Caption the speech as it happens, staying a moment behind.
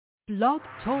Blog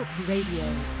Talk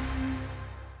Radio.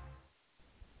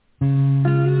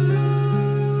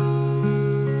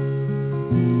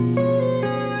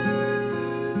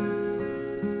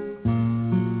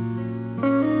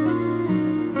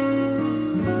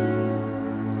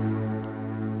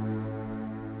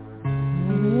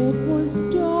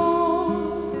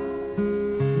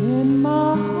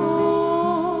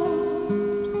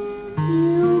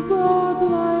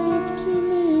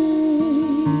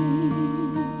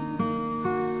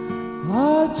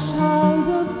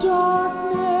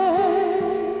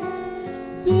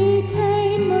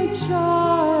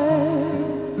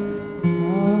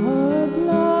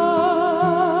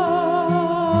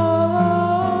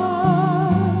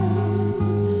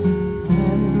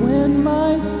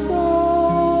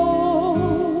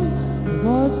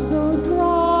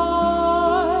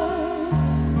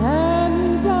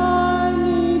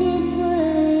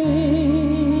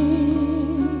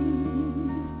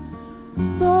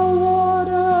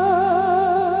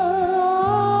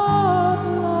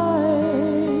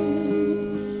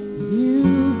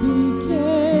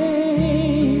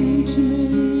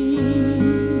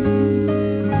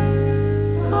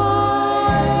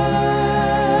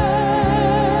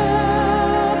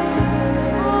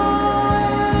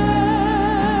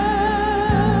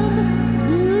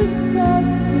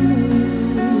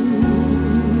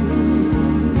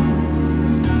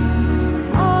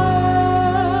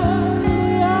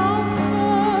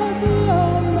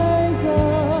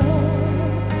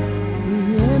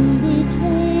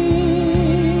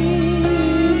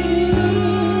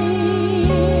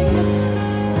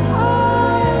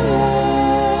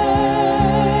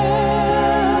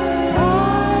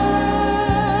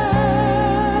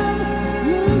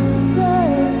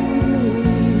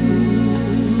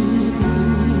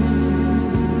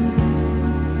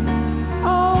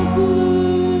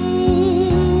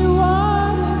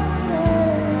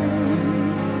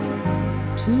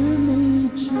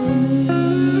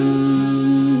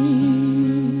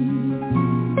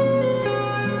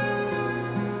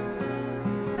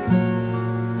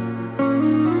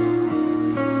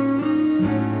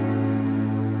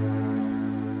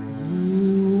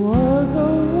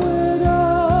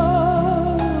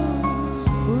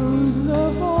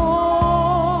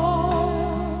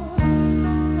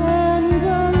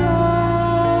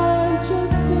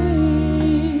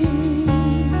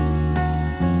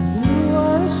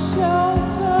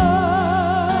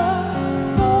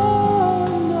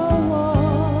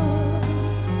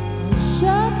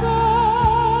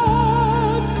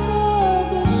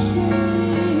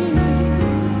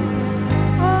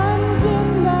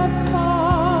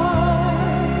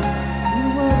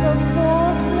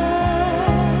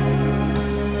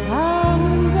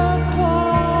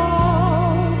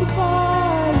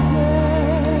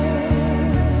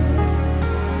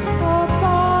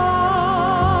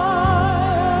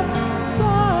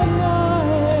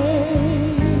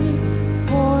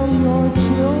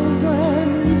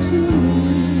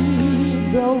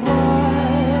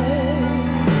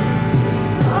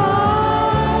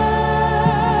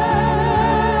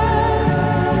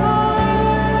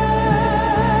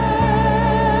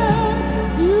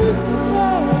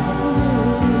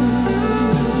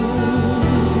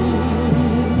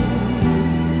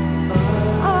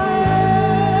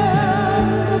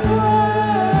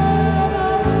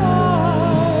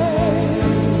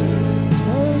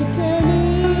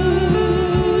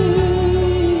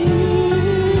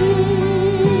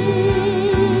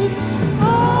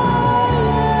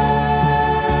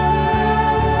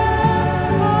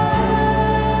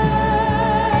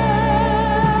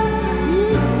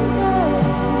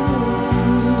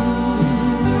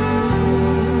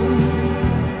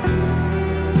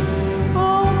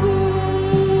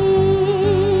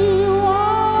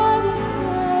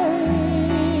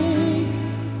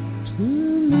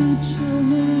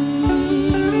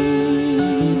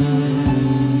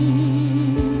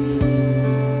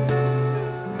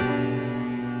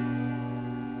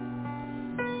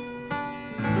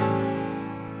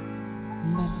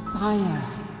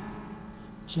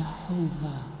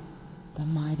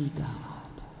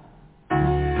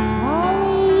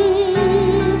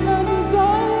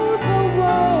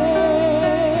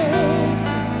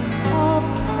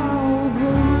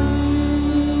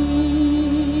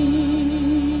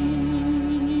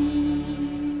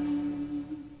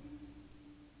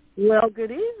 Well,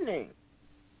 good evening,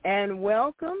 and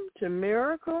welcome to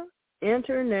Miracle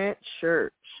Internet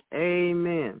Church.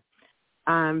 Amen.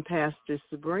 I'm Pastor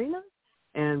Sabrina,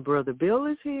 and Brother Bill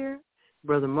is here.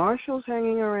 Brother Marshall's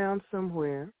hanging around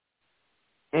somewhere,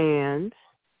 and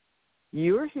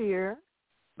you're here.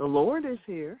 The Lord is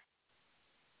here,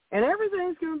 And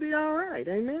everything's going to be all right,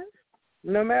 amen?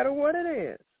 No matter what it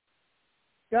is.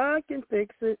 God can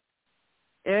fix it.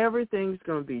 Everything's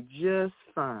going to be just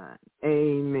fine.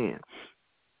 Amen.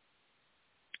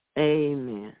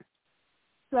 Amen.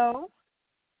 So,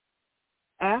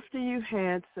 after you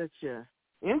had such an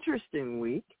interesting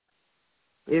week,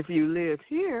 if you live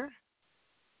here,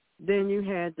 then you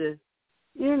had to,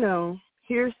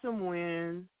 hear some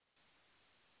wind,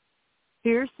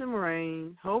 hear some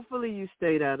rain. Hopefully you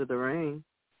stayed out of the rain.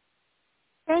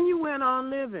 And you went on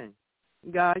living.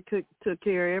 God took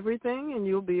care of everything, and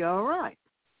you'll be all right.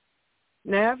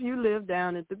 Now, if you live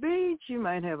down at the beach, you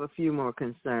might have a few more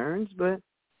concerns, but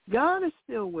God is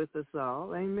still with us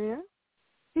all, amen?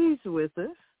 He's with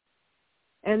us.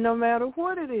 And no matter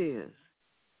what it is,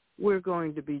 we're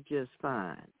going to be just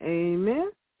fine. Amen?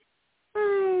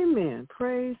 Amen.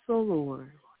 Praise the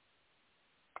Lord.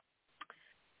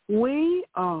 We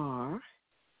are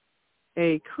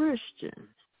a Christian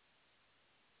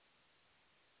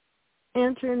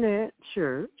internet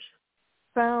church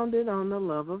founded on the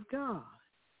love of God.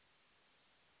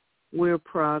 We're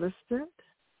Protestant.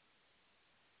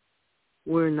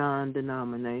 We're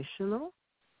non-denominational.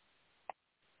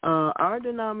 Our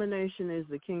denomination is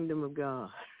the Kingdom of God.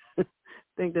 I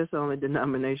think that's the only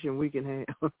denomination we can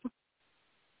have.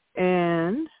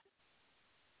 And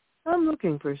I'm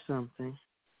looking for something.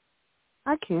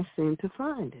 I can't seem to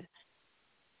find it.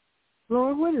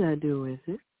 Lord, what did I do with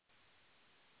it?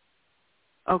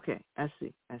 Okay, I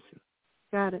see.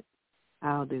 Got it.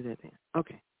 I'll do that then.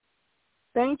 Okay.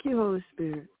 Thank you, Holy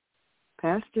Spirit.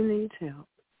 Pastor needs help.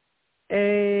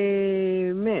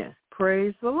 Amen.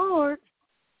 Praise the Lord.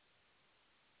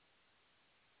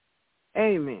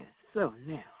 Amen. So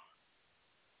now,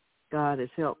 God has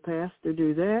helped Pastor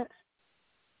do that.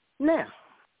 Now,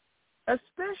 a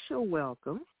special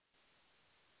welcome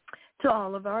to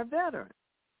all of our veterans.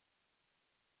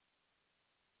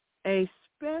 A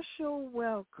special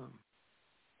welcome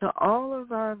to all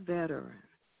of our veterans.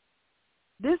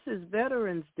 This is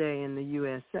Veterans Day in the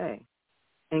USA,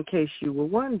 in case you were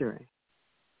wondering.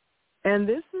 And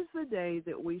this is the day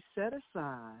that we set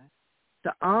aside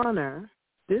to honor.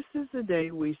 This is the day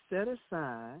we set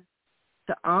aside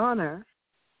to honor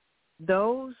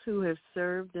those who have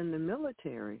served in the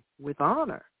military with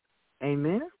honor.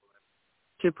 Amen?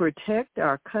 To protect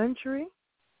our country,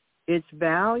 its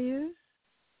values,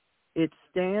 its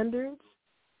standards,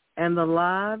 and the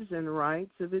lives and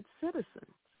rights of its citizens.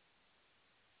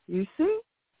 You see?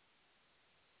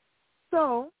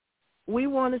 So, we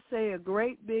want to say a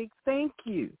great big thank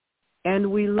you,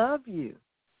 and we love you,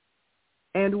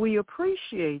 and we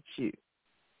appreciate you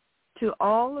to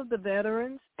all of the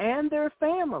veterans and their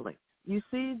family. You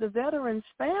see, the veterans'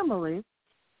 family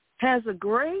has a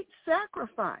great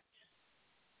sacrifice.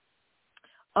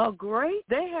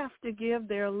 They have to give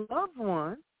their loved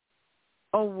one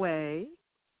away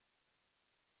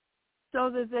so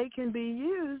that they can be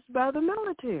used by the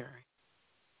military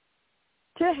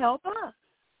to help us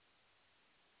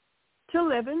to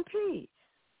live in peace.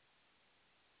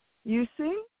 You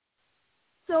see?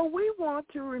 So we want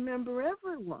to remember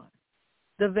everyone,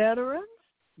 the veterans,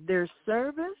 their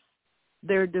service,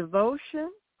 their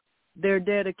devotion, their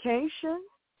dedication,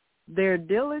 their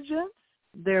diligence,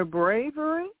 their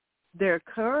bravery, their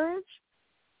courage,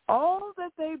 all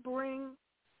that they bring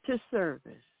to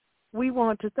service. We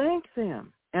want to thank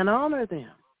them and honor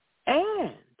them.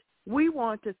 And we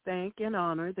want to thank and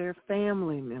honor their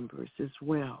family members as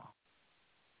well.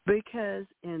 Because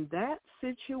in that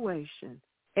situation,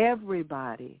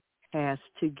 everybody has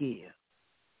to give.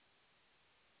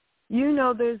 You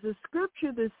know, there's a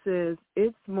scripture that says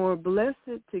it's more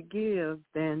blessed to give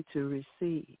than to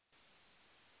receive.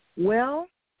 Well,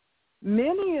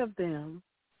 many of them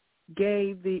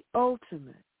gave the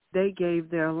ultimate. They gave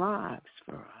their lives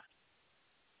for us.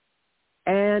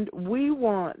 And we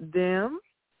want them,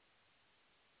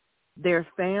 their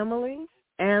families,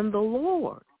 and the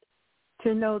Lord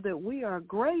to know that we are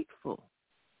grateful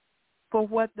for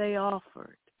what they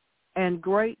offered and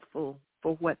grateful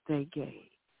for what they gave.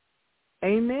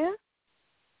 Amen?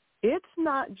 It's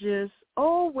not just,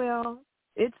 oh, well,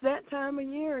 it's that time of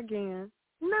year again.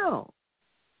 No.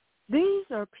 These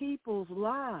are people's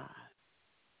lives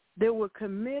that were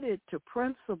committed to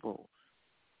principles.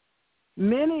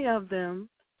 Many of them,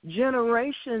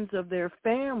 generations of their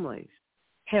families,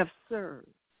 have served.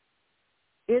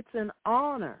 It's an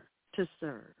honor to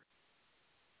serve.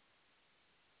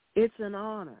 It's an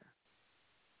honor.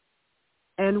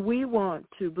 And we want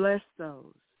to bless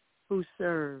those who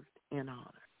served in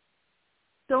honor.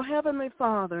 So, Heavenly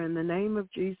Father, in the name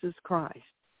of Jesus Christ,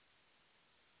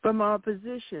 from our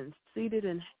positions seated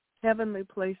in heavenly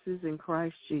places in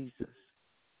Christ Jesus.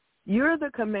 You're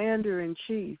the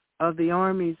commander-in-chief of the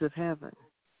armies of heaven.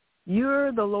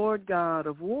 You're the Lord God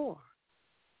of war.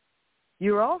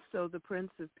 You're also the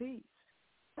Prince of Peace.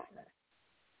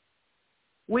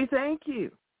 We thank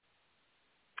you,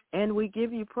 and we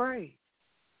give you praise.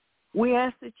 We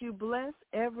ask that you bless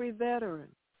every veteran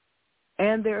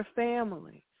and their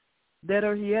families that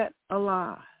are yet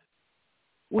alive.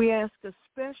 We ask a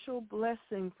special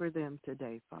blessing for them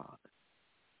today, Father,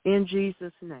 in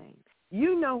Jesus' name.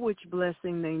 You know which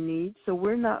blessing they need, so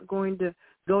we're not going to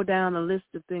go down a list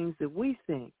of things that we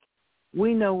think.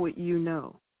 We know what you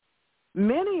know.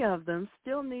 Many of them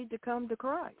still need to come to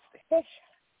Christ.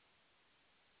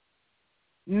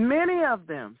 Many of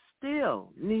them still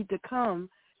need to come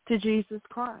to Jesus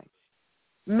Christ.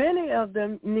 Many of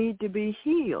them need to be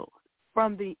healed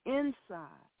from the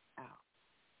inside out.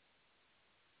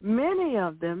 Many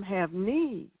of them have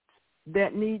needs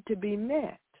that need to be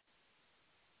met.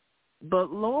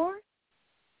 But Lord,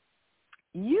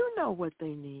 you know what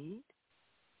they need,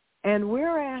 and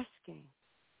we're asking,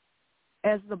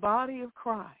 as the body of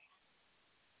Christ,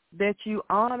 that you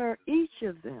honor each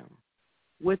of them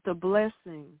with the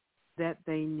blessing that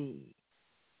they need.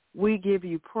 We give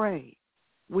you praise.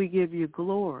 We give you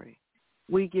glory.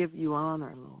 We give you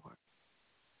honor, Lord,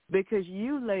 because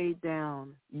you laid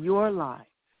down your life.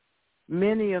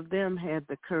 Many of them had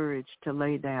the courage to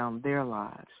lay down their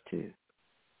lives too.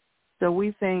 So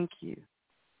we thank you,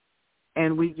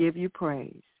 and we give you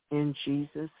praise in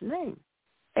Jesus' name.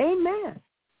 Amen.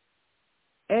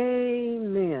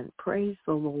 Amen. Praise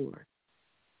the Lord.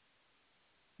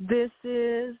 This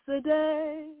is the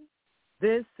day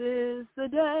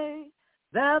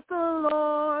that the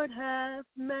Lord hath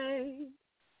made,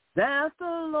 that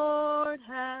the Lord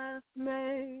hath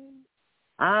made.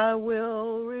 I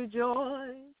will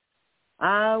rejoice,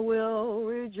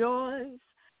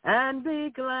 and be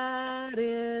glad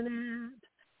in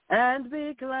it, and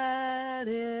be glad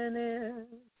in it.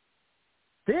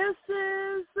 This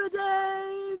is the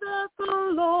day that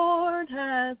the Lord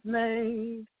hath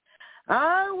made.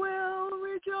 I will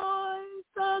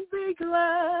rejoice and be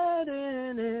glad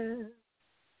in it.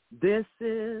 This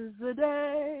is the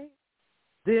day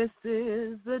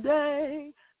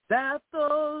that the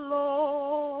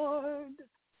Lord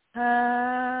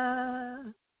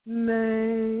hath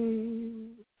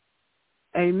made.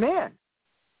 Amen.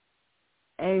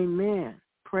 Amen.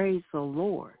 Praise the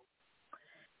Lord.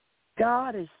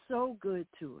 God is so good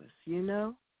to us, you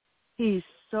know. He's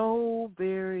so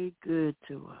very good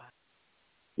to us.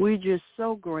 We're just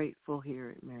so grateful here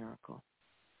at Miracle.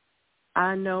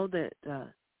 I know that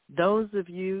those of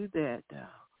you that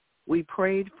we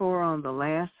prayed for on the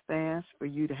last fast for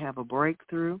you to have a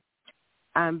breakthrough,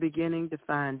 I'm beginning to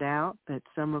find out that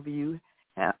some of you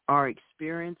are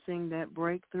experiencing that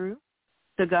breakthrough.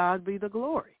 To God be the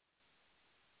glory.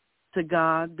 To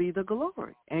God be the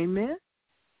glory. Amen.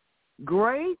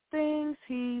 Great things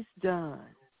he's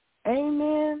done.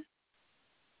 Amen.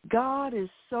 God is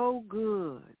so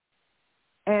good,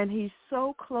 and he's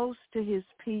so close to his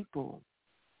people.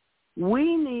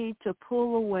 We need to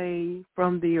pull away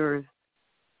from the earth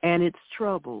and its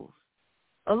troubles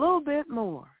a little bit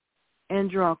more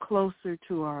and draw closer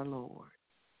to our Lord.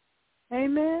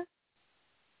 Amen.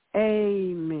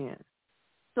 Amen.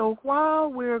 So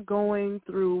while we're going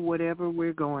through whatever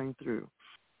we're going through,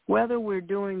 whether we're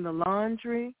doing the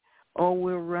laundry or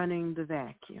we're running the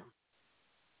vacuum,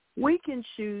 we can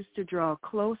choose to draw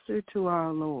closer to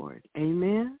our Lord.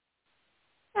 Amen?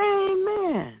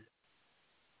 Amen.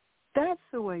 That's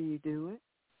the way you do it.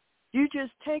 You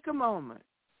just take a moment.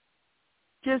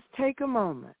 Just take a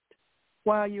moment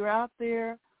while you're out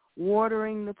there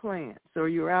watering the plants, or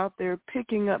you're out there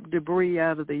picking up debris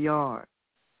out of the yard,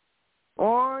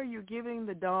 or you're giving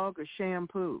the dog a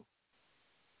shampoo.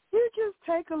 You just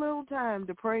take a little time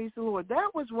to praise the Lord.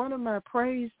 That was one of my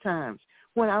praise times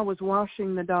when I was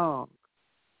washing the dog.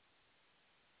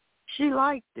 She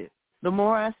liked it. The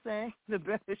more I sang, the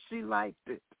better she liked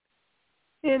it.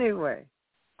 Anyway,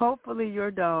 hopefully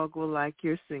your dog will like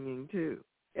your singing too.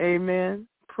 Amen.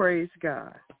 Praise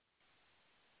God.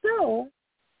 So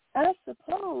I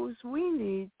suppose we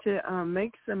need to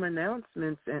make some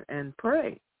announcements and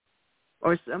pray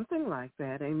or something like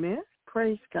that. Amen.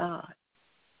 Praise God.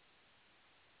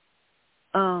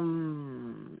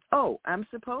 I'm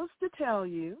supposed to tell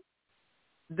you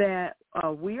that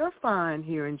we are fine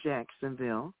here in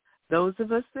Jacksonville. Those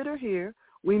of us that are here,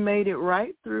 we made it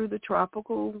right through the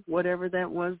tropical whatever that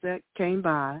was that came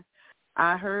by.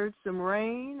 I heard some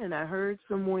rain and I heard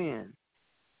some wind,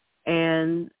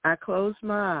 and I closed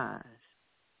my eyes.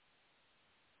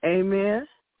 Amen.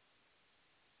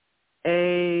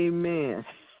 Amen.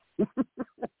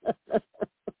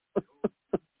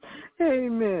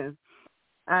 Amen.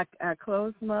 I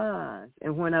closed my eyes,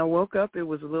 and when I woke up, it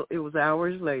was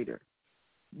hours later.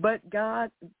 But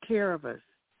God took care of us.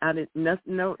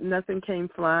 Nothing came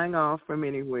flying off from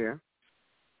anywhere.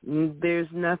 There's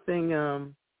nothing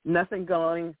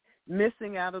going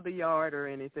missing out of the yard or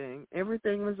anything.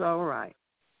 Everything was all right.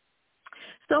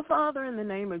 So, Father, in the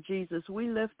name of Jesus, we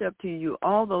lift up to you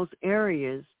all those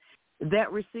areas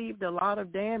that received a lot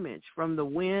of damage from the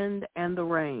wind and the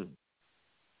rain.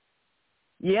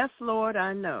 Yes, Lord,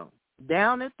 I know.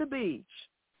 Down at the beach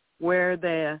where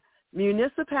the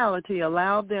municipality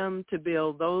allowed them to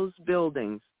build those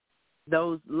buildings,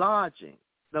 those lodgings,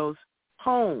 those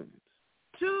homes,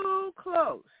 too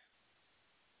close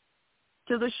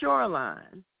to the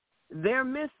shoreline, they're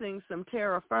missing some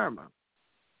terra firma.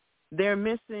 They're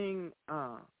missing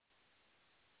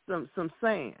some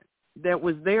sand that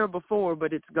was there before,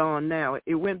 but it's gone now.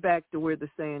 It went back to where the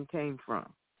sand came from.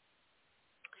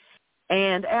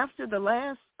 And after the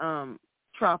last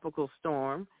tropical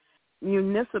storm,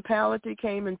 municipality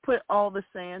came and put all the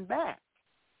sand back.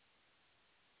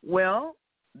 Well,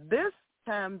 this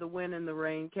time the wind and the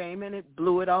rain came and it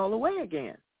blew it all away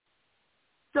again.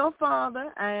 So,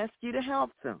 Father, I ask you to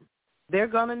help them. They're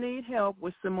going to need help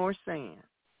with some more sand.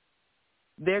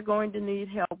 They're going to need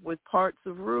help with parts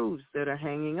of roofs that are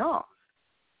hanging off.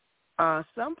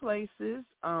 Some places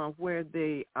where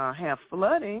they have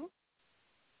flooding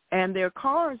and their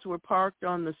cars were parked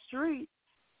on the street,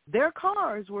 their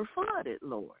cars were flooded,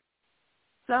 Lord.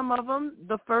 Some of them,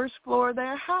 the first floor of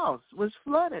their house was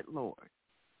flooded, Lord.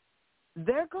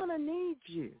 They're going to need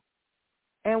you.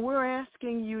 And we're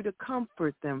asking you to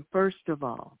comfort them, first of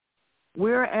all.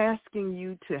 We're asking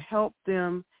you to help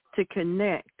them to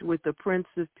connect with the Prince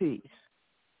of Peace,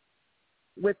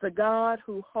 with the God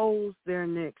who holds their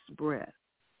next breath,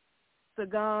 the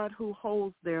God who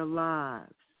holds their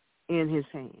lives in his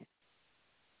hand.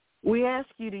 We ask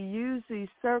you to use these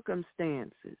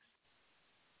circumstances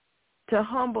to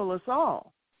humble us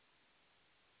all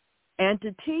and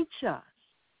to teach us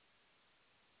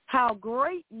how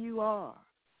great you are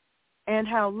and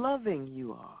how loving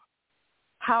you are,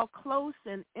 how close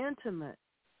and intimate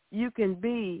you can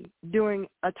be during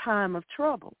a time of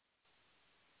trouble.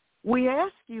 We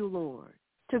ask you, Lord,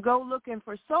 to go looking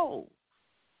for souls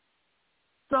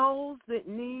that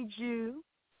need you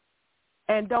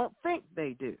and don't think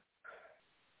they do.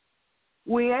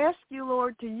 We ask you,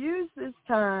 Lord, to use this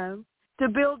time to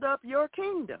build up your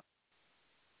kingdom.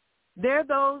 There are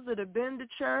those that have been to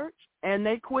church and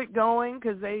they quit going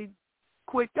because they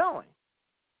quit going.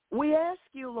 We ask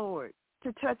you, Lord,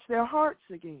 to touch their hearts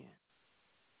again.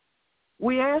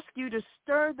 We ask you to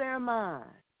stir their mind.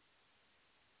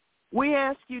 We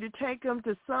ask you to take them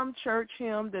to some church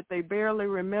hymn that they barely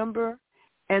remember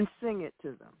and sing it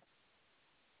to them.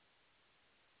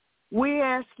 We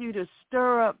ask you to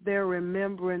stir up their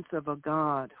remembrance of a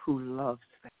God who loves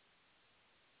them.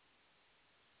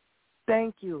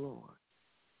 Thank you, Lord.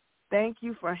 Thank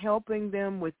you for helping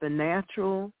them with the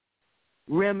natural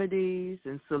remedies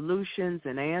and solutions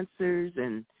and answers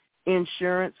and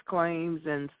insurance claims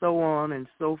and so on and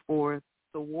so forth,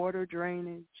 the water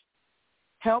drainage.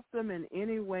 Help them in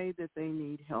any way that they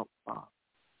need help, Father.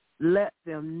 Let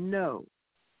them know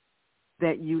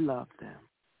that you love them.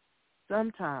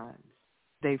 Sometimes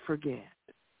they forget.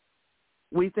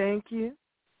 We thank you.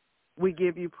 We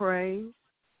give you praise.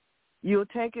 You'll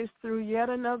take us through yet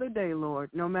another day, Lord,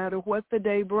 no matter what the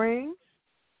day brings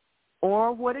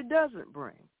or what it doesn't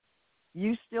bring.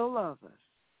 You still love us.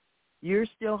 You're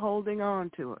still holding on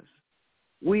to us.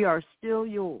 We are still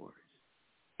yours,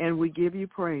 and we give you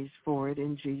praise for it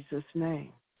in Jesus'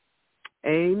 name.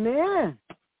 Amen.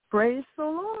 Praise the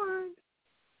Lord.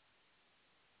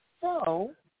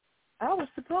 So, I was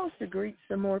supposed to greet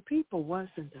some more people,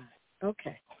 wasn't I?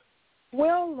 Okay.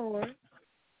 Well, Lord,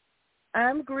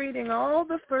 I'm greeting all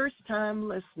the first-time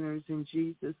listeners in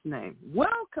Jesus' name.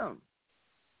 Welcome.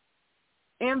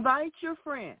 Invite your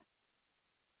friends,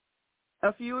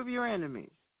 a few of your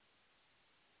enemies,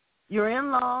 your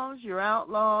in-laws, your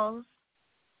outlaws,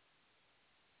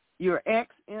 your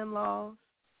ex-in-laws,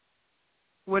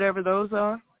 whatever those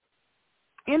are.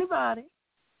 Anybody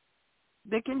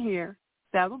that can hear,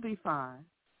 that'll be fine.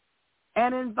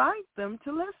 And invite them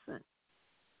to listen.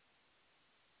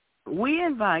 We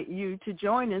invite you to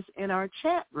join us in our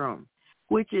chat room,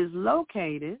 which is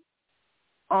located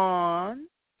on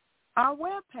our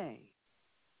webpage.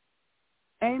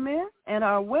 Amen? And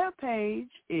our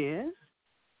webpage is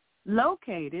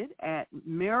located at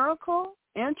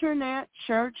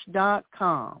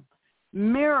miracleinternetchurch.com.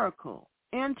 Miracle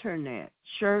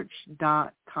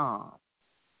Miracle-InternetChurch.com.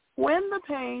 When the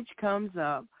page comes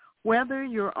up, whether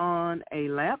you're on a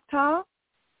laptop,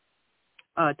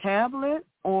 a tablet,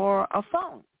 or a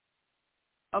phone,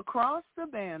 across the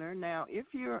banner, now if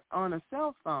you're on a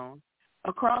cell phone,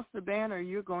 across the banner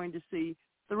you're going to see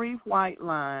 3 white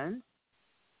lines,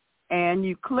 and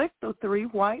you click the 3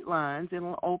 white lines,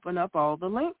 it'll open up all the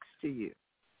links to you.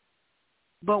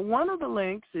 But one of the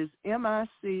links is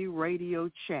MIC Radio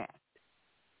Chat.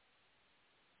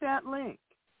 That link.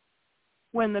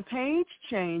 When the page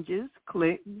changes,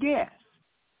 click Guest.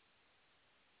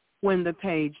 When the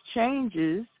page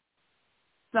changes,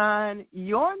 sign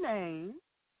your name,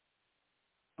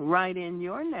 write in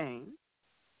your name,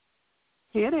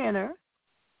 hit enter,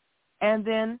 and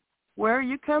then where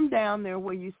you come down there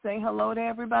where you say hello to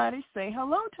everybody, say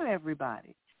hello to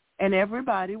everybody, and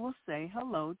everybody will say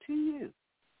hello to you.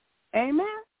 Amen?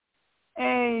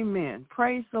 Amen.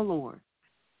 Praise the Lord.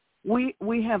 We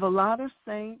have a lot of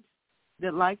saints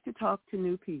that like to talk to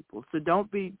new people, so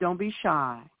don't be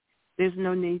shy. There's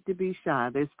no need to be shy.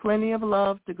 There's plenty of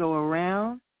love to go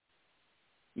around.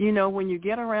 You know, when you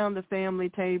get around the family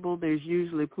table, there's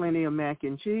usually plenty of mac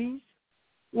and cheese.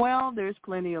 Well, there's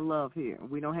plenty of love here.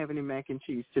 We don't have any mac and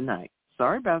cheese tonight.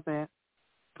 Sorry about that.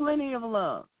 Plenty of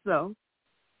love. So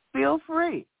feel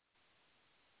free.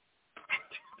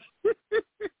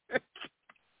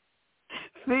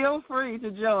 Feel free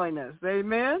to join us.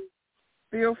 Amen?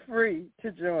 Feel free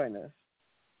to join us.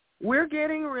 We're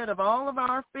getting rid of all of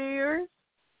our fears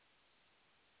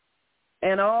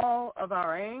and all of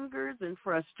our angers and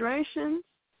frustrations.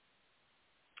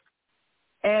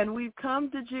 And we've come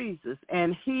to Jesus,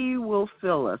 and he will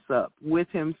fill us up with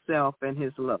himself and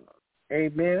his love.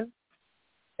 Amen?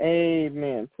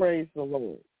 Amen. Praise the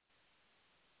Lord.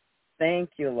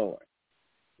 Thank you, Lord.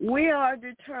 We are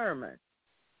determined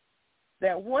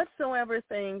that whatsoever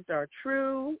things are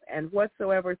true and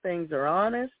whatsoever things are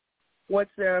honest,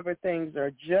 whatsoever things are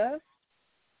just,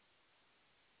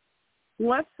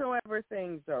 whatsoever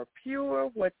things are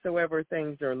pure, whatsoever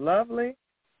things are lovely,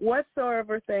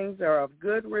 whatsoever things are of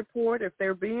good report, if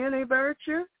there be any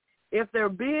virtue, if there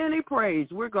be any praise,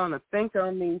 we're going to think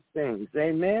on these things.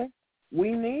 Amen?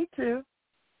 We need to.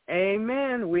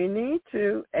 Amen. We need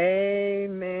to.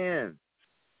 Amen.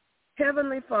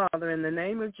 Heavenly Father, in the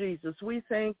name of Jesus, we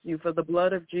thank you for the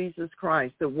blood of Jesus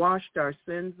Christ that washed our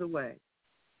sins away.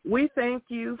 We thank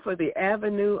you for the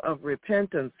avenue of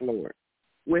repentance, Lord.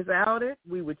 Without it,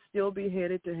 we would still be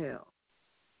headed to hell.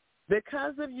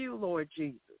 Because of you, Lord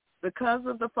Jesus, because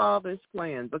of the Father's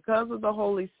plan, because of the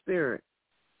Holy Spirit,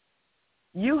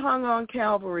 you hung on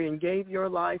Calvary and gave your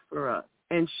life for us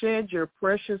and shed your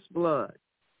precious blood.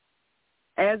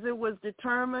 As it was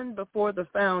determined before the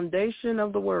foundation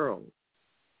of the world,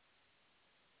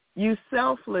 you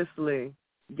selflessly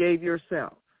gave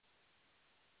yourself.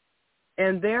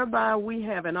 And thereby we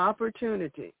have an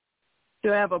opportunity to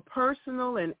have a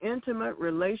personal and intimate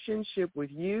relationship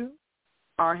with you,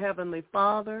 our Heavenly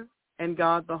Father, and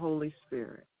God the Holy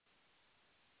Spirit.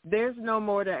 There's no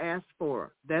more to ask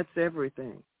for. That's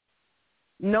everything.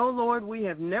 No, Lord, we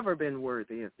have never been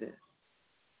worthy of this.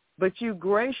 But you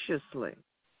graciously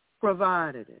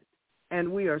provided it,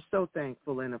 and we are so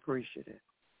thankful and appreciative.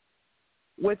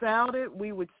 Without it,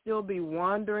 we would still be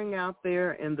wandering out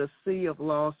there in the sea of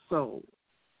lost souls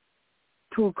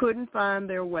who couldn't find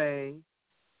their way,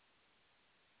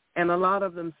 and a lot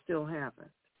of them still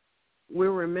haven't.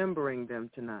 We're remembering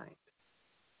them tonight.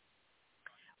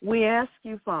 We ask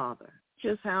you, Father,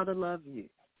 just how to love you.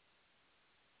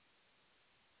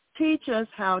 Teach us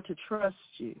how to trust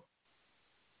you.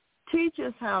 Teach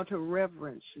us how to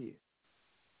reverence you.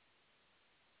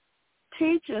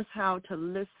 Teach us how to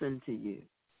listen to you.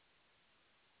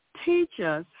 Teach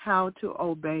us how to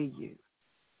obey you.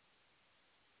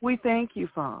 We thank you,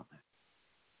 Father.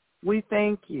 We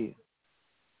thank you.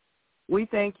 We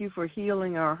thank you for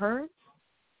healing our hurts.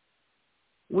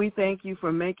 We thank you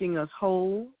for making us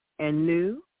whole and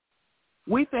new.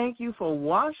 We thank you for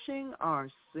washing our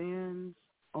sins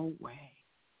away.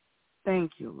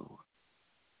 Thank you, Lord.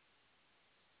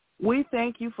 We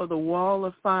thank you for the wall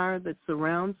of fire that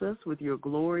surrounds us with your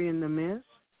glory in the midst.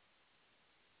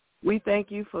 We thank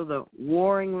you for the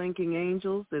warring, linking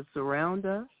angels that surround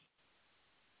us.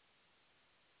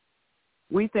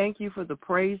 We thank you for the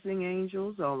praising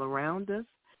angels all around us,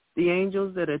 the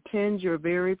angels that attend your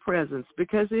very presence,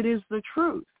 because it is the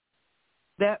truth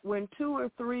that when 2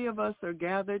 or 3 of us are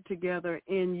gathered together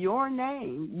in your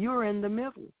name, you're in the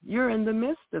middle. You're in the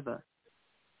midst of us.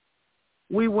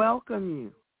 We welcome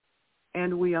you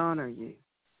and we honor you.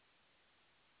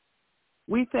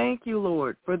 We thank you,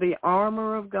 Lord, for the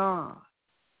armor of God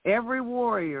Every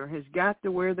warrior has got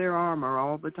to wear their armor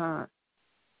all the time.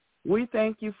 We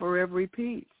thank you for every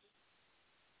piece.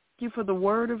 Thank you for the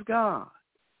word of God,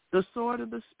 the sword of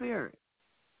the Spirit.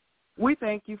 We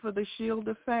thank you for the shield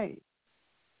of faith.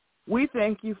 We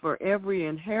thank you for every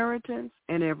inheritance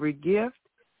and every gift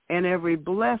and every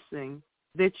blessing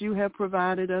that you have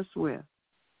provided us with.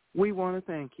 We want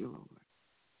to thank you, Lord.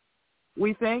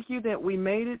 We thank you that we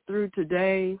made it through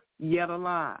today yet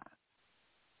alive.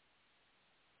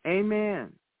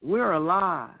 Amen. We're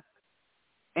alive,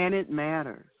 and it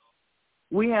matters.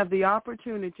 We have the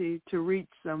opportunity to reach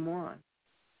someone.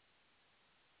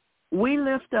 We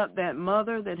lift up that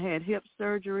mother that had hip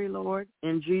surgery, Lord,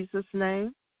 in Jesus'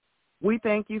 name. We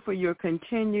thank you for your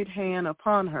continued hand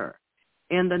upon her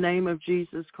in the name of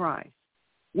Jesus Christ.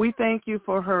 We thank you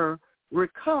for her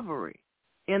recovery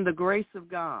in the grace of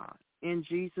God in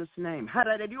Jesus' name.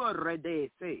 Thank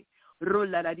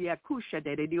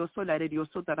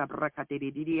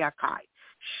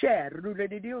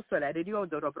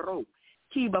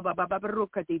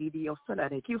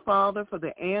you, Father, for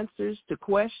the answers to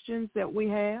questions that we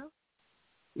have.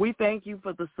 We thank you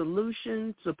for the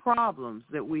solutions to problems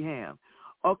that we have,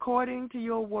 according to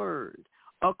your word,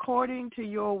 according to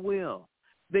your will,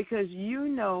 because you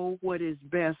know what is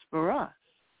best for us.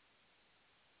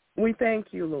 We thank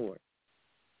you, Lord.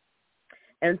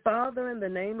 And Father, in the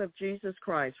name of Jesus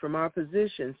Christ, from our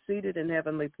position seated in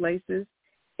heavenly places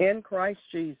in Christ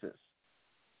Jesus,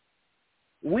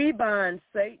 we bind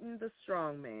Satan, the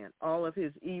strong man, all of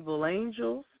his evil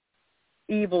angels,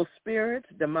 evil spirits,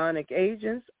 demonic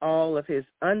agents, all of his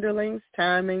underlings,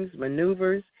 timings,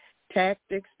 maneuvers,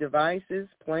 tactics, devices,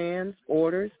 plans,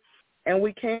 orders, and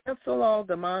we cancel all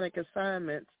demonic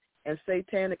assignments and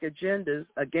satanic agendas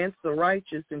against the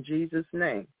righteous in Jesus'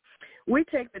 name. We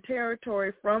take the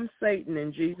territory from Satan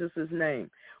in Jesus'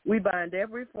 name. We bind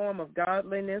every form of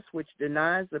godliness which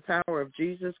denies the power of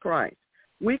Jesus Christ.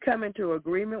 We come into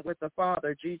agreement with the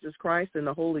Father, Jesus Christ, and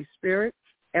the Holy Spirit,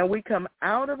 and we come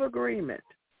out of agreement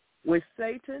with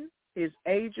Satan, his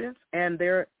agents, and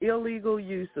their illegal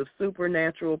use of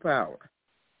supernatural power.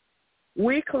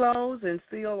 We close and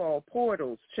seal all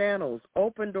portals, channels,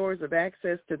 open doors of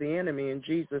access to the enemy in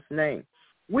Jesus' name.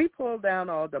 We pull down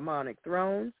all demonic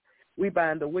thrones. We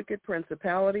bind the wicked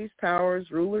principalities,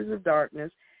 powers, rulers of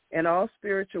darkness, and all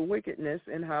spiritual wickedness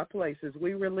in high places.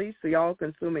 We release the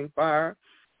all-consuming fire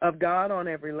of God on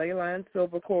every ley line,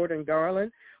 silver cord, and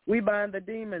garland. We bind the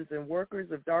demons and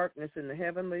workers of darkness in the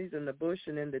heavenlies, in the bush,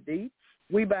 and in the deep.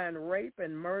 We bind rape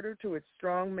and murder to its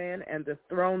strong man and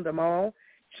dethrone them all,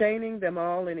 chaining them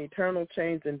all in eternal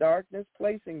chains in darkness,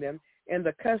 placing them in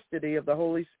the custody of the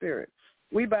Holy Spirit.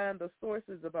 We bind the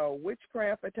sources of all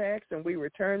witchcraft attacks, and we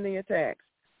return the attacks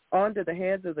onto the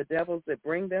heads of the devils that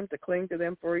bring them to cling to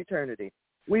them for eternity.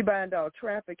 We bind all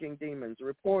trafficking demons,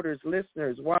 reporters,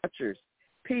 listeners, watchers,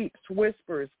 peeps,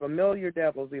 whisperers, familiar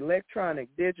devils, electronic,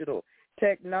 digital,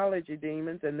 technology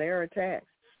demons, and their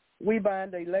attacks. We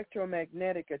bind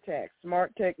electromagnetic attacks,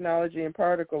 smart technology and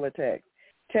particle attacks,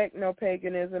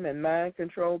 techno-paganism, and mind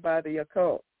controlled by the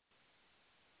occult.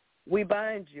 We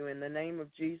bind you in the name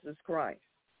of Jesus Christ.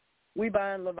 We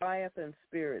bind Leviathan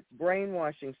spirits,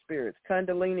 brainwashing spirits,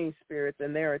 Kundalini spirits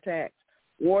and their attacks,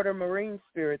 water marine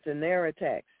spirits and their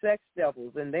attacks, sex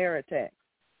devils and their attacks,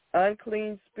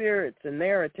 unclean spirits and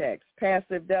their attacks,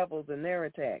 passive devils and their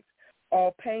attacks,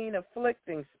 all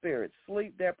pain-afflicting spirits,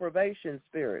 sleep deprivation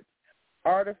spirits,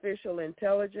 artificial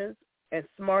intelligence, and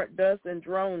smart dust and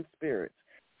drone spirits.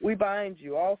 We bind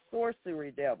you, all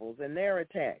sorcery devils and their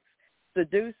attacks,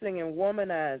 seducing and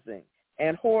womanizing,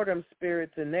 and whoredom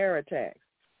spirits in their attacks,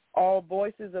 all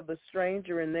voices of the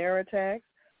stranger in their attacks,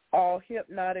 all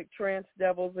hypnotic trance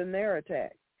devils in their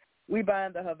attacks. We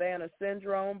bind the Havana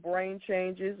syndrome, brain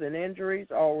changes and injuries,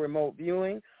 all remote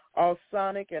viewing, all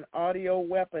sonic and audio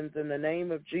weapons in the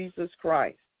name of Jesus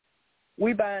Christ.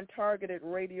 We bind targeted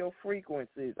radio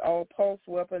frequencies, all pulse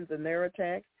weapons and their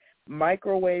attacks,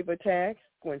 microwave attacks,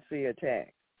 frequency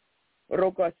attacks.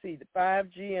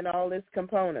 5G and all its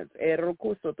components.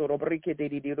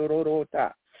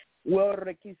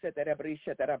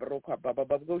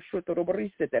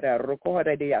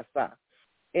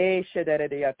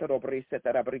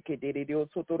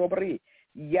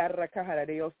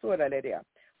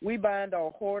 We bind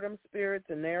all whoredom spirits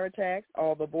and their attacks,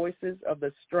 all the voices of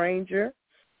the stranger,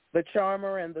 the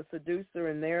charmer and the seducer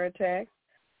in their attacks,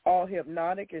 all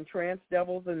hypnotic and trance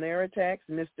devils in their attacks,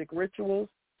 mystic rituals,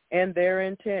 and their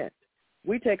intent.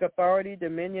 We take authority,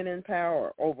 dominion, and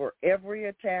power over every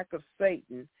attack of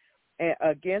Satan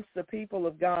against the people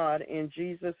of God in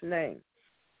Jesus' name.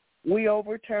 We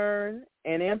overturn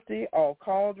and empty all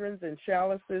cauldrons and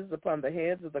chalices upon the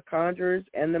heads of the conjurers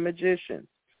and the magicians.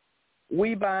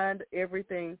 We bind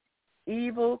everything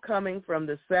evil coming from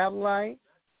the satellites,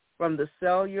 from the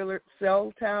cell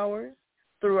towers,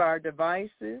 through our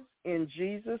devices, in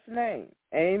Jesus' name.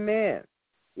 Amen.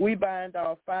 We bind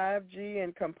all 5G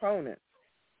and components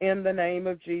in the name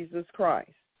of Jesus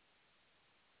Christ.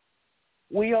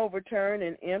 We overturn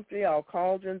and empty all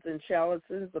cauldrons and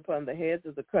chalices upon the heads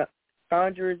of the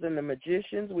conjurers and the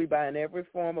magicians. We bind every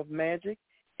form of magic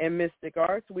and mystic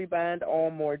arts. We bind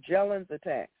all Morgellons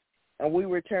attacks, and we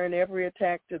return every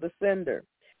attack to the sender.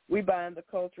 We bind the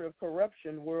culture of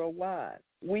corruption worldwide.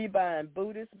 We bind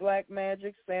Buddhist, black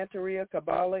magic, Santeria,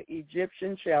 Kabbalah,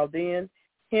 Egyptian, Chaldean,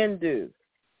 Hindu,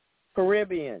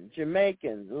 Caribbean,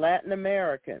 Jamaican, Latin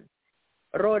American,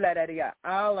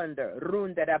 Islander,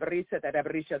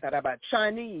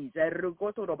 Chinese,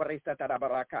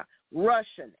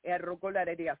 Russian,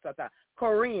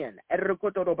 Korean,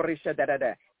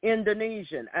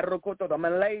 Indonesian,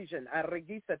 Malaysian,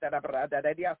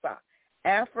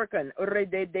 African,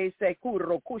 Arabian,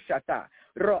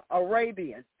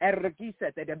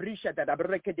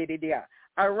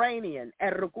 Iranian,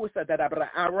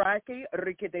 Iraqi,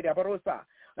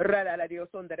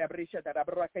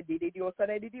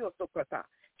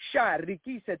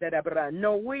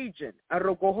 Norwegian,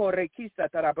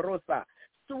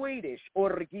 Swedish,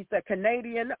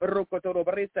 Canadian,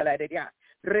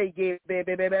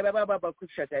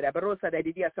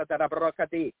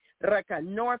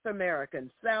 North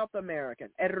American, South American,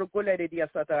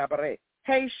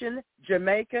 Haitian,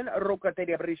 Jamaican,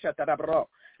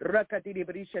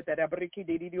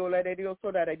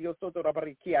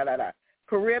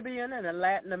 Caribbean and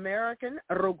Latin American,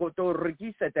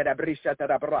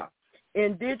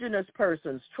 indigenous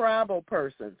persons, tribal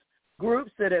persons,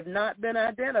 groups that have not been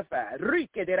identified,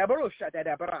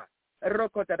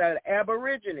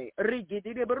 Aborigine,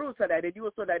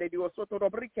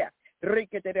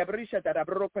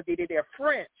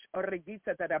 French,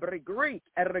 Greek,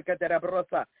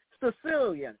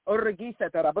 Sicilian,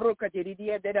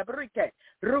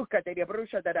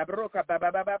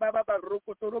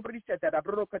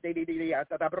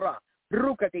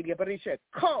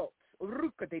 cults,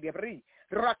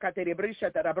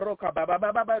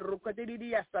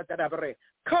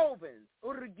 Covens,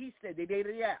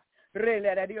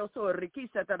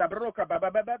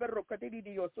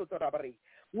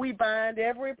 we bind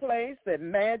every place that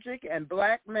magic and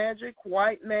black magic,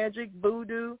 white magic,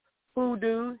 voodoo,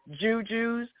 hoodoo,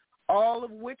 jujus, all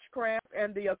of witchcraft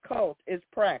and the occult is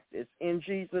practiced in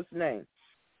Jesus' name.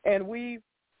 And we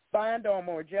bind all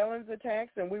Morgellons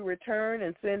attacks, and we return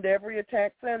and send every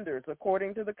attack senders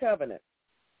according to the covenant.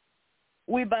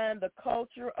 We bind the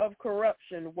culture of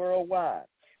corruption worldwide.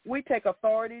 We take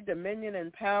authority, dominion,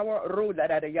 and power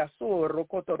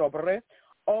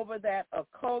over that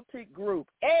occultic group.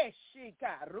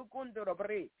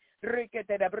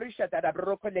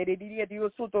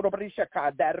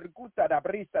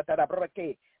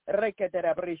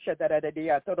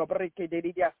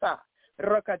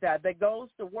 That goes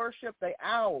to worship the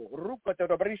owl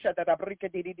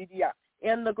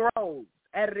in the groves.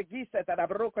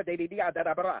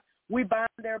 We bind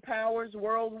their powers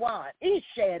worldwide. We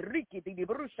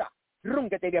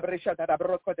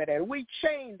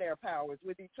chain their powers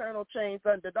with eternal chains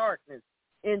under darkness.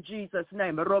 In Jesus'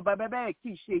 name. We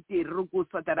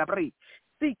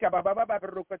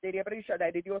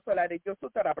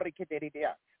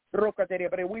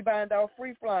bind all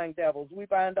free-flying devils. We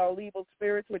bind all evil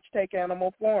spirits which take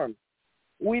animal forms.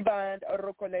 We bind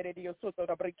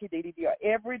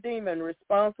every demon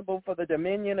responsible for the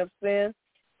dominion of sin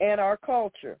and our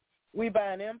culture. We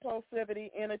bind impulsivity,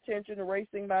 inattention,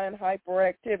 racing mind,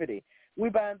 hyperactivity. We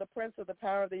bind the prince of the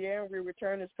power of the air, and we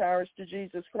return his powers to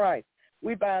Jesus Christ.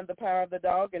 We bind the power of the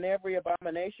dog and every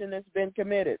abomination that's been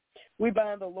committed. We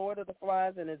bind the Lord of the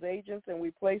flies and his agents, and we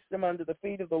place them under the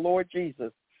feet of the Lord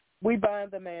Jesus. We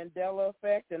bind the Mandela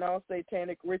effect and all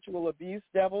satanic ritual abuse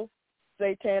devils,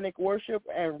 satanic worship,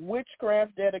 and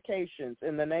witchcraft dedications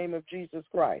in the name of Jesus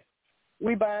Christ.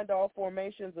 We bind all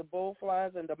formations of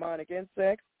bullflies and demonic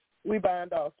insects. We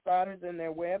bind all spiders in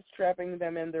their webs, trapping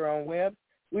them in their own webs.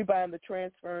 We bind the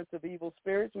transference of evil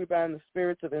spirits. We bind the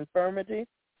spirits of infirmity,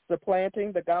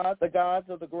 supplanting the gods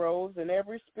of the groves, and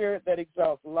every spirit that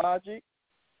exalts logic,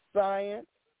 science,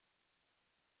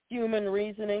 human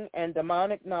reasoning, and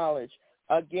demonic knowledge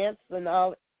against the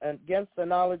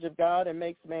knowledge of God and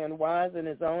makes man wise in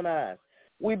his own eyes.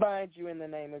 We bind you in the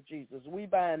name of Jesus. We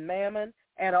bind Mammon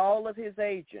and all of his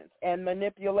agents and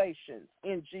manipulations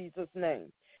in Jesus'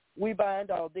 name. We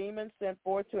bind all demons sent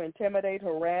forth to intimidate,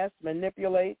 harass,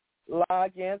 manipulate, lie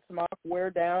against, mock, wear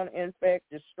down, infect,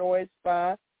 destroy,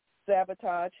 spy,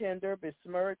 sabotage, hinder,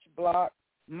 besmirch, block,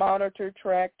 monitor,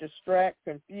 track, distract,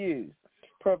 confuse,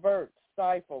 pervert,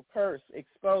 stifle, curse,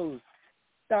 expose,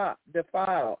 stop,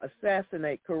 defile,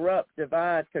 assassinate, corrupt,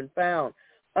 divide, confound,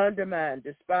 undermine,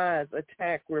 despise,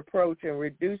 attack, reproach, and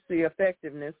reduce the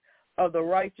effectiveness of the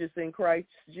righteous in Christ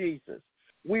Jesus.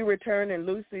 We return and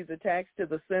loose these attacks to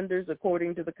the senders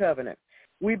according to the covenant.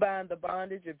 We bind the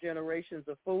bondage of generations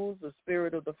of fools, the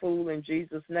spirit of the fool in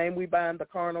Jesus' name. We bind the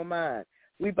carnal mind.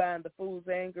 We bind the fool's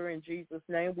anger in Jesus'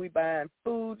 name. We bind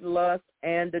food, lust,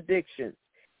 and addictions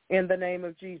in the name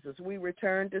of Jesus. We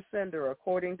return to sender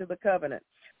according to the covenant.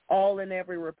 All and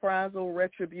every reprisal,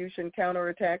 retribution,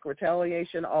 counterattack,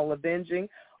 retaliation, all avenging,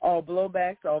 all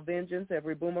blowbacks, all vengeance,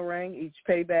 every boomerang, each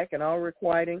payback, and all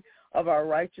requiting of our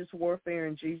righteous warfare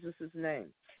in Jesus' name.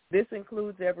 This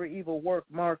includes every evil work,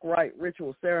 mark, rite,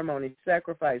 ritual, ceremony,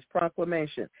 sacrifice,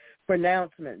 proclamation,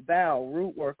 pronouncement, vow,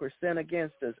 root work, or sin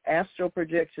against us, astral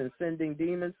projection, sending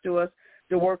demons to us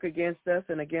to work against us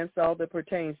and against all that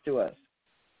pertains to us.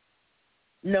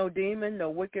 No demon, no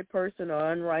wicked person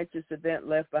or unrighteous event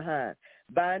left behind,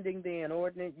 binding the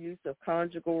inordinate use of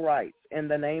conjugal rights in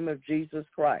the name of Jesus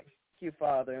Christ. Thank you,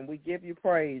 Father, and we give you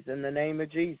praise in the name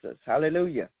of Jesus.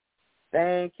 Hallelujah.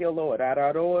 Thank you, Lord.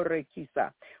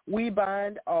 We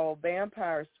bind all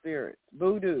vampire spirits,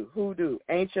 voodoo, hoodoo,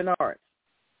 ancient arts,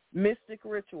 mystic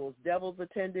rituals, devils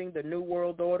attending the New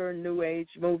World Order, New Age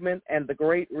movement, and the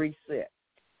Great Reset,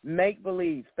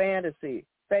 make-believe, fantasy,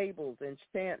 fables,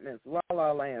 enchantments,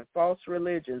 la-la land, false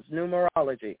religions,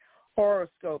 numerology,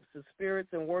 horoscopes, the spirits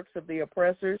and works of the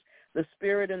oppressors, the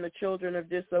spirit and the children of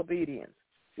disobedience.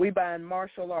 We bind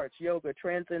martial arts, yoga,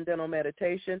 transcendental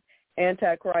meditation,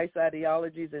 antichrist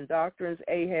ideologies and doctrines,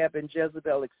 Ahab and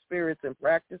Jezebel spirits and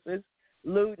practices,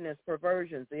 lewdness,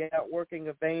 perversions, the outworking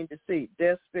of vain deceit,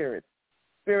 death spirits,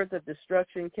 spirits of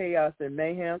destruction, chaos, and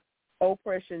mayhem,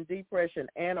 oppression, depression,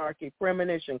 anarchy,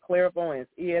 premonition, clairvoyance,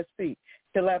 ESP,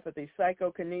 telepathy,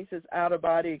 psychokinesis,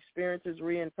 out-of-body experiences,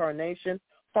 reincarnation,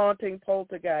 haunting,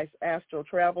 poltergeist, astral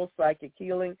travel, psychic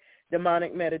healing,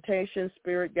 demonic meditation,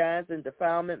 spirit guides, and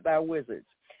defilement by wizards.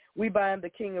 We bind the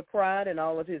king of pride and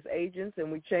all of his agents, and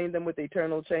we chain them with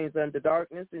eternal chains under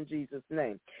darkness in Jesus'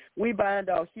 name. We bind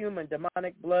all human,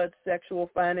 demonic, blood, sexual,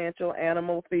 financial,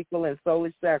 animal, fecal, and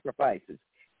soulish sacrifices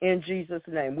in Jesus'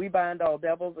 name. We bind all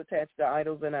devils attached to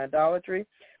idols and idolatry.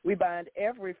 We bind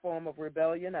every form of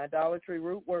rebellion, idolatry,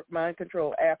 root work, mind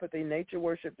control, apathy, nature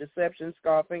worship, deception,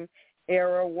 scoffing,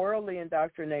 error, worldly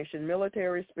indoctrination,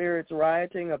 military spirits,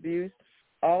 rioting, abuse,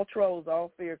 all trolls,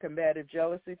 all fear, combative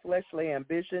jealousy, fleshly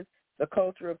ambition, the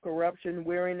culture of corruption,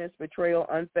 weariness, betrayal,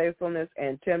 unfaithfulness,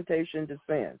 and temptation to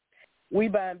sin. We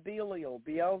bind Belial,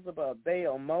 Beelzebub,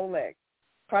 Baal, Molech,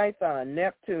 Python,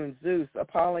 Neptune, Zeus,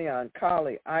 Apollyon,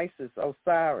 Kali, Isis,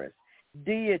 Osiris,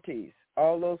 deities,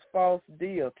 all those false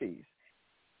deities,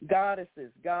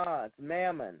 goddesses, gods,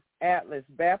 Mammon, Atlas,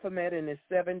 Baphomet and his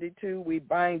 72, we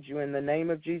bind you in the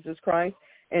name of Jesus Christ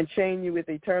and chain you with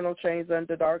eternal chains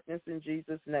under darkness in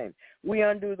Jesus' name. We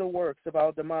undo the works of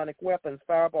all demonic weapons,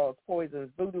 fireballs, poisons,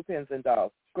 voodoo pins and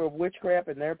dolls, of witchcraft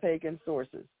and their pagan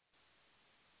sources.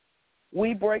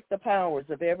 We break the powers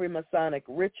of every Masonic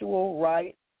ritual,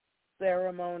 rite,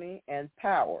 ceremony, and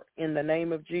power in the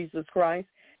name of Jesus Christ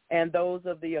and those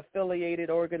of the affiliated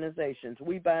organizations.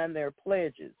 We bind their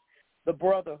pledges, the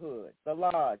brotherhood, the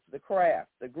lodge, the craft,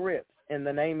 the grips in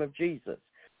the name of Jesus.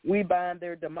 We bind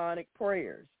their demonic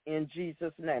prayers in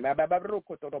Jesus' name. All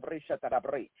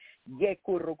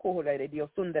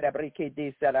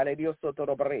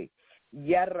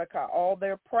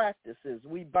their practices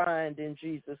we bind in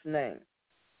Jesus' name.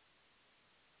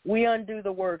 We undo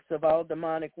the works of all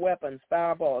demonic weapons,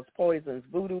 fireballs, poisons,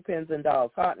 voodoo pins and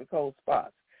dolls, hot and cold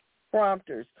spots,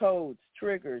 prompters, codes,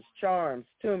 triggers, charms,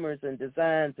 tumors, and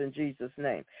designs in Jesus'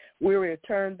 name. We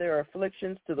return their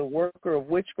afflictions to the worker of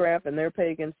witchcraft and their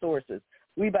pagan sources.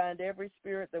 We bind every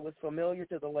spirit that was familiar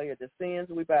to the Laodiceans.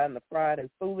 We bind the pride and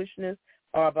foolishness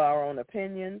of our own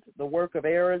opinions, the work of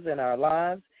errors in our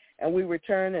lives, and we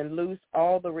return and loose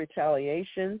all the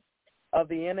retaliations of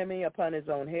the enemy upon his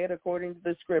own head according to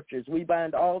the scriptures. We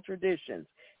bind all traditions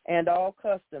and all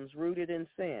customs rooted in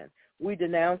sin. We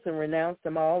denounce and renounce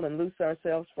them all and loose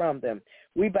ourselves from them.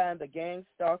 We bind the gang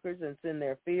stalkers and send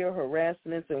their fear,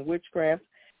 harassments, and witchcrafts,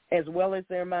 as well as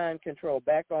their mind control,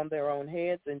 back on their own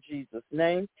heads in Jesus'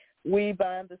 name. We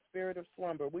bind the spirit of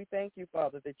slumber. We thank you,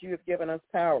 Father, that you have given us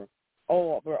power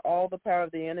over all the power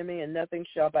of the enemy, and nothing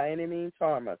shall by any means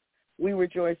harm us. We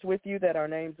rejoice with you that our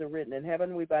names are written in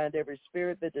heaven. We bind every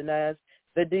spirit that denies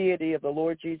the deity of the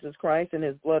Lord Jesus Christ and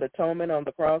his blood atonement on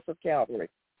the cross of Calvary.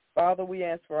 Father, we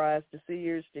ask for eyes to see,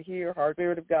 ears to hear. Heart,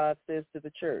 Spirit of God says to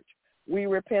the church, we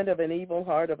repent of an evil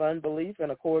heart of unbelief in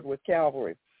accord with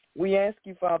Calvary. We ask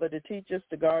you, Father, to teach us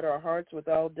to guard our hearts with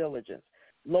all diligence.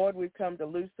 Lord, we've come to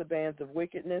loose the bands of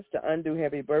wickedness, to undo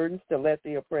heavy burdens, to let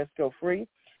the oppressed go free,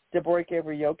 to break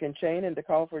every yoke and chain, and to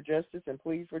call for justice and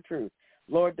plead for truth.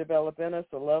 Lord, develop in us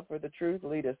a love for the truth.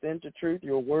 Lead us into truth.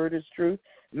 Your word is truth.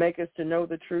 Make us to know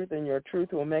the truth, and your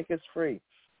truth will make us free.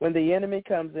 When the enemy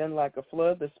comes in like a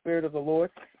flood, the Spirit of the Lord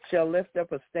shall lift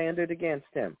up a standard against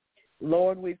him.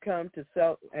 Lord, we've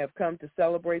have come to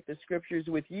celebrate the scriptures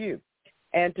with you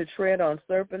and to tread on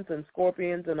serpents and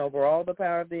scorpions and over all the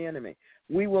power of the enemy.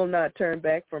 We will not turn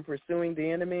back from pursuing the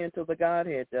enemy until the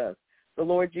Godhead does. The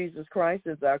Lord Jesus Christ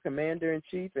is our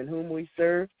commander-in-chief in whom we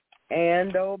serve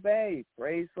and obey.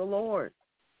 Praise the Lord.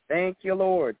 Thank you,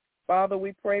 Lord. Father,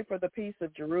 we pray for the peace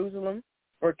of Jerusalem,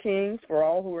 for kings, for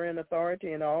all who are in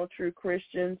authority, and all true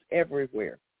Christians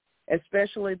everywhere,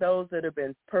 especially those that have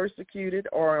been persecuted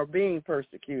or are being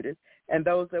persecuted, and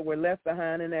those that were left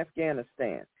behind in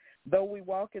Afghanistan. Though we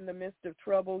walk in the midst of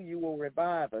trouble, you will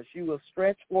revive us. You will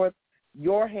stretch forth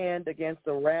your hand against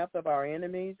the wrath of our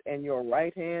enemies, and your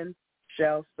right hand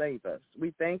shall save us.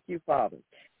 We thank you, Father.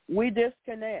 We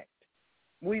disconnect.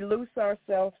 We loose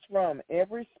ourselves from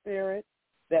every spirit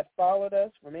that followed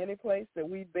us from any place that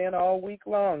we've been all week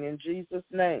long in Jesus'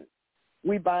 name.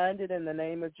 We bind it in the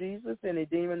name of Jesus, any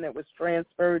demon that was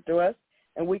transferred to us,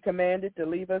 and we command it to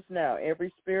leave us now.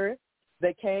 Every spirit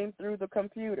that came through the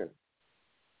computer,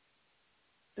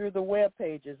 through the web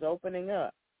pages opening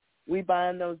up, we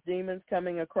bind those demons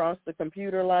coming across the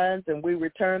computer lines, and we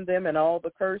return them and all the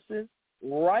curses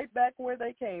right back where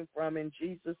they came from in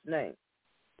Jesus' name.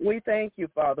 We thank you,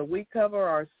 Father. We cover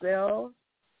ourselves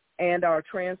and our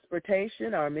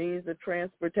transportation, our means of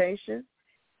transportation,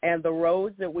 and the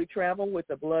roads that we travel with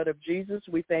the blood of Jesus.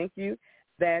 We thank you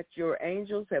that your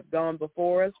angels have gone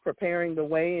before us, preparing the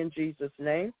way in Jesus'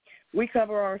 name. We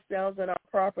cover ourselves and our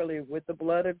property with the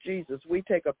blood of Jesus. We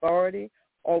take authority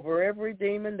over every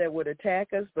demon that would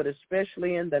attack us, but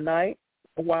especially in the night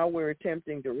while we're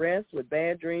attempting to rest, with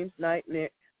bad dreams,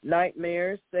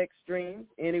 nightmares, sex dreams,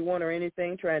 anyone or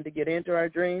anything trying to get into our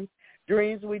dreams,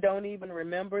 dreams we don't even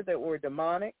remember that were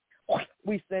demonic.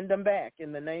 We send them back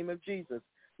in the name of Jesus.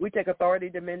 We take authority,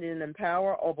 dominion, and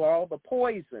power over all the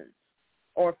poisons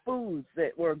or foods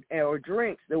that were, or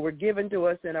drinks that were given to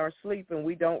us in our sleep and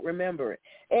we don't remember it.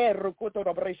 We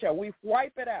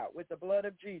wipe it out with the blood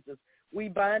of Jesus. We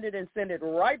bind it and send it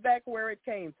right back where it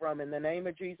came from in the name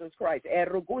of Jesus Christ.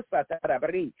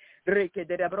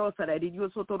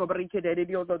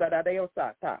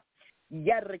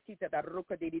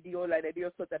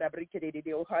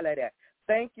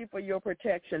 Thank you for your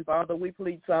protection, Father. We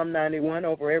plead Psalm 91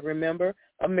 over every member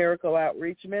of Miracle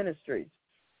Outreach Ministries.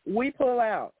 We pull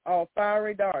out all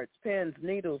fiery darts, pins,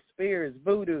 needles, spears,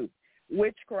 voodoo,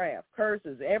 witchcraft,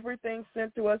 curses, everything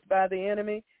sent to us by the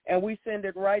enemy, and we send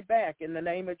it right back in the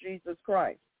name of Jesus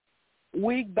Christ.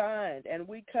 We bind and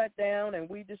we cut down and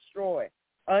we destroy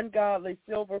ungodly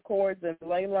silver cords and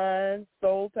ley lines,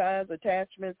 soul ties,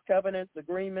 attachments, covenants,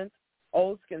 agreements,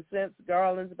 oaths, consents,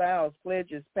 garlands, vows,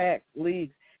 pledges, pacts,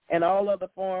 leagues, and all other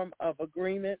form of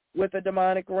agreement with the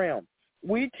demonic realm.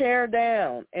 We tear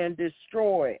down and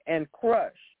destroy and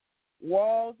crush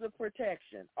walls of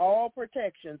protection, all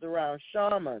protections around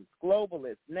shamans,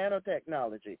 globalists,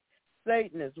 nanotechnology,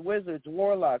 Satanists, wizards,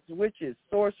 warlocks, witches,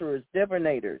 sorcerers,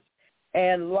 divinators,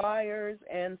 and liars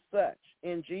and such.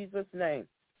 In Jesus' name,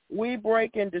 we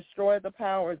break and destroy the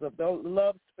powers of those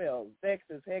love spells,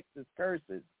 vexes, hexes,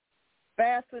 curses,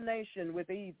 fascination with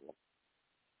evil,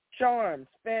 charms,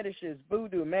 fetishes,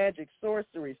 voodoo, magic,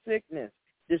 sorcery, sickness,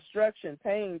 destruction,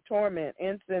 pain, torment,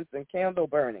 incense, and candle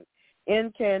burning,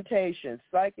 incantations,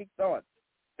 psychic thoughts,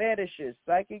 fetishes,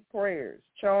 psychic prayers,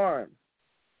 charms,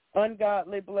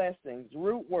 ungodly blessings,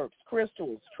 root works,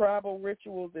 crystals, tribal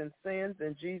rituals, and sins.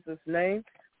 In Jesus' name,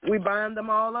 we bind them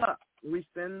all up. We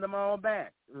send them all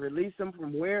back, release them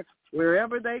from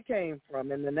wherever they came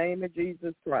from in the name of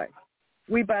Jesus Christ.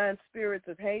 We bind spirits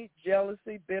of hate,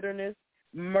 jealousy, bitterness,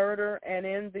 murder, and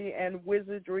envy, and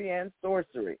wizardry and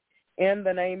sorcery in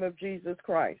the name of Jesus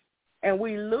Christ. And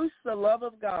we loose the love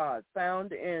of God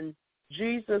found in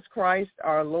Jesus Christ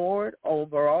our Lord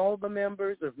over all the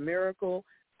members of Miracle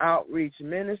Outreach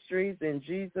Ministries in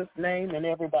Jesus' name. And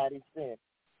everybody said,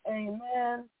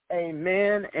 amen,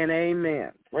 amen, and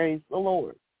amen. Praise the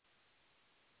Lord.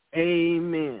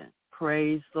 Amen.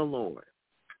 Praise the Lord.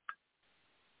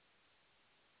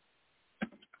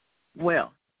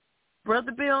 Well,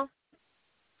 Brother Bill,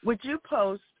 would you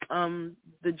post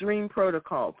the dream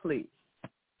protocol, please?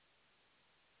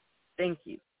 Thank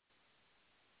you.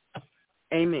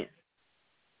 Amen.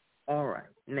 All right,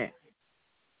 next.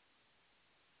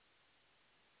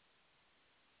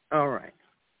 All right.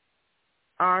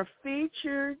 Our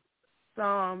featured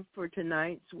psalm for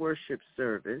tonight's worship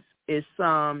service is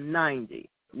Psalm 90,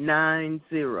 in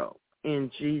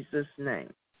Jesus'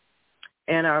 name.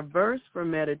 And our verse for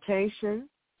meditation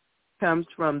comes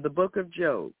from the book of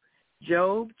Job.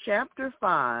 Job chapter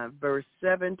 5, verse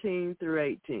 17 through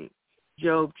 18.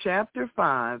 Job chapter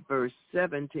 5, verse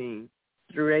 17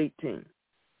 through 18.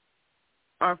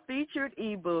 Our featured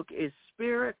ebook is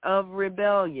Spirit of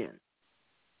Rebellion.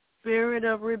 Spirit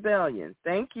of Rebellion.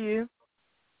 Thank you.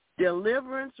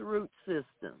 Deliverance Root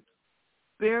System.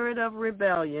 Spirit of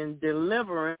Rebellion,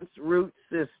 Deliverance Root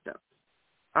System.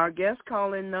 Our guest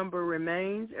call-in number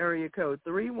remains area code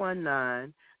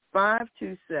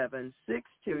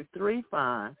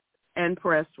 319-527-6235 and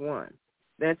press 1.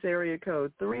 That's area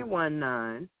code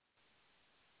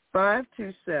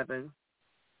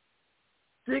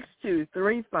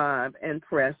 319-527-6235 and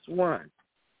press 1.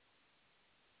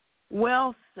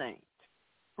 Well, saint,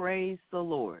 praise the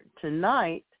Lord.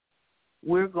 Tonight,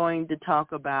 we're going to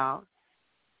talk about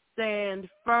stand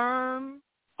firm,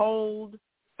 hold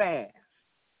fast.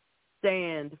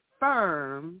 Stand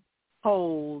firm,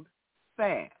 hold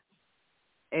fast.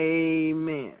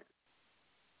 Amen.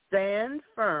 Stand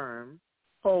firm,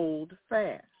 hold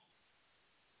fast.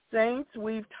 Saints,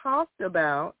 we've talked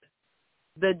about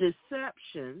the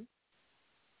deception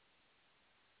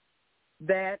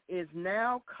that is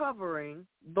now covering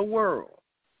the world.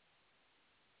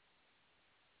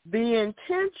 The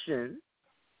intention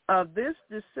of this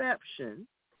deception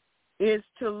is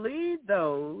to lead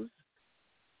those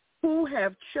who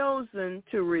have chosen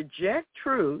to reject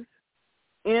truth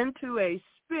into a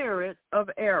spirit of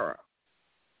error.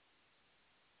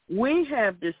 We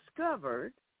have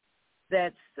discovered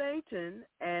that Satan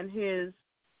and his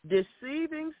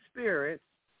deceiving spirits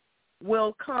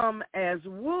will come as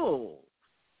wolves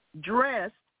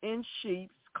dressed in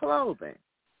sheep's clothing.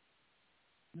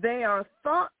 They are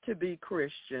thought to be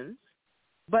Christians,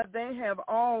 but they have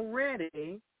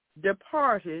already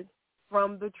departed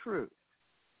from the truth.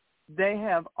 They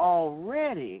have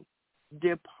already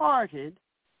departed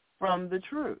from the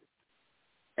truth.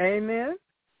 Amen?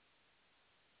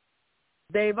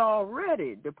 They've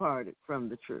already departed from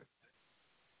the truth.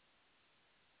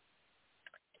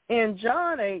 In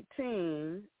John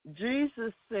 18,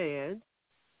 Jesus said,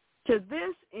 "To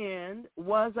this end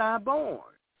was I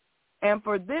born, and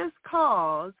for this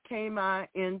cause came I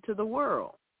into the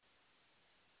world,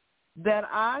 that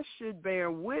I should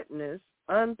bear witness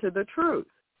unto the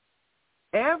truth.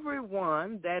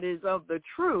 Everyone that is of the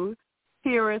truth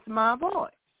heareth my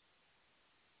voice."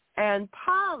 And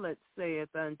Pilate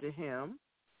saith unto him,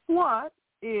 "What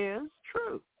is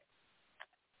truth?"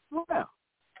 Well,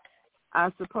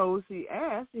 I suppose he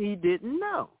asked, he didn't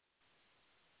know.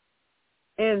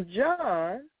 In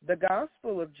John, the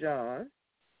Gospel of John,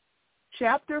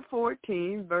 chapter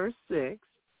 14, verse 6,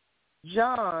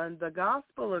 John, the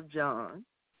Gospel of John,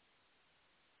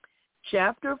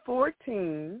 chapter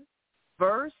 14,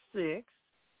 verse 6,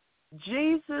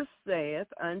 Jesus saith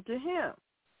unto him,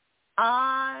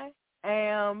 "I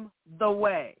am the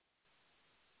way,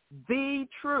 the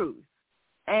truth,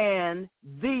 and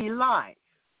the life."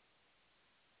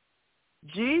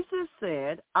 Jesus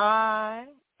said, "I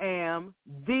am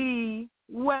the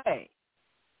way.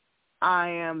 I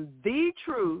am the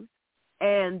truth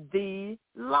and the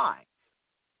life.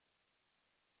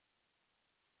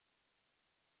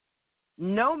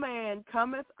 No man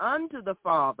cometh unto the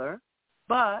Father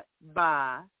but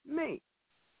by me."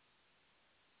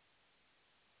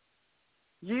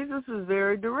 Jesus was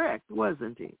very direct,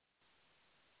 wasn't he?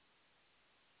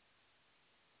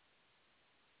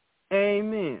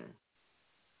 Amen.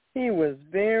 He was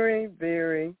very,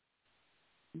 very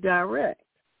direct.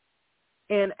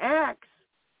 In Acts,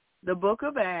 the book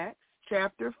of Acts,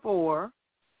 chapter 4,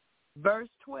 verse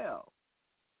 12.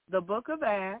 The book of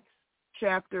Acts,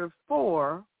 chapter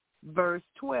 4, verse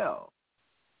 12.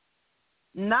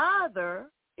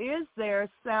 "Neither is there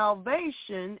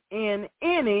salvation in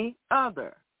any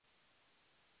other,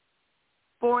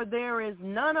 for there is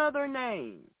none other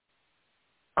name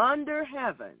under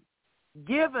heaven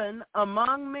given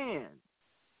among men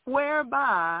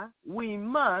whereby we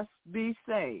must be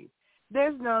saved."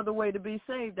 There's no other way to be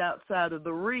saved outside of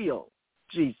the real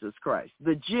Jesus Christ,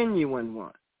 the genuine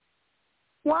one.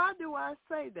 Why do I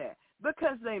say that?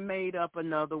 Because they made up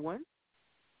another one.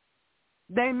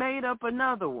 They made up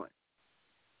another one.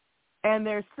 and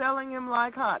they're selling them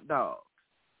like hot dogs.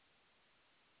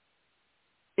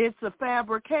 It's a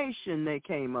fabrication they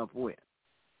came up with.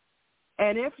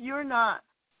 And if you're not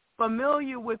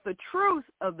familiar with the truth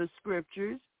of the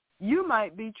scriptures, you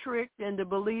might be tricked into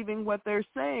believing what they're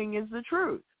saying is the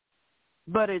truth.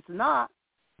 But it's not.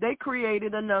 They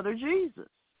created another Jesus,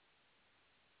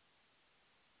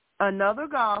 another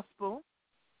gospel,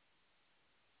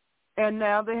 and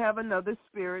now they have another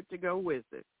spirit to go with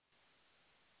it.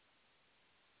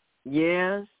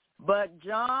 Yes, but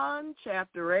John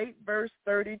chapter 8, verse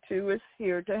 32 is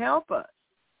here to help us.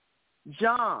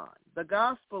 John, the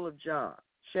Gospel of John,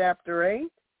 chapter 8,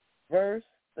 verse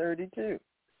 32.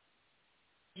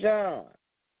 John,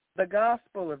 the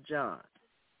Gospel of John,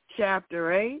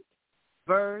 chapter 8,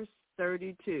 verse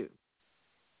 32.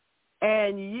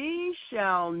 And ye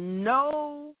shall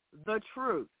know the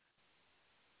truth.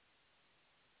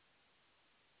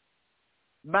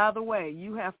 By the way,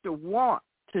 you have to want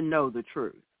to know the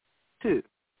truth, too.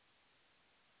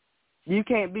 You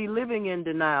can't be living in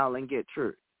denial and get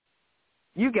truth.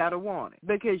 You got to want it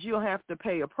because you'll have to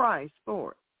pay a price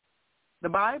for it. The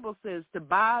Bible says to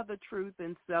buy the truth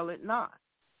and sell it not.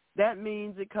 That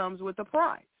means it comes with a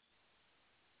price.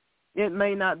 It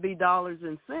may not be dollars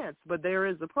and cents, but there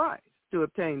is a price to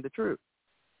obtain the truth.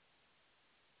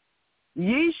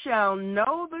 Ye shall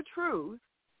know the truth,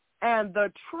 and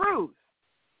the truth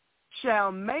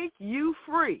shall make you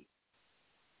free.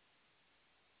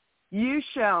 You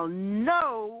shall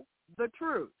know the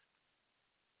truth,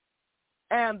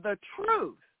 and the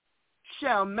truth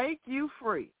shall make you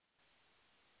free.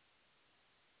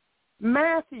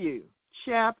 Matthew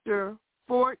chapter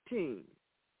 14.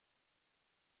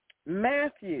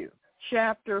 Matthew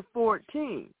chapter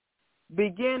 14,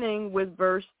 beginning with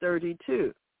verse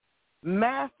 32.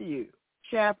 Matthew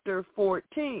chapter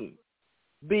 14,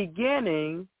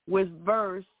 beginning with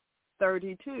verse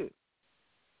 32.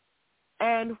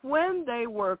 And when they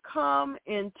were come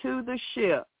into the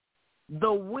ship,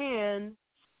 the wind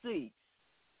ceased.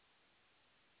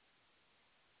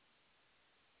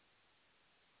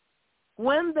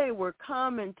 When they were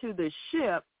come into the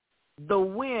ship, the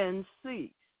wind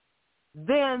ceased.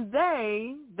 Then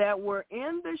they that were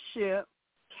in the ship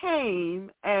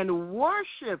came and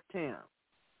worshipped him,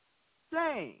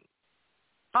 saying,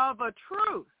 Of a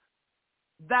truth,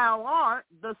 thou art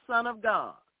the Son of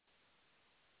God.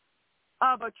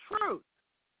 Of a truth,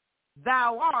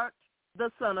 thou art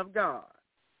the Son of God.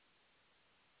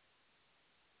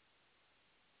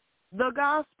 The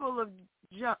Gospel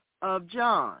of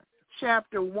John,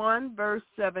 chapter 1, verse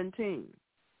 17.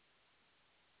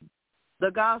 The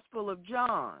Gospel of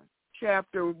John,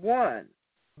 chapter 1,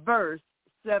 verse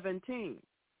 17.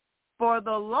 For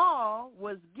the law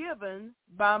was given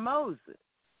by Moses,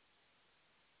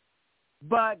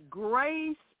 but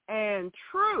grace and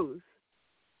truth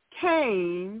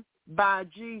came by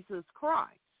Jesus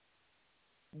Christ.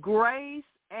 Grace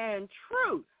and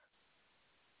truth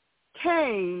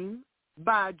came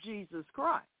by Jesus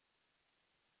Christ.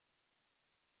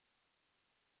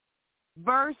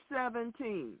 Verse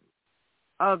 17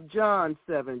 of John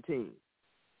 17.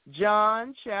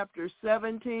 John chapter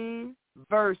 17,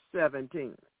 verse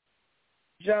 17.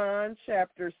 John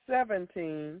chapter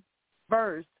 17,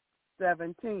 verse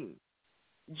 17.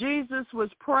 Jesus was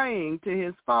praying to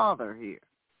his Father here.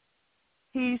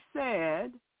 He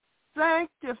said,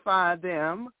 Sanctify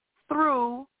them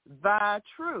through thy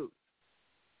truth.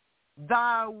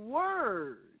 Thy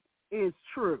word is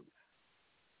truth.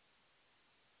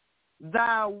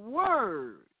 Thy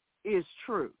word is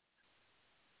truth.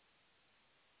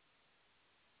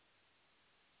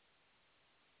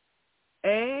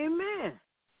 Amen.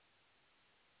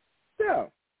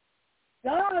 So,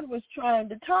 God was trying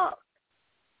to talk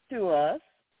to us,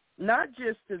 not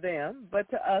just to them, but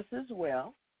to us as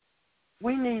well.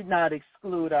 We need not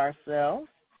exclude ourselves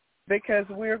because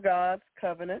we're God's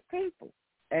covenant people.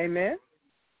 Amen.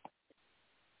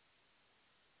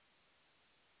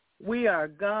 We are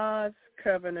God's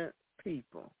covenant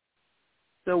people.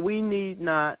 So we need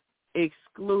not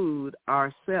exclude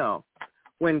ourselves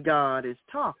when God is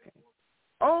talking.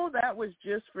 Oh, that was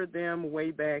just for them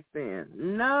way back then.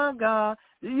 No, God.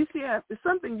 You see, it's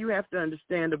something you have to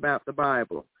understand about the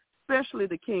Bible, especially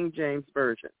the King James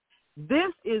Version.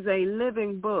 This is a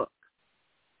living book.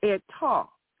 It talks.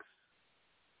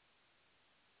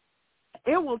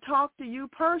 It will talk to you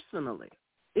personally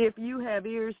if you have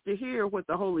ears to hear what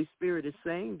the Holy Spirit is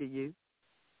saying to you.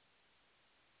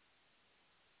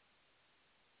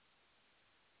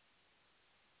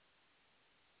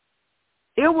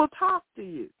 It will talk to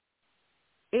you.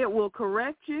 It will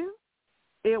correct you.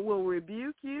 It will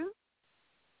rebuke you.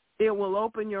 It will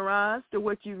open your eyes to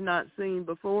what you've not seen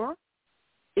before.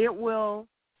 It will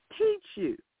teach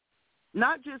you,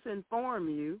 not just inform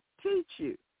you, teach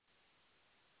you.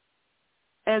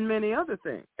 And many other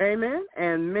things. Amen?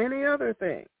 And many other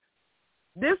things.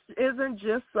 This isn't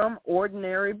just some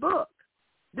ordinary book.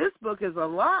 This book is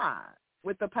alive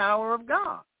with the power of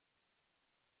God.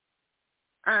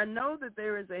 I know that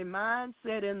there is a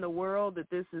mindset in the world that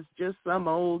this is just some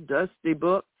old dusty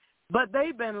book, but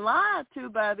they've been lied to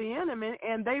by the enemy,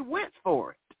 and they went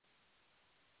for it.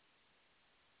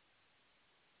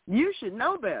 You should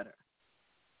know better.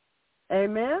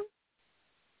 Amen?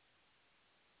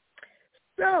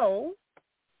 So,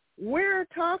 we're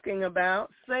talking about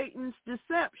Satan's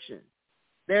deception.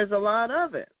 There's a lot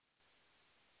of it.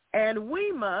 And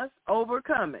we must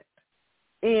overcome it.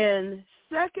 In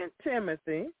 2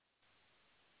 Timothy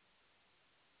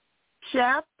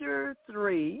chapter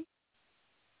 3,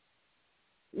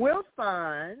 we'll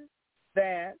find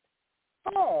that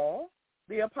Paul,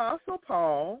 the Apostle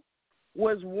Paul,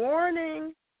 was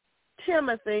warning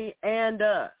Timothy and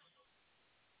us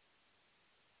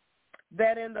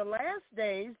that in the last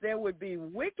days there would be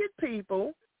wicked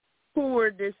people who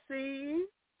were deceived,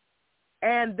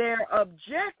 and their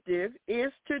objective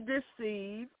is to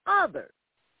deceive others.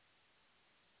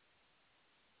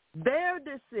 They're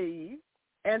deceived,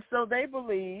 and so they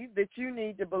believe that you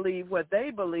need to believe what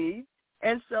they believe,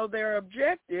 and so their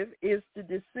objective is to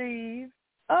deceive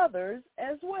others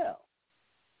as well.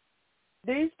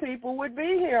 These people would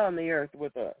be here on the earth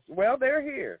with us. Well, they're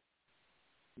here.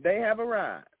 They have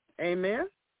arrived. Amen?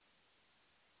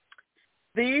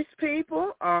 These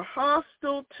people are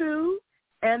hostile to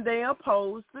and they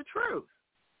oppose the truth.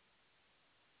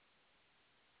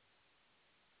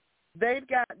 They've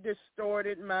got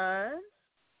distorted minds.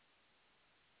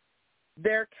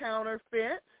 They're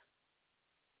counterfeits.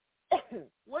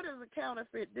 What does a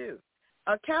counterfeit do?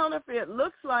 A counterfeit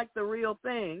looks like the real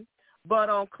thing, but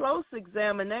on close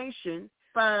examination,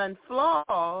 find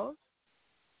flaws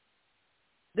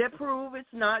that prove it's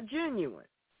not genuine.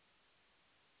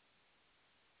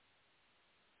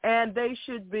 And they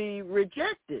should be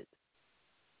rejected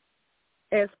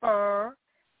as far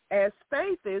as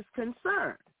faith is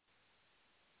concerned,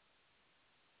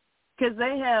 because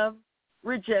they have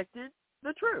rejected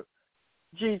the truth,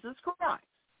 Jesus Christ.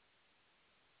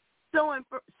 So in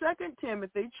 2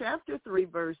 Timothy chapter 3,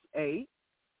 verse 8,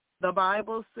 the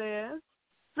Bible says,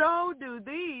 so do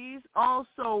these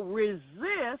also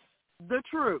resist the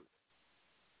truth.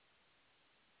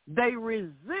 They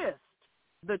resist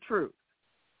the truth.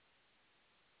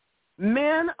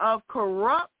 Men of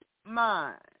corrupt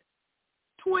mind,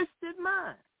 twisted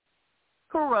mind,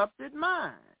 corrupted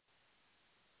mind,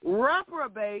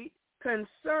 reprobate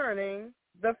concerning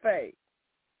the faith.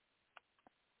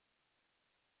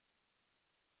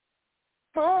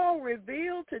 Paul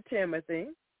revealed to Timothy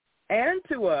and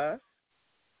to us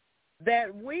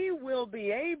that we will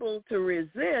be able to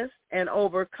resist and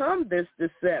overcome this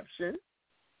deception,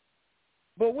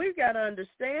 but we've got to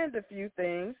understand a few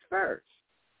things first.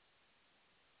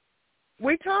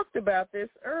 We talked about this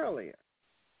earlier.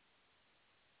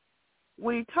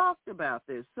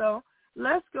 So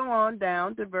let's go on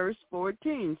down to verse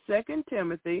 14, 2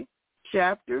 Timothy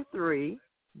chapter 3,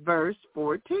 verse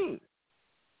 14.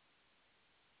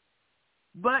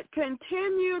 But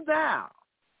continue thou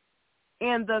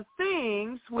in the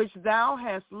things which thou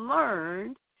hast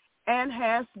learned and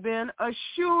hast been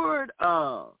assured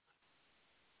of,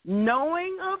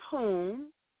 knowing of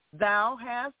whom thou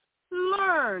hast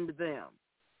learned them,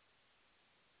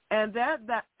 and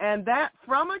that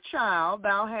from a child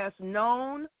thou hast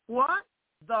known what?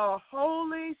 The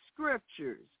Holy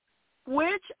Scriptures,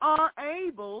 which are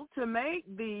able to make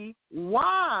thee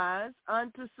wise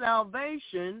unto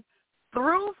salvation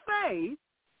through faith,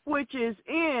 which is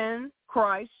in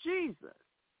Christ Jesus.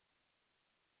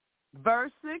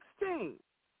 Verse 16.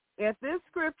 If this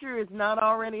scripture is not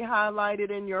already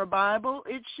highlighted in your Bible,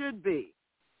 it should be.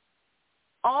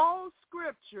 All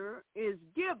scripture is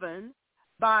given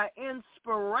by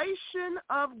inspiration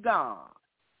of God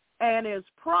and is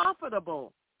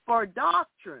profitable for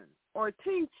doctrine or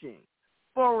teaching,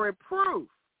 for reproof,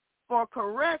 for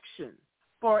correction,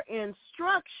 for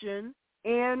instruction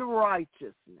in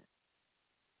righteousness.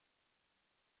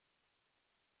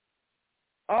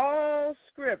 All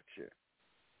scripture.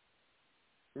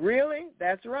 Really?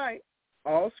 That's right.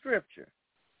 All scripture.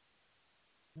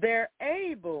 They're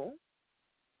able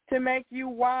to make you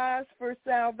wise for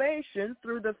salvation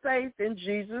through the faith in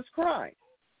Jesus Christ.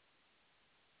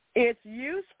 It's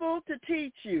useful to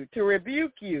teach you, to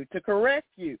rebuke you, to correct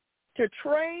you, to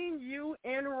train you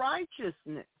in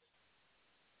righteousness.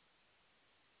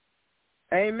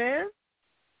 Amen?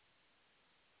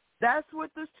 That's what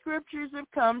the scriptures have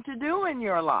come to do in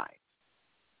your life.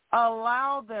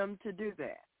 Allow them to do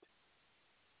that.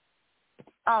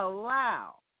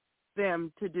 Allow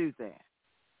them to do that.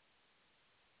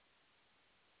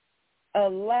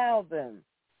 Allow them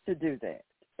to do that.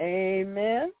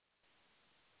 Amen?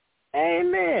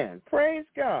 Amen. Praise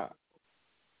God.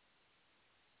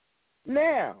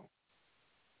 Now,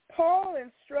 Paul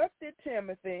instructed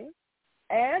Timothy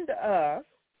and us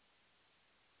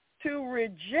to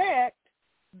reject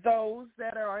those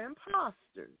that are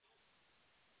imposters.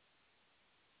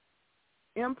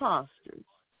 Imposters.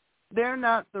 They're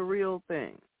not the real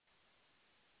thing.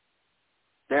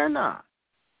 They're not.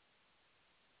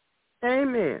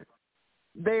 Amen.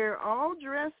 They're all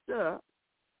dressed up,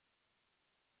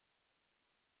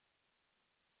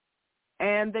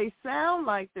 and they sound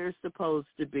like they're supposed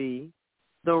to be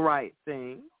the right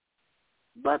thing,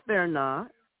 but they're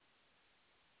not.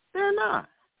 They're not.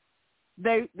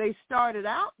 They started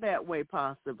out that way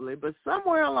possibly, but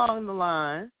somewhere along the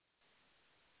line,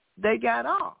 they got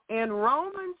off. In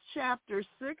Romans chapter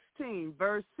 16,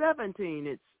 verse 17,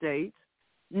 it states,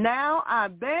 "Now I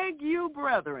beg you,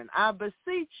 brethren, I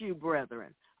beseech you,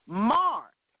 brethren,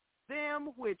 mark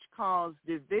them which cause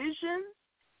divisions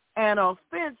and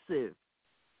offenses,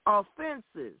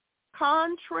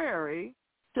 contrary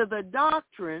to the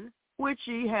doctrine which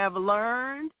ye have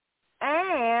learned,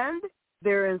 and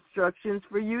their instructions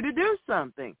for you to do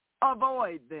something.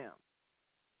 Avoid them."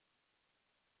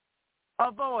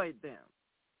 Avoid them.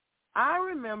 I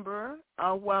remember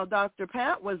while Dr.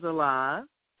 Pat was alive,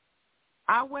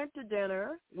 I went to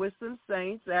dinner with some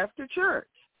saints after church.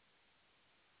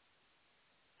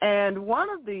 And one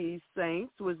of these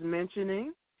saints was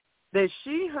mentioning that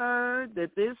she heard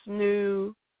that this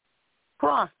new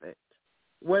prophet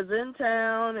was in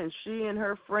town and she and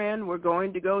her friend were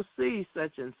going to go see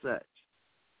such and such.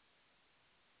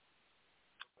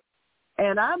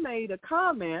 And I made a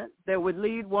comment that would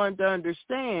lead one to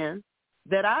understand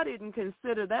that I didn't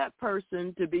consider that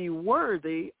person to be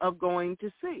worthy of going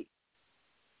to see.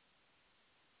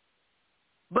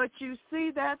 But you see,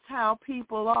 that's how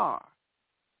people are.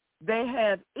 They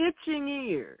have itching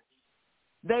ears.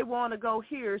 They want to go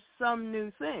hear some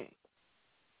new thing.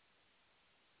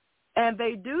 And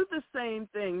they do the same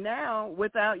thing now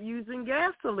without using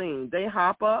gasoline. They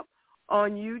hop up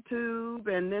on YouTube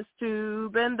and this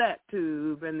tube and that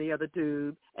tube and the other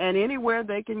tube and anywhere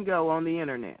they can go on the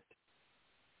internet.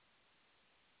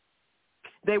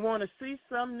 They want to see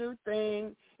some new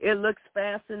thing. It looks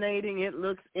fascinating. It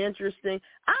looks interesting.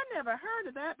 I never heard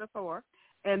of that before.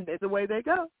 And that's the way they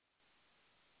go.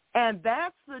 And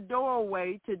that's the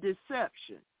doorway to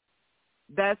deception.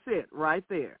 That's it right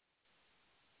there.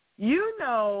 You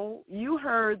know, you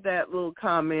heard that little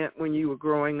comment when you were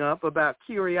growing up about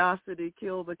curiosity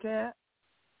killed the cat.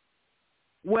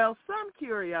 Well, some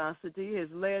curiosity has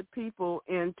led people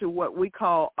into what we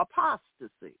call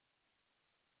apostasy.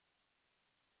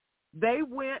 They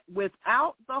went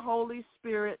without the Holy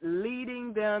Spirit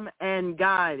leading them and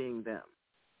guiding them.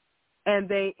 And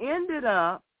they ended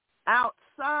up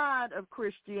outside of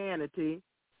Christianity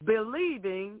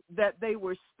believing that they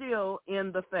were still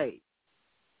in the faith.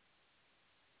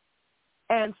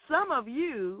 And some of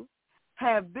you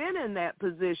have been in that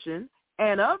position,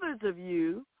 and others of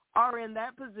you are in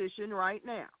that position right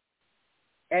now.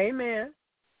 Amen.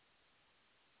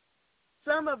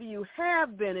 Some of you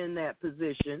have been in that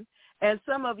position, and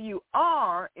some of you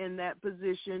are in that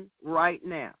position right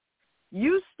now.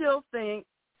 You still think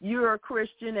you're a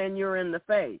Christian and you're in the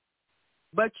faith,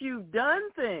 but you've done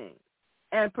things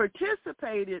and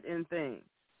participated in things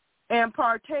and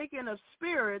partaken of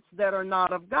spirits that are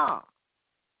not of God.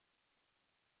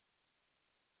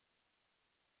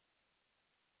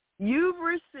 You've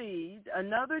received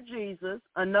another Jesus,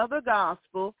 another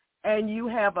gospel, and you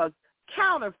have a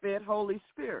counterfeit Holy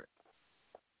Spirit.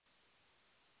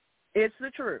 It's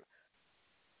the truth.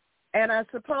 And I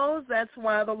suppose that's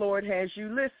why the Lord has you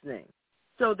listening,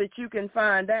 so that you can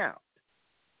find out.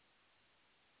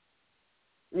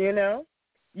 You know,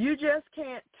 you just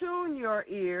can't tune your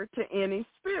ear to any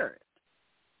spirit.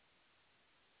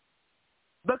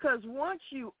 Because once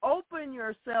you open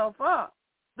yourself up,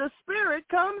 the Spirit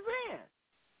comes in.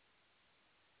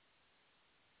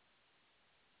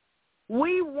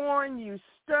 We warn you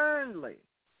sternly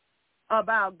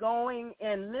about going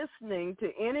and listening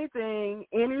to anything,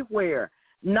 anywhere,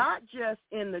 not just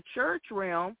in the church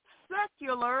realm,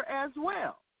 secular as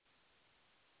well,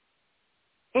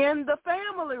 in the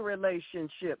family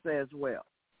relationships as well.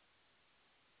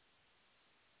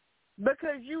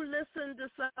 Because you listen to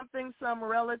something some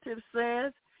relative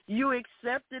says, You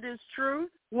accept it as truth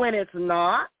when it's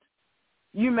not.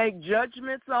 You make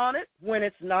judgments on it when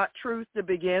it's not truth to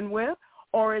begin with,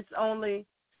 or it's only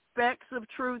specks of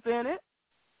truth in it.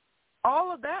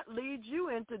 All of that leads you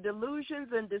into delusions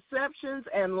and deceptions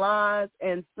and lies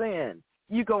and sin.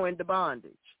 You go into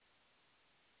bondage.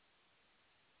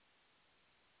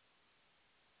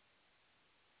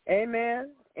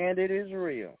 Amen. And it is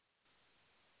real.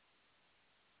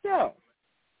 So,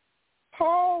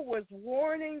 Paul was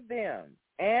warning them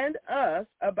and us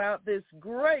about this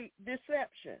great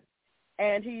deception.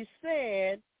 And he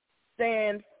said,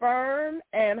 stand firm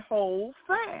and hold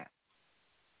fast.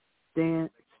 Stand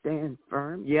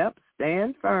firm. Yep,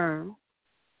 stand firm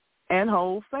and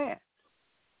hold fast.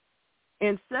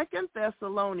 In 2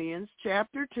 Thessalonians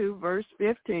chapter 2, verse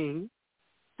 15,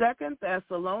 2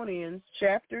 Thessalonians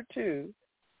chapter 2,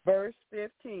 verse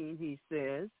 15, he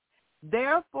says,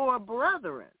 therefore,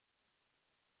 brethren,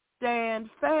 stand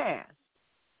fast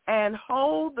and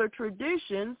hold the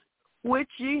traditions which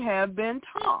ye have been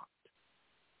taught.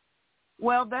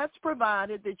 Well, that's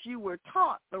provided that you were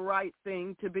taught the right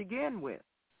thing to begin with.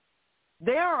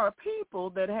 There are people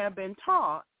that have been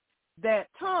taught that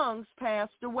tongues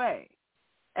passed away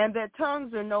and that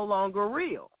tongues are no longer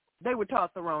real. They were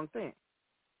taught the wrong thing.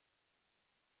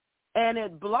 And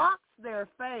it blocks their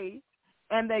faith,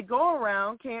 and they go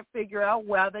around, can't figure out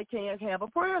why they can't have a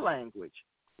prayer language.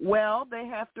 Well, they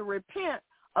have to repent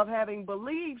of having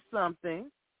believed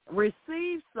something,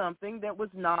 received something that was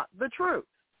not the truth.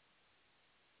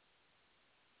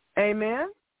 Amen?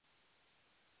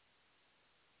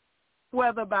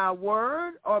 Whether by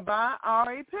word or by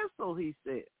our epistle, he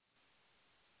said.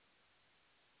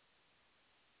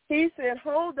 He said,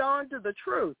 hold on to the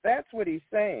truth. That's what he's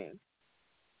saying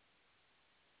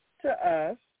to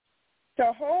us,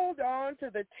 to hold on to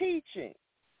the teaching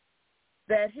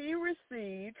that he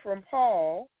received from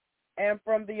Paul and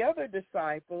from the other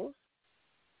disciples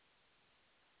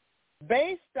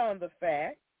based on the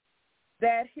fact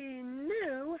that he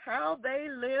knew how they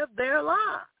lived their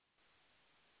lives.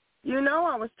 You know,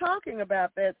 I was talking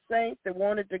about that saint that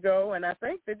wanted to go, and I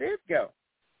think they did go,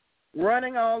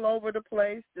 running all over the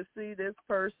place to see this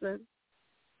person.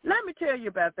 Let me tell you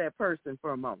about that person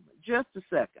for a moment, just a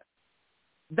second.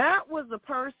 That was a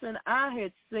person I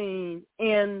had seen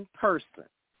in person.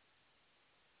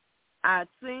 I'd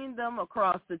seen them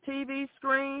across the TV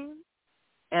screen,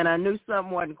 and I knew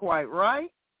something wasn't quite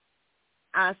right.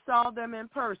 I saw them in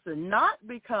person, not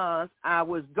because I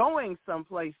was going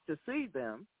someplace to see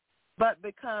them, but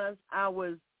because I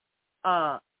was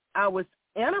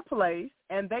in a place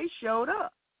and they showed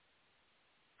up.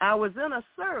 I was in a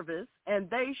service and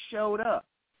they showed up.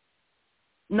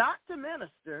 Not to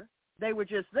minister, they were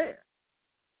just there.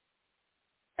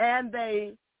 And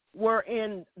they were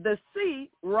in the seat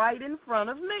right in front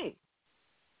of me.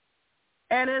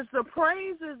 And as the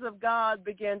praises of God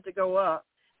began to go up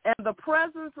and the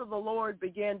presence of the Lord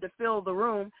began to fill the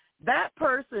room, that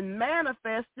person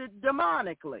manifested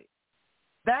demonically.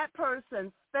 That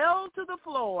person fell to the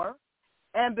floor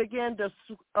and began to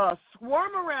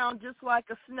swarm around just like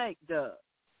a snake does.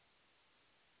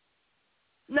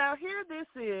 Now here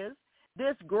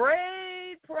this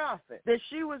great prophet that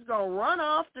she was going to run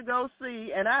off to go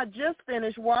see, and I just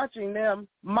finished watching them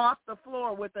mop the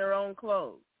floor with their own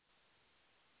clothes.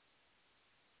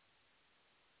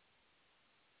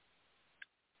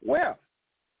 Well,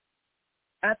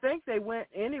 I think they went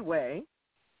anyway,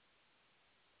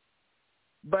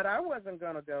 but I wasn't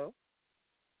going to go.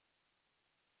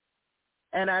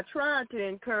 And I tried to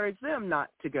encourage them not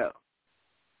to go.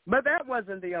 But that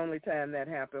wasn't the only time that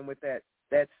happened with that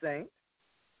saint.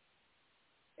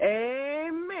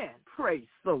 Amen. Praise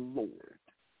the Lord.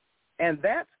 And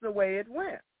that's the way it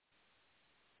went.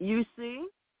 You see,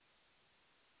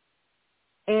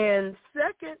 in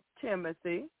 2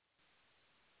 Timothy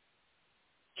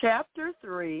chapter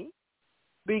 3,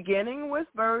 beginning with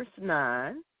verse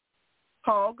 9,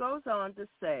 Paul goes on to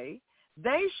say,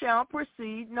 they shall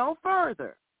proceed no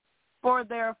further, for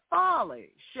their folly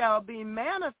shall be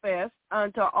manifest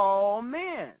unto all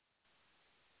men.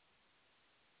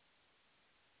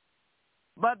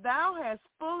 But thou hast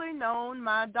fully known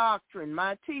my doctrine,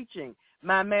 my teaching,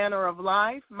 my manner of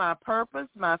life, my purpose,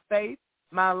 my faith,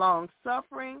 my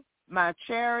long-suffering, my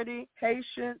charity,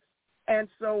 patience, and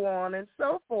so on and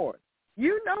so forth.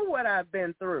 You know what I've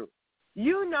been through.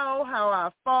 You know how I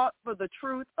fought for the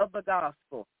truth of the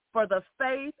gospel, for the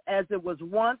faith as it was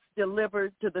once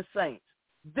delivered to the saints.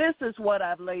 This is what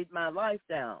I've laid my life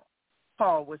down,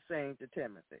 Paul was saying to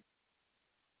Timothy.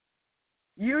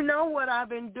 You know what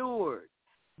I've endured,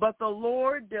 but the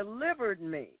Lord delivered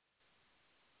me.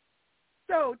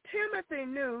 So Timothy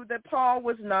knew that Paul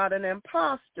was not an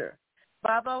imposter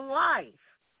by the life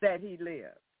that he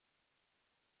lived.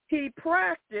 He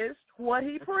practiced what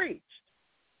he preached.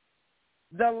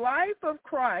 The life of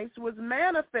Christ was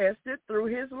manifested through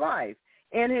his life,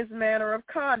 in his manner of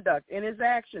conduct, in his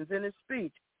actions, in his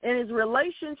speech, in his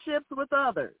relationships with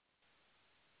others.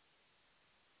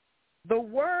 The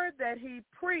word that he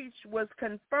preached was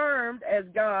confirmed as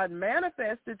God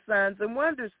manifested signs and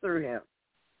wonders through him.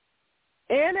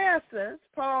 In essence,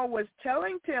 Paul was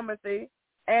telling Timothy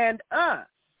and us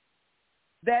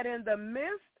that in the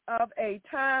midst of a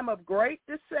time of great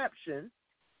deception,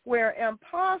 where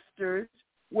imposters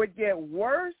would get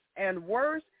worse and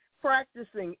worse,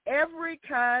 practicing every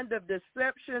kind of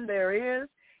deception there is,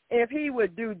 if he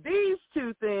would do these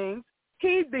two things,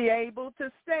 he'd be able to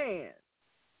stand.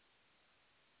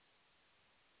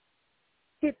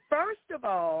 First of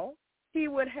all, he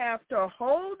would have to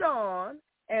hold on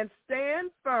and stand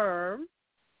firm,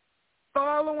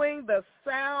 following the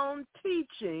sound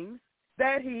teachings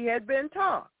that he had been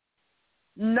taught.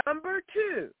 Number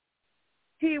two,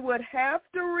 he would have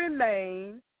to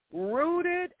remain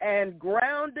rooted and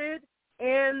grounded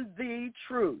in the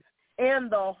truth, in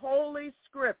the Holy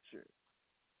Scriptures.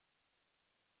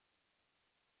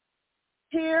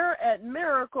 Here at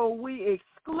Miracle, we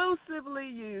exclusively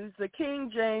use the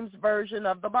King James Version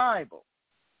of the Bible.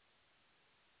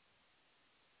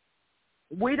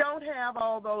 We don't have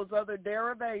all those other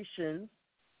derivations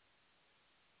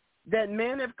that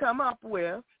men have come up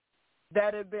with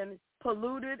that have been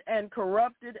polluted and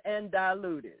corrupted and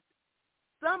diluted.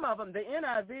 Some of them, the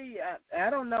NIV, I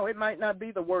don't know, it might not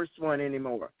be the worst one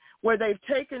anymore, where they've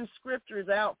taken scriptures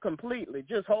out completely,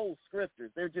 just whole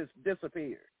scriptures. They're just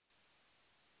disappeared.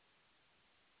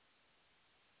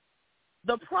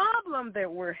 The problem that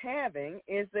we're having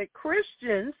is that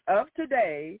Christians of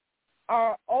today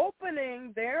are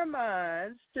opening their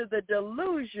minds to the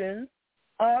delusions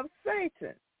of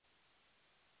Satan.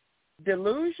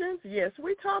 Delusions? Yes,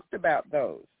 we talked about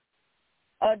those.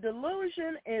 A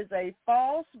delusion is a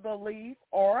false belief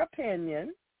or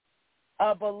opinion,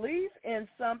 a belief in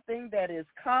something that is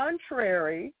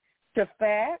contrary to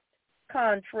fact,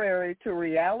 contrary to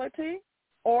reality,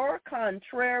 or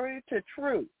contrary to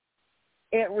truth.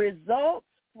 It results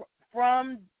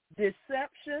from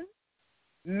deception,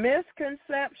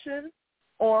 misconception,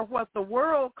 or what the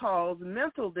world calls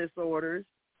mental disorders,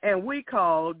 and we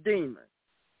call demons.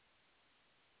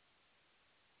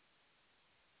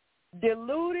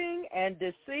 Deluding and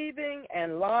deceiving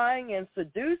and lying and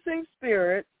seducing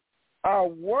spirits are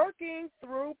working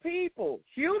through people,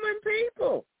 human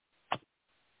people.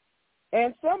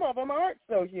 And some of them aren't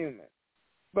so human,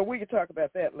 but we can talk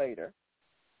about that later.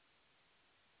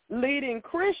 Leading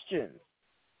Christians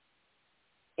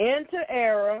into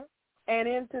error and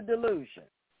into delusion.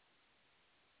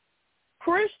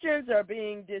 Christians are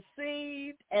being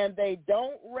deceived and they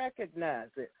don't recognize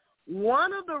it.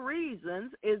 One of the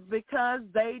reasons is because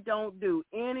they don't do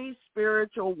any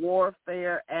spiritual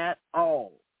warfare at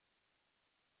all.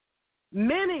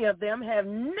 Many of them have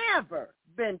never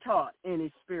been taught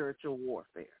any spiritual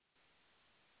warfare.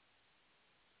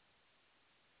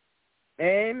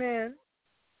 Amen.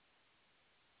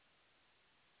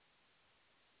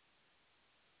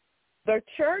 The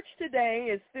church today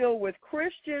is filled with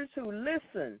Christians who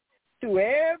listen to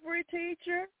every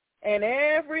teacher and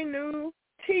every new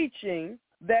teaching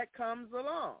that comes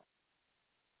along.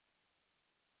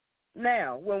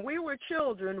 Now, when we were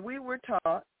children, we were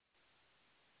taught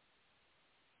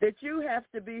that you have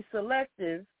to be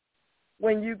selective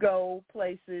when you go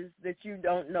places that you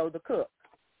don't know the cook.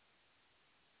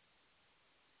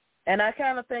 And I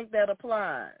kind of think that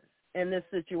applies in this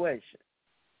situation.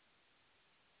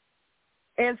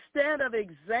 Instead of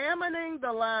examining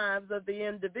the lives of the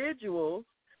individuals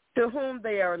to whom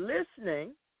they are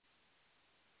listening,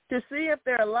 to see if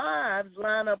their lives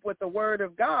line up with the Word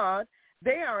of God,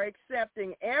 they are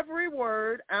accepting every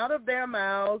word out of their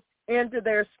mouths into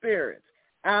their spirits,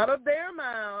 out of their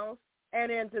mouths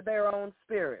and into their own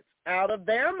spirits, out of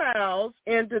their mouths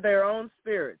into their own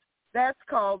spirits. That's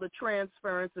called the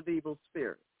transference of evil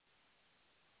spirits.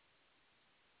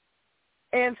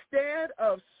 Instead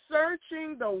of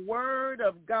searching the Word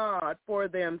of God for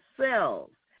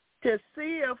themselves, to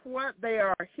see if what they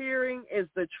are hearing is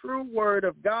the true Word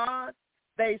of God,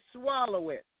 they swallow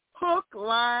it, hook,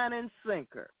 line, and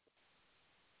sinker.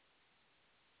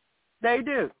 They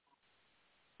do.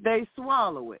 They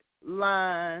swallow it,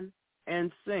 line,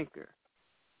 and sinker.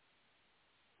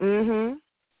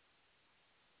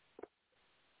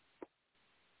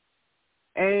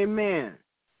 Amen.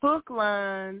 Hook,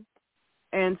 line,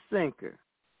 and sinker.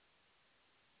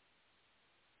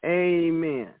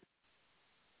 Amen.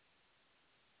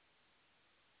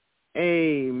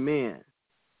 Amen.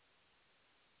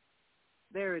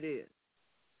 There it is.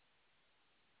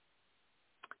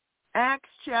 Acts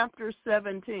chapter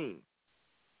 17,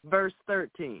 verse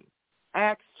 13.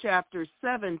 Acts chapter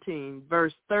 17,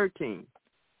 verse 13.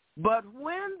 But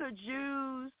when the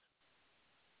Jews,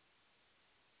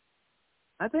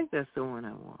 I think that's the one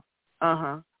I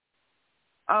want,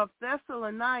 of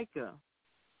Thessalonica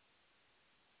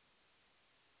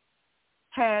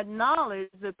had knowledge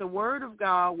that the word of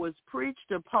God was preached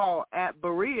to Paul at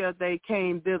Berea, they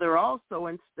came thither also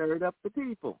and stirred up the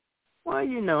people. Well,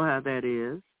 you know how that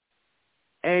is.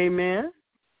 Amen.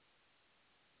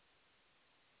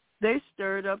 They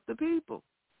stirred up the people.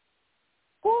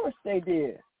 Of course they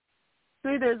did.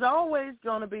 See, there's always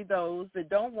going to be those that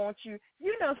don't want you.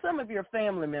 You know, some of your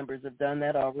family members have done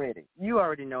that already. You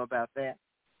already know about that.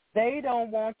 They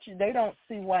don't want you. They don't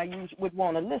see why you would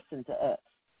want to listen to us.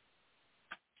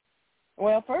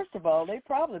 Well, first of all, they've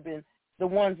probably been the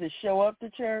ones that show up to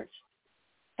church,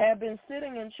 have been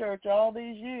sitting in church all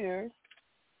these years,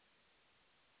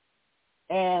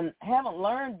 and haven't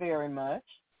learned very much.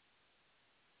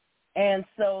 And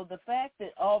so the fact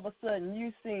that all of a sudden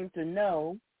you seem to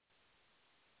know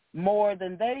more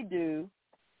than they do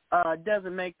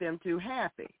doesn't make them too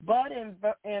happy. But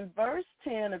in verse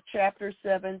 10 of chapter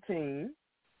 17,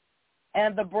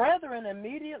 and the brethren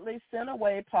immediately sent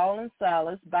away Paul and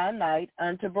Silas by night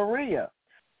unto Berea,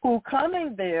 who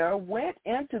coming there went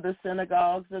into the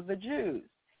synagogues of the Jews.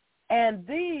 And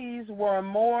these were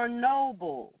more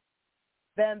noble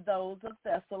than those of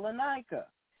Thessalonica,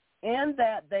 in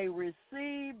that they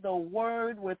received the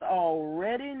word with all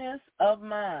readiness of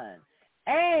mind,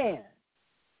 and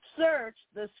searched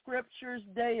the scriptures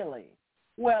daily,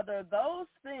 whether those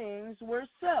things were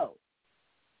so.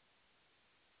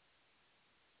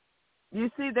 You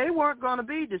see, they weren't going to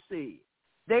be deceived.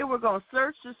 They were going to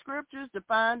search the scriptures to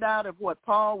find out if what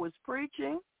Paul was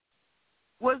preaching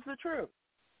was the truth.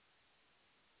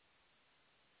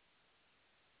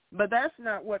 But that's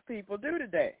not what people do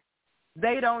today.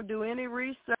 They don't do any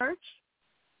research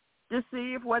to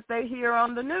see if what they hear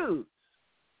on the news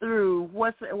through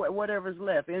whatever's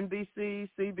left, NBC,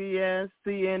 CBS,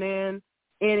 CNN,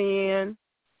 NEN.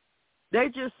 They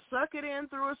just suck it in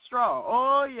through a straw.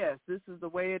 Oh, yes, this is the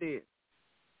way it is.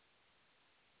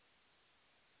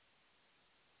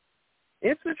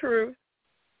 It's the truth.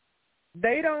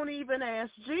 They don't even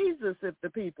ask Jesus if the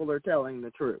people are telling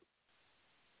the truth.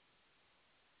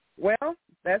 Well,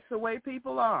 that's the way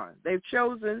people are. They've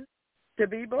chosen to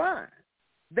be blind.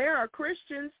 There are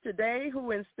Christians today who,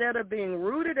 instead of being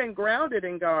rooted and grounded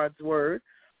in God's word,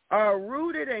 are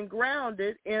rooted and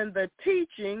grounded in the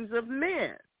teachings of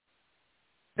men.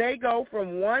 They go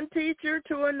from one teacher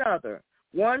to another,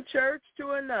 one church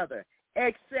to another,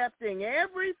 accepting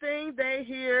everything they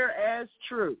hear as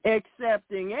true,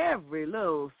 accepting every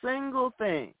little single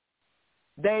thing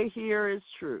they hear as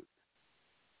truth.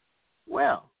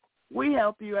 Well, we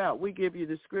help you out. We give you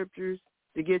the scriptures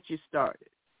to get you started.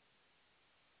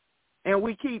 And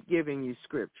we keep giving you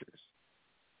scriptures.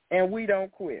 And we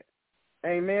don't quit.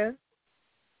 Amen?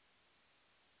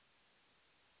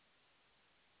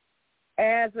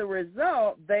 As a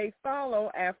result, they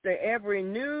follow after every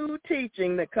new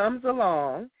teaching that comes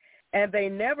along, and they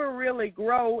never really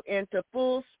grow into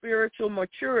full spiritual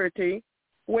maturity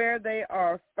where they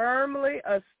are firmly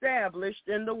established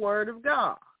in the Word of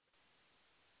God.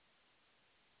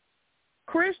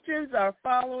 Christians are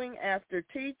following after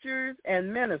teachers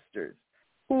and ministers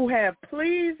who have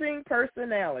pleasing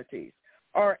personalities,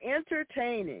 are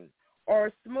entertaining,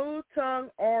 or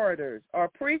smooth-tongued orators, or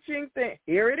preaching things.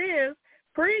 Here it is.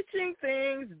 Preaching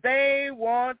things they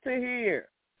want to hear.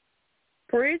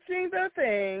 Preaching the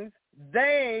things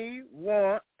they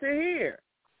want to hear.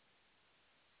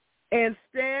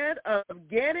 Instead of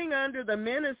getting under the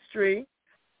ministry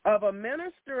of a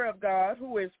minister of God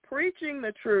who is preaching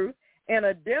the truth and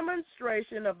a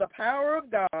demonstration of the power of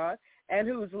God, and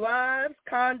whose lives,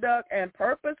 conduct, and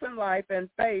purpose in life and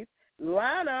faith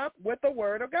line up with the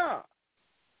Word of God.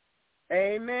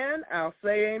 Amen. I'll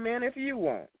say amen if you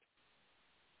won't.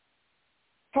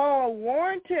 Paul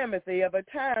warned Timothy of a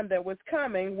time that was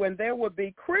coming when there would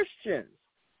be Christians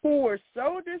who were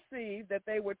so deceived that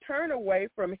they would turn away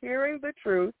from hearing the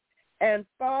truth and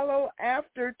follow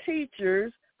after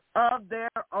teachers of their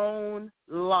own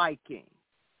liking.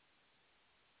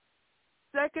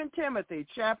 2 Timothy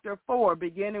chapter 4,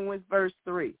 beginning with verse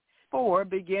 3. 4,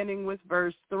 beginning with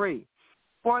verse 3.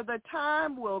 For the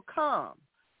time will come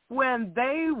when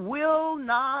they will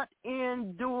not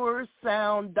endure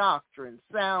sound doctrine,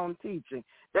 sound teaching.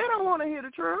 They don't want to hear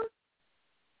the truth.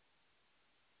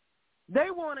 They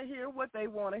want to hear what they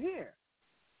want to hear.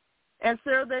 And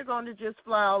so they're going to just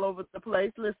fly all over the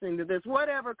place listening to this.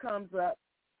 Whatever comes up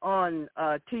on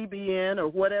TBN or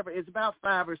whatever, it's about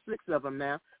 5 or 6 of them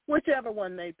now. Whichever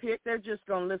one they pick, they're just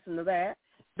going to listen to that.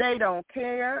 They don't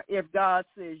care if God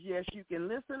says, yes, you can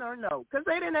listen or no, because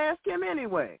they didn't ask him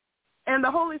anyway. And the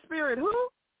Holy Spirit, who?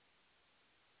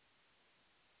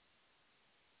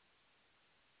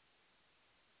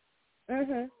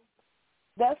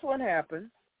 That's what happens.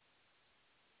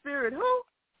 Spirit, who?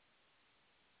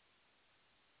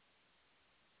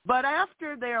 But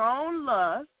after their own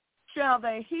lust shall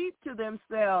they heap to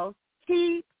themselves.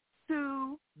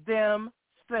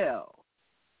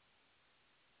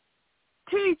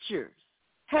 Teachers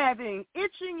having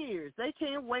itching ears, they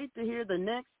can't wait to hear the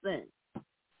next thing.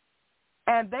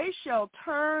 And they shall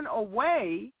turn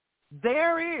away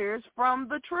their ears from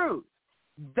the truth.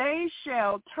 They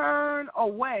shall turn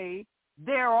away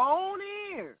their own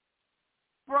ears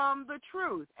from the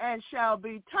truth and shall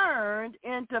be turned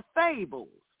into fables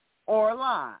or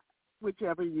lies,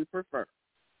 whichever you prefer.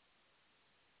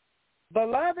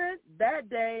 Beloved, that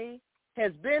day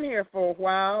has been here for a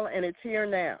while, and it's here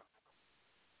now.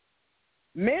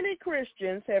 Many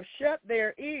Christians have shut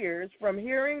their ears from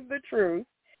hearing the truth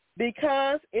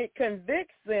because it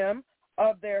convicts them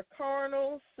of their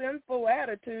carnal, sinful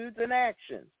attitudes and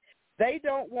actions. They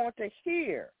don't want to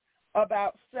hear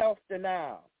about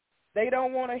self-denial. They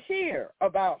don't want to hear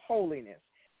about holiness.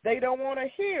 They don't want to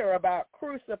hear about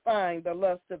crucifying the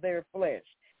lust of their flesh.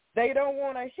 They don't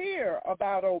want to hear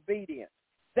about obedience.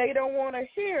 They don't want to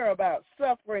hear about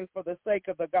suffering for the sake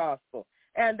of the gospel.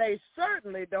 And they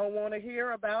certainly don't want to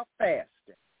hear about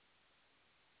fasting.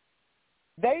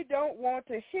 They don't want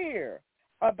to hear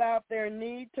about their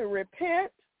need to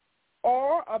repent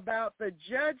or about the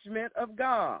judgment of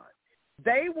God.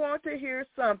 They want to hear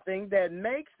something that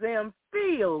makes them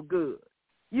feel good.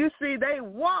 You see, they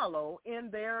wallow in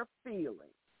their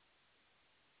feelings.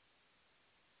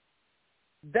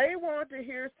 They want to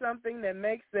hear something that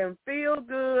makes them feel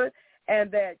good and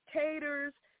that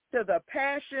caters to the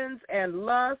passions and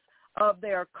lusts of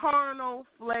their carnal,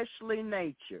 fleshly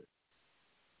nature.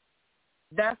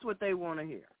 That's what they want to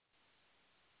hear.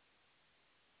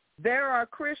 There are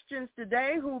Christians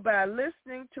today who, by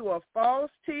listening to a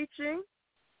false teaching,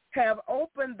 have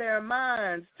opened their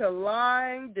minds to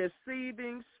lying,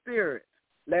 deceiving spirits.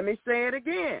 Let me say it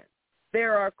again.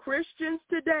 There are Christians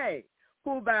today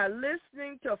who, by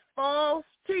listening to false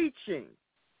teaching,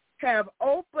 have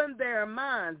opened their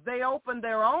minds. They opened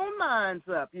their own minds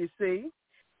up, you see,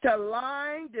 to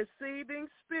lying, deceiving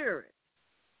spirits.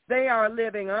 They are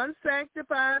living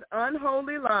unsanctified,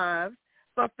 unholy lives,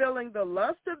 fulfilling the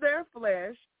lust of their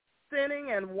flesh,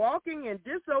 sinning and walking in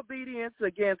disobedience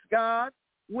against God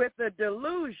with a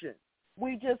delusion.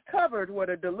 We just covered what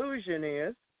a delusion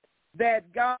is,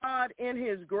 that God in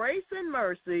his grace and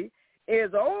mercy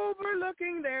is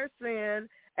overlooking their sin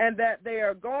and that they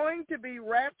are going to be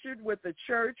raptured with the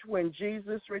church when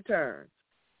Jesus returns.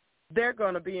 They're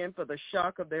going to be in for the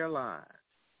shock of their lives.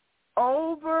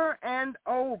 Over and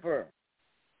over,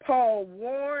 Paul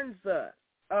warns us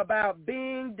about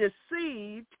being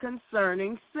deceived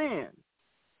concerning sin.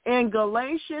 In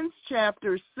Galatians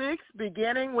chapter 6,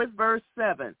 beginning with verse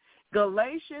 7.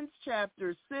 Galatians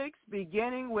chapter 6,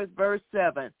 beginning with verse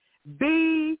 7.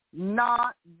 Be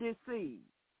not deceived.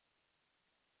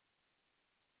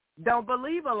 Don't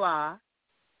believe a lie.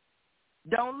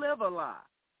 Don't live a lie.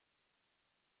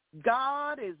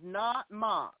 God is not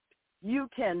mocked. You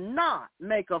cannot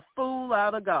make a fool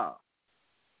out of God.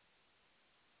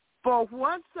 For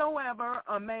whatsoever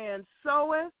a man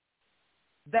soweth,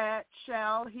 that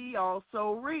shall he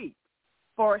also reap.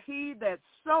 For he that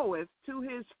soweth to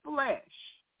his flesh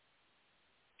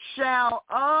shall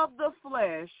of the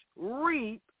flesh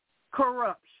reap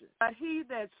corruption. But he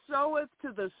that soweth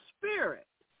to the Spirit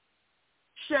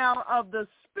shall of the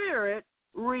Spirit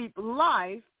reap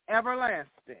life everlasting.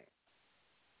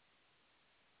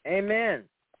 Amen.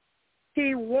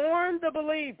 He warned the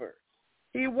believers.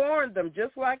 He warned them,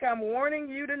 just like I'm warning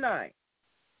you tonight,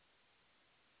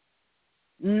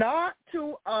 not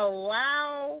to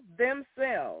allow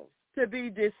themselves to be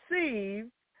deceived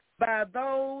by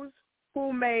those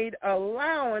who made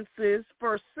allowances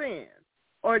for sin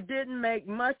or didn't make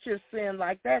much of sin,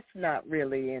 like that's not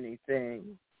really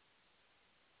anything.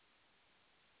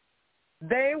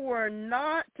 They were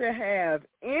not to have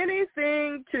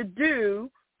anything to do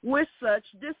with such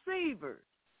deceivers.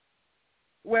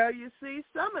 Well, you see,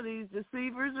 some of these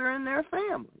deceivers are in their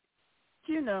families.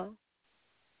 You know,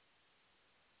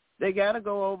 they got to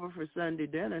go over for Sunday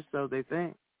dinner, so they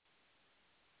think.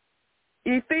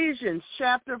 Ephesians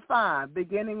chapter 5,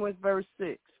 beginning with verse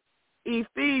 6.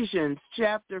 Ephesians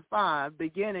chapter 5,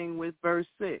 beginning with verse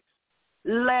 6.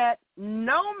 Let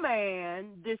no man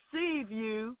deceive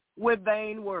you with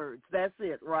vain words. That's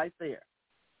it right there.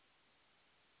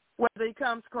 Whether he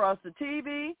comes across the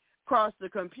TV, across the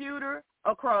computer,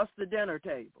 across the dinner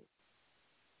table.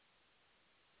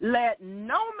 Let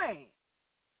no man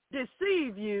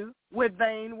deceive you with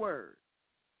vain words.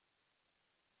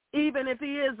 Even if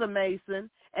he is a Mason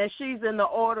and she's in the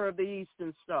Order of the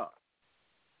Eastern Star.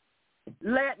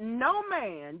 Let no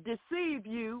man deceive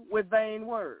you with vain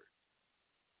words.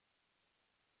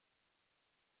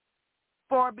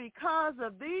 For because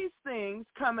of these things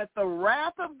cometh the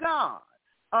wrath of God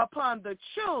upon the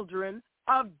children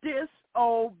of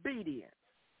disobedience.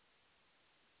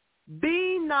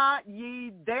 Be not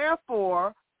ye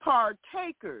therefore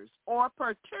partakers or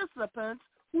participants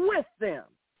with them.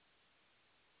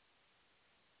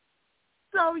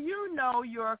 So you know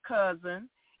your cousin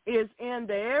is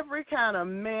into every kind of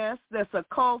mess that's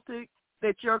occultic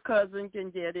that your cousin can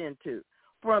get into.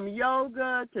 From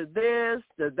yoga to this,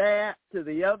 to that, to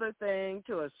the other thing,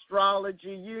 to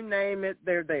astrology, you name it,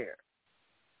 they're there.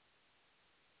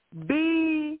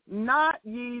 Be not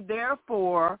ye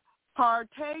therefore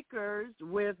partakers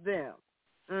with them.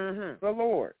 The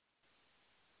Lord.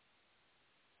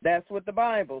 That's what the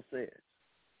Bible says.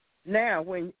 Now,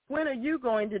 when are you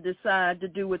going to decide to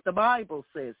do what the Bible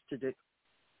says to do?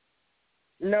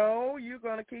 No, you're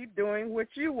going to keep doing what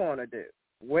you want to do.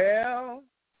 Well,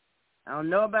 I don't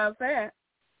know about that.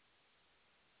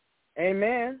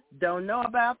 Amen. Don't know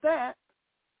about that.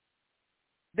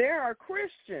 There are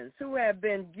Christians who have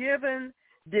been given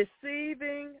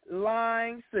deceiving,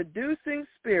 lying, seducing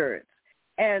spirits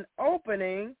and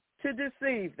opening to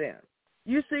deceive them.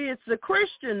 You see, it's the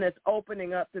Christian that's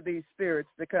opening up to these spirits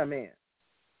to come in.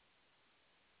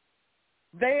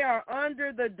 They are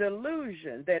under the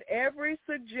delusion that every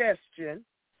suggestion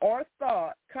or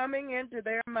thought coming into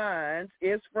their minds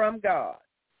is from God.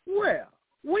 Well,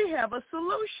 we have a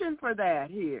solution for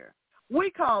that here. We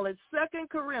call it 2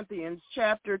 Corinthians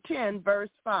chapter 10,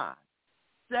 verse 5.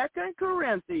 2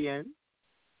 Corinthians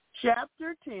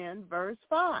chapter 10, verse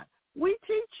 5. We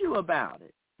teach you about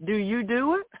it. Do you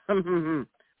do it?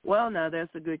 Well, now,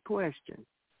 that's a good question.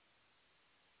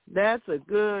 That's a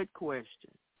good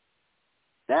question.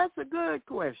 That's a good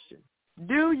question.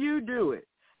 Do you do it?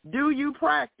 Do you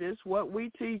practice what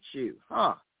we teach you?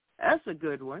 That's a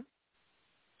good one.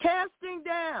 Casting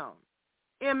down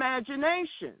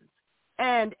imaginations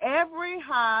and every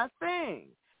high thing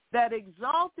that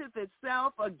exalteth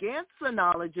itself against the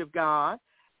knowledge of God,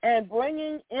 and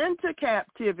bringing into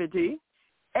captivity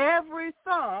every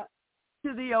thought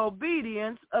to the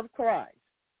obedience of Christ.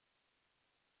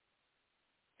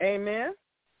 Amen?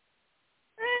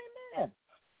 Amen.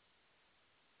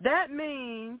 That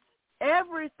means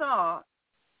every thought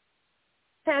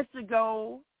has to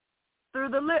go through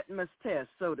the litmus test,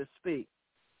 so to speak.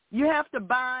 You have to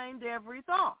bind every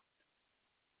thought,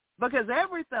 because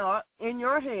every thought in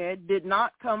your head did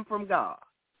not come from God.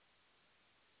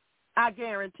 I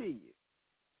guarantee you.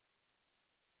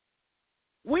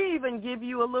 We even give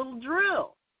you a little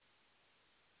drill.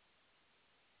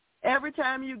 Every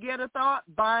time you get a thought,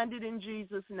 bind it in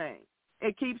Jesus' name.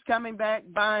 It keeps coming back,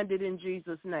 bind it in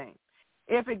Jesus' name.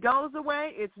 If it goes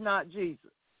away, it's not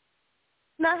Jesus.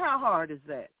 Now, how hard is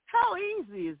that? How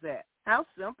easy is that? How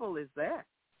simple is that?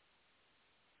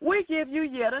 We give you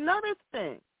yet another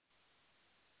thing.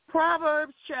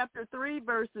 Proverbs chapter 3,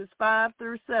 verses 5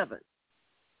 through 7.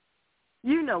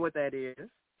 You know what that is.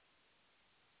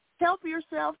 Help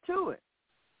yourself to it.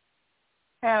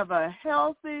 Have a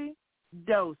healthy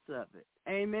dose of it.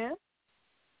 Amen?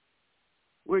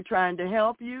 We're trying to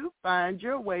help you find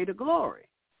your way to glory.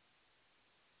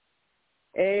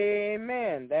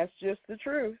 Amen. That's just the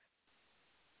truth.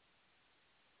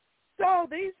 So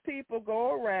these people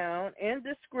go around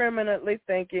indiscriminately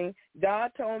thinking,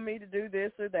 God told me to do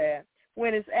this or that,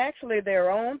 when it's actually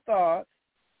their own thoughts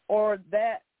or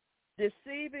that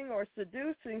deceiving or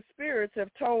seducing spirits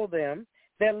have told them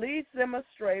that leads them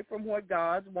astray from what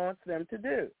God wants them to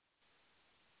do.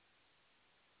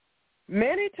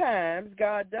 Many times,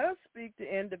 God does speak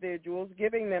to individuals,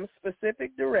 giving them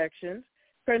specific directions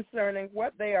concerning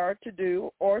what they are to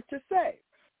do or to say.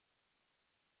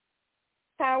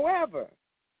 However,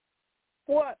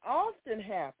 what often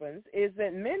happens is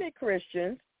that many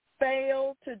Christians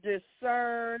fail to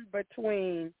discern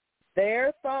between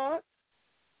their thoughts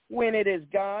when it is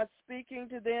God speaking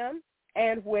to them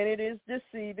and when it is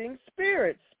deceiving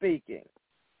spirits speaking.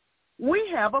 We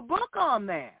have a book on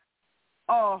that,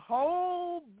 a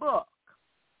whole book.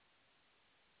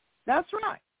 That's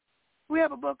right. We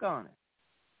have a book on it.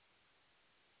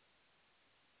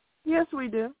 Yes, we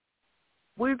do.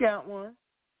 We've got one.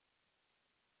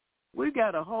 We've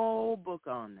got a whole book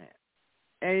on that.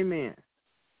 Amen.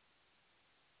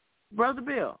 Brother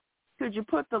Bill, could you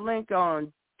put the link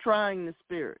on Trying the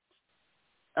Spirits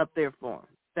up there for him?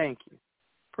 Thank you.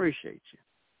 Appreciate you.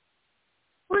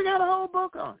 We got a whole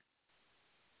book on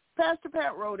it. Pastor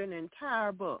Pat wrote an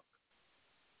entire book.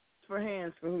 It's for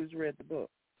hands for who's read the book.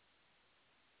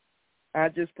 I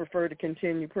just prefer to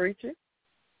continue preaching.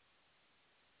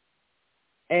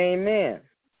 Amen.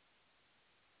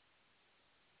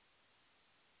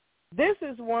 This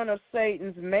is one of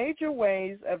Satan's major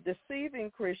ways of deceiving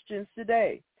Christians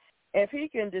today. If he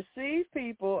can deceive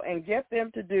people and get them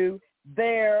to do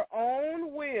their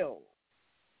own will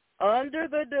under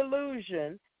the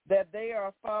delusion that they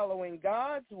are following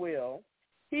God's will,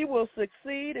 he will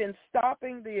succeed in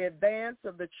stopping the advance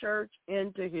of the church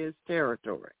into his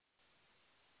territory.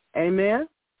 Amen?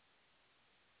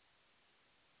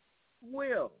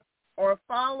 Will, or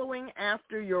following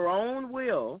after your own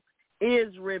will,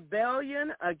 is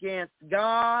rebellion against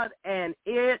God, and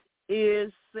it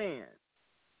is sin.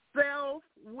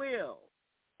 Self-will,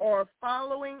 or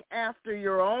following after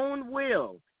your own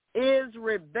will, is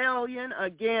rebellion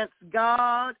against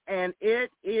God, and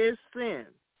it is sin.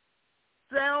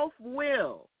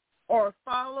 Self-will, or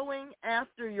following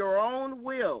after your own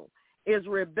will, is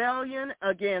rebellion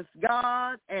against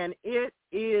God, and it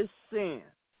is sin.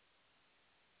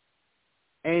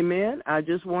 Amen. I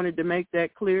just wanted to make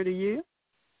that clear to you.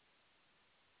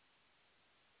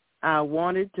 I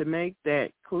wanted to make that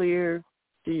clear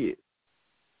to you.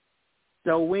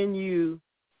 So when you,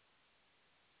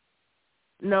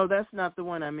 no, that's not the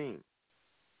one I mean.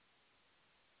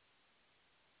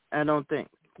 I don't think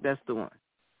that's the one.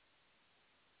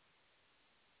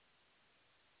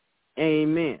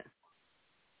 Amen.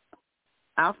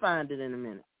 I'll find it in a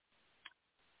minute.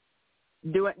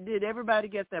 Did everybody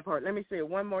get that part? Let me say it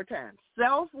one more time.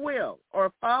 Self-will,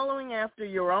 or following after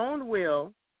your own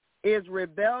will, is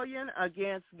rebellion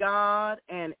against God,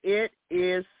 and it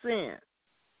is sin.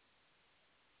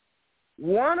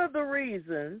 One of the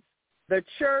reasons the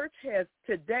church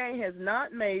today has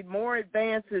not made more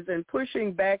advances in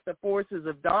pushing back the forces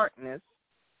of darkness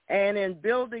and in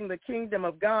building the kingdom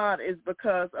of God is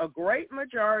because a great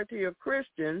majority of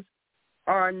Christians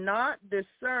are not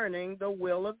discerning the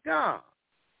will of God.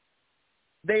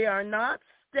 They are not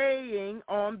staying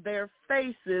on their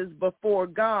faces before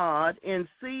God in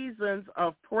seasons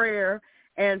of prayer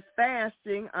and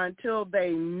fasting until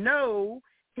they know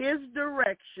his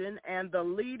direction and the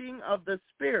leading of the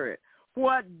Spirit,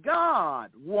 what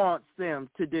God wants them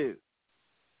to do.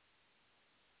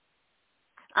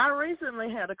 I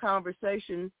recently had a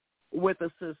conversation with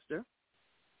a sister,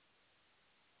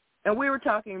 and we were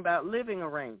talking about living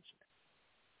arrangements.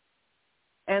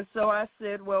 And so I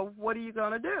said, well, what are you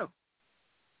going to do?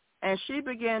 And she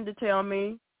began to tell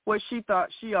me what she thought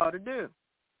she ought to do.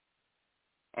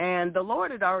 And the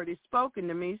Lord had already spoken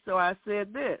to me, so I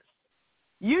said this: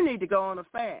 you need to go on a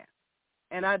fast.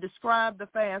 And I described the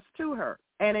fast to her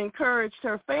and encouraged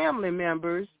her family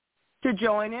members to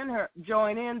join in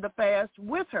the fast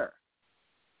with her.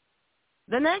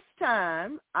 The next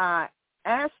time I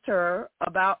asked her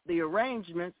about the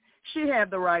arrangements, she had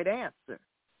the right answer.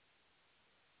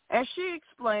 And she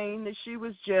explained that she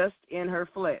was just in her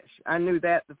flesh. I knew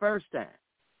that the first time.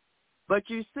 But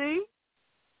you see,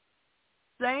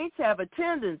 saints have a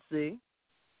tendency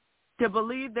to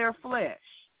believe their flesh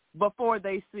before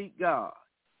they seek God.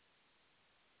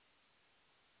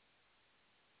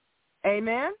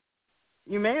 Amen?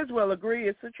 You may as well agree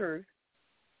it's the truth.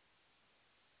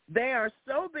 They are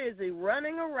so busy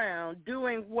running around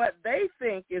doing what they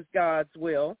think is God's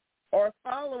will or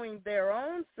following their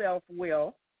own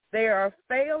self-will, they are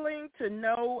failing to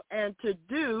know and to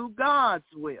do God's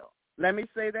will. Let me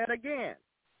say that again.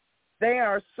 They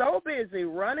are so busy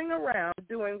running around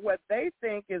doing what they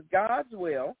think is God's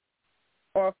will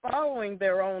or following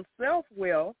their own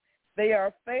self-will, they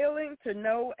are failing to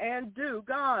know and do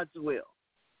God's will.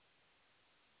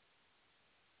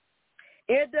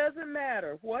 It doesn't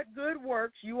matter what good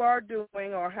works you are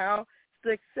doing or how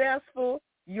successful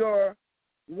your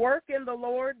work in the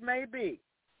Lord may be.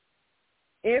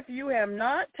 If you have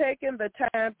not taken the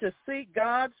time to seek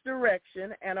God's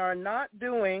direction and are not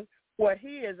doing what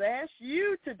he has asked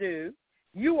you to do,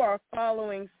 you are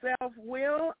following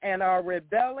self-will and are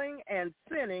rebelling and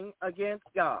sinning against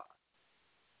God.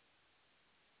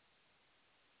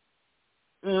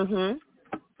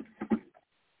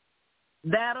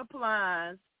 That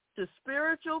applies to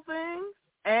spiritual things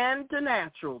and to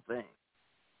natural things.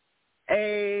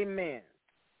 Amen.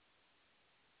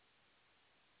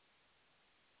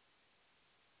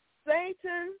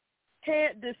 Satan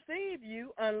can't deceive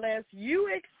you unless you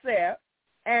accept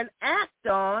and act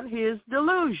on his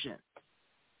delusion.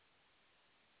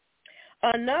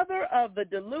 Another of the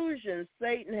delusions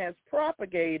Satan has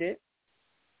propagated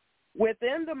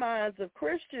within the minds of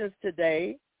Christians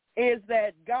today is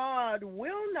that God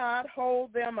will not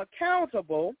hold them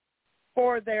accountable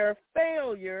for their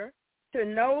failure to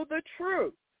know the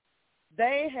truth.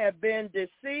 They have been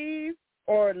deceived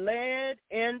or led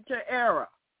into error.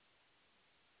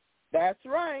 That's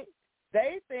right.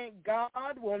 They think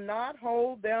God will not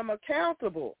hold them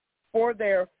accountable for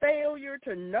their failure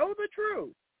to know the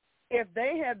truth if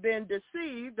they have been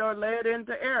deceived or led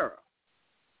into error.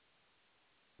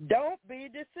 Don't be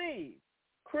deceived.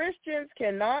 Christians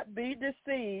cannot be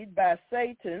deceived by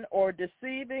Satan or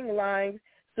deceiving, lying,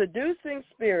 seducing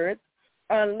spirits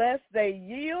unless they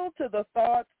yield to the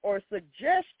thoughts or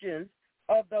suggestions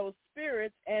of those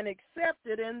spirits and accept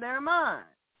it in their mind.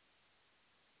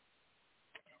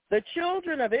 The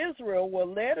children of Israel were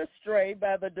led astray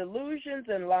by the delusions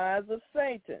and lies of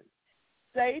Satan.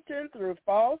 Satan, through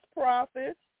false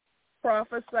prophets,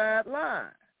 prophesied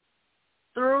lies.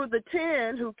 Through the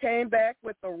 10 who came back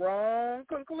with the wrong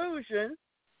conclusion,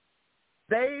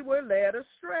 they were led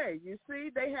astray. You see,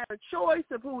 they had a choice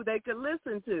of who they could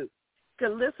listen to.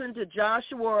 Could listen to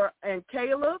Joshua and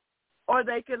Caleb, or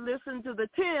they could listen to the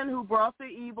 10 who brought the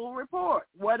evil report.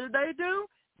 What did they do?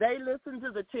 They listened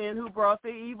to the 10 who brought the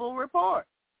evil report.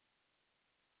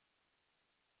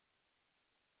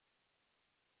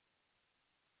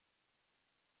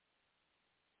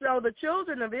 So the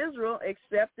children of Israel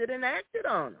accepted and acted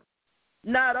on them.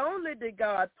 Not only did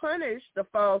God punish the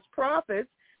false prophets,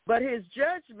 but his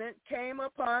judgment came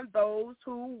upon those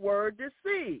who were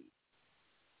deceived.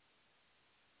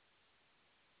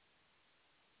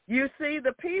 You see,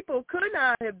 the people could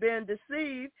not have been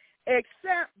deceived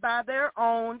except by their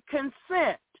own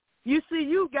consent. You see,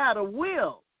 you got a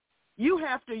will. You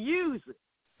have to use it.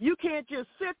 You can't just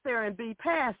sit there and be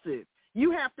passive.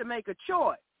 You have to make a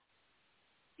choice.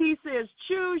 He says,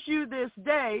 choose you this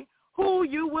day who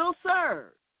you will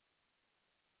serve.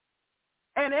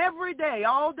 And every day,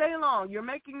 all day long, you're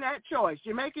making that choice.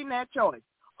 You're making that choice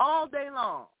all day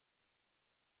long.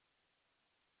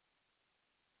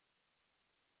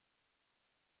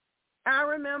 I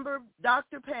remember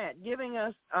Dr. Pat giving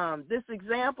us this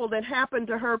example that happened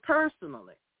to her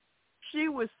personally. She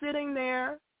was sitting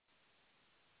there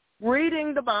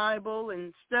reading the Bible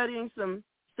and studying some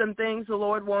things the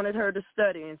Lord wanted her to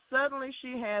study, and suddenly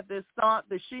she had this thought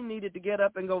that she needed to get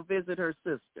up and go visit her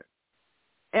sister.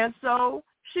 And so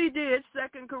she did,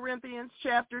 2 Corinthians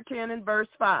chapter 10 and verse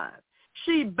 5.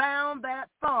 She bound that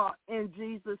thought in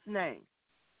Jesus' name.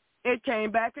 It came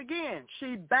back again.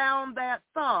 She bound that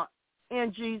thought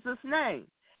in Jesus' name.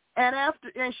 And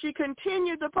she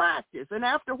continued the practice, and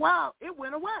after a while, it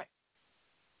went away.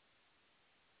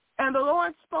 And the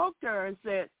Lord spoke to her and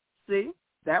said, see,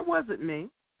 that wasn't me.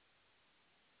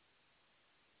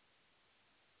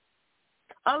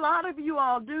 A lot of you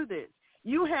all do this.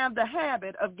 You have the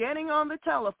habit of getting on the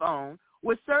telephone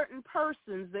with certain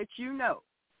persons that you know.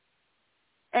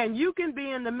 And you can be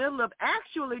in the middle of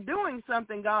actually doing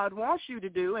something God wants you to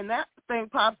do, and that thing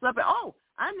pops up, and, oh,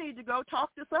 I need to go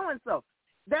talk to so-and-so.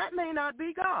 That may not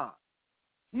be God.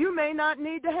 You may not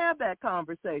need to have that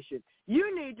conversation.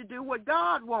 You need to do what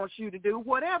God wants you to do,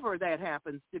 whatever that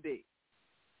happens to be.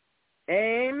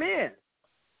 Amen.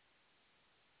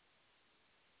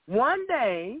 One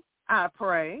day, I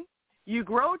pray, you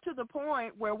grow to the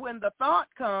point where when the thought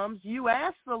comes, you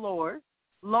ask the Lord,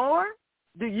 Lord,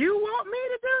 do you want me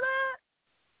to do that?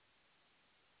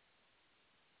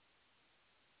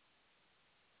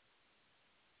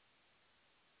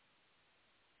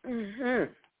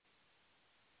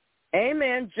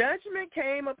 Amen. Judgment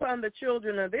came upon the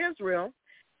children of Israel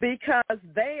because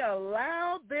they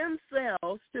allowed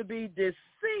themselves to be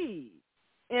deceived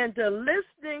into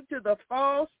listening to the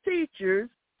false teachers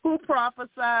who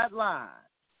prophesied lies.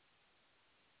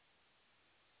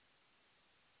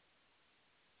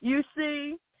 You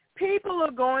see, people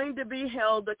are going to be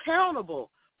held accountable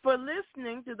for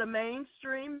listening to the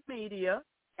mainstream media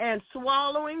and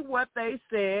swallowing what they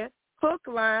said, hook,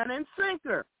 line, and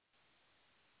sinker.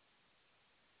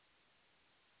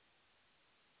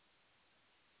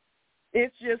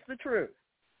 It's just the truth.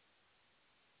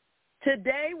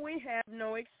 Today we have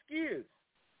no excuse.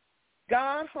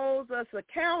 God holds us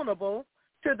accountable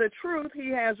to the truth he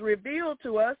has revealed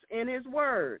to us in his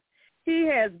word. He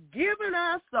has given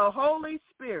us the Holy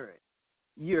Spirit.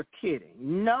 You're kidding.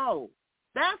 No.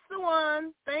 That's the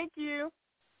one. Thank you.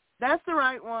 That's the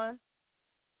right one.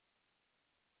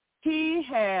 He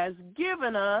has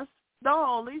given us the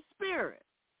Holy Spirit.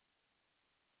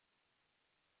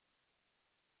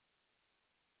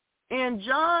 In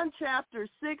John chapter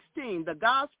 16, the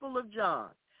Gospel of John,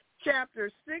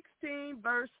 chapter 16,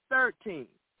 verse 13.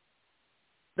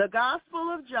 The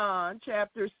Gospel of John,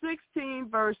 chapter 16,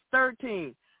 verse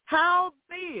 13.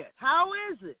 Howbeit, how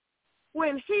is it,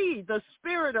 when he, the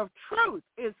Spirit of truth,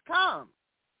 is come,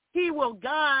 he will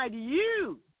guide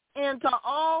you into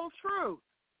all truth.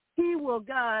 He will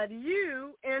guide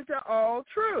you into all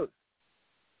truth.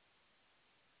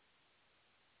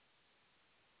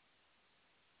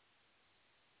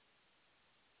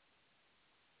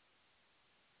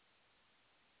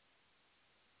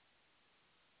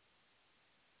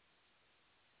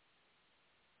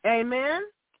 Amen?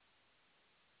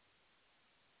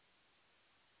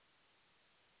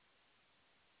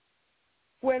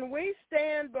 When we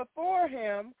stand before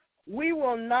him, we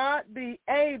will not be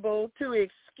able to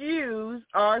excuse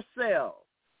ourselves.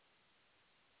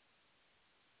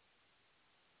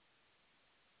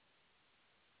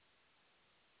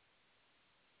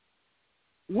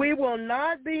 We will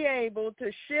not be able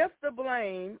to shift the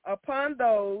blame upon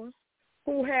those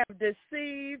who have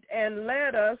deceived and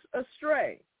led us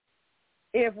astray.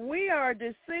 If we are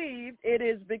deceived, it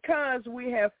is because we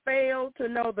have failed to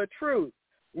know the truth,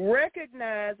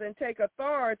 recognize and take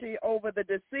authority over the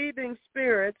deceiving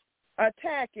spirits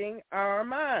attacking our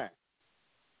mind.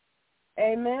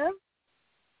 Amen?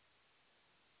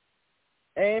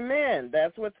 Amen.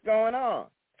 That's what's going on.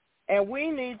 And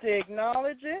we need to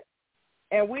acknowledge it,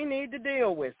 and we need to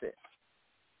deal with it.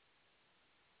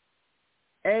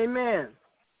 Amen.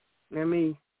 Let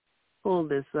me pull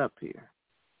this up here.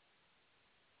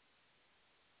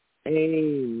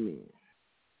 Amen.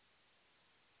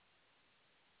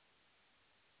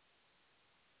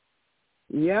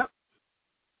 Yep.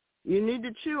 You need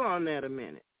to chew on that a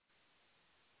minute.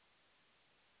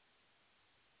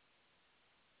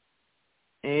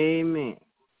 Amen.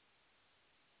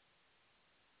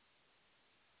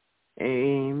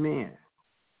 Amen.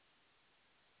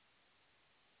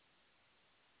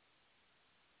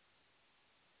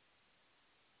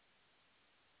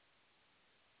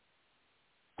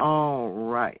 All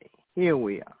right. Here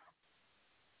we are.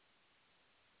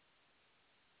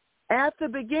 At the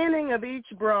beginning of each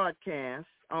broadcast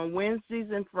on Wednesdays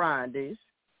and Fridays,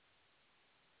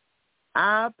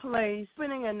 I place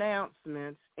opening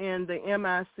announcements in the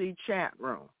MIC chat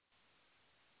room.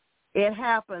 It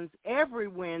happens every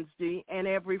Wednesday and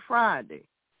every Friday.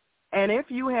 And if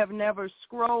you have never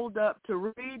scrolled up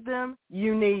to read them,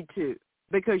 you need to,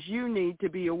 because you need to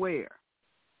be aware.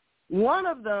 One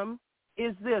of them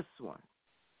is this one.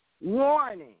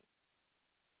 Warning,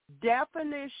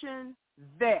 definition,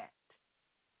 vet.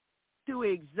 To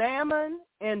examine,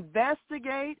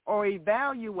 investigate, or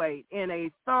evaluate in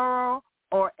a thorough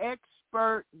or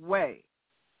expert way.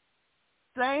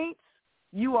 Saints,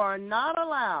 you are not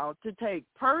allowed to take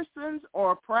persons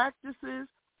or practices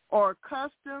or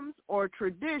customs or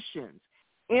traditions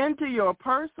into your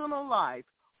personal life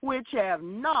which have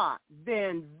not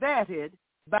been vetted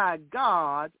by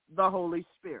God, the Holy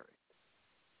Spirit.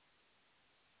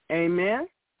 Amen?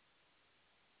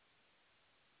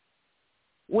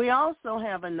 We also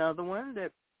have another one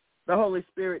that the Holy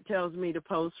Spirit tells me to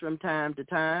post from time to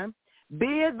time.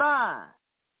 Be advised,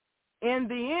 in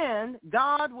the end,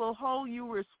 God will hold you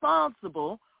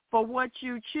responsible for what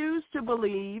you choose to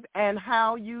believe and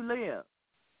how you live.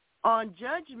 On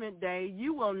Judgment Day,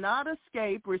 you will not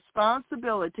escape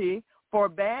responsibility for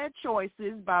bad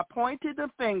choices by pointing the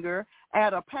finger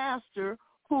at a pastor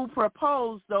who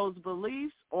proposed those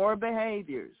beliefs or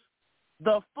behaviors.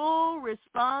 The full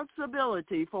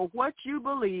responsibility for what you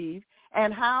believe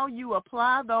and how you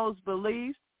apply those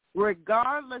beliefs,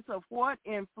 regardless of what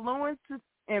influence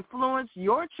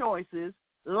your choices,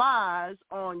 lies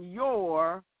on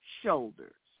your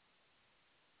shoulders.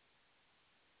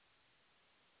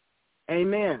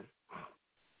 Amen.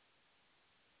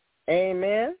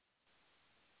 Amen.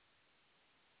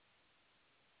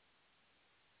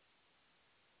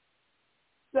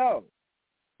 So,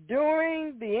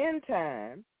 during the end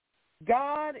time,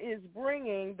 God is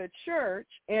bringing the church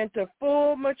into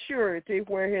full maturity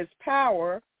where his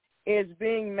power is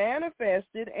being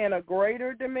manifested in a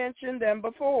greater dimension than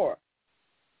before.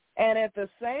 And at the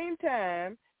same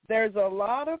time, there's a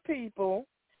lot of people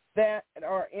that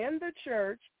are in the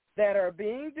church that are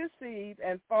being deceived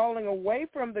and falling away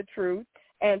from the truth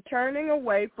and turning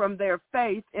away from their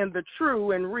faith in the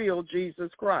true and real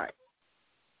Jesus Christ.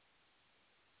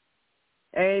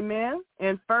 Amen.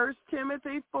 In 1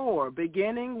 Timothy 4,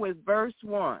 beginning with verse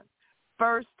 1,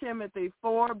 1 Timothy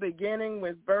 4, beginning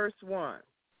with verse 1.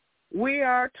 We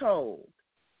are told,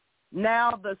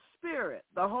 now the Spirit,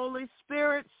 the Holy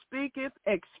Spirit speaketh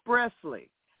expressly,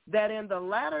 that in the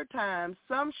latter times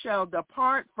some shall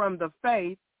depart from the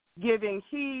faith, giving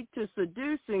heed to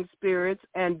seducing spirits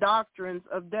and doctrines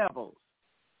of devils,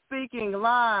 speaking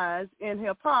lies in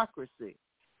hypocrisy,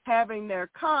 having their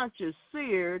conscience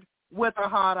seared with a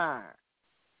hot iron.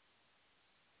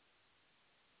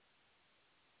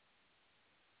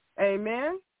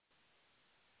 Amen?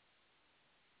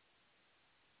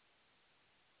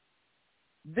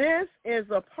 This is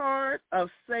a part of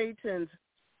Satan's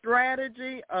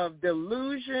strategy of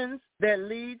delusions that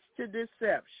leads to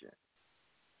deception.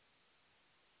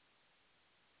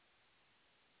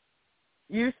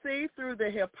 You see, through the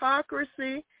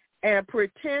hypocrisy and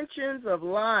pretensions of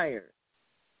liars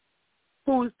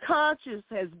whose conscience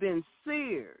has been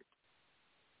seared.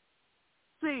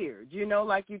 Seared. You know,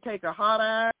 like you take a hot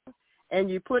iron and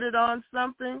you put it on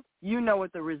something, you know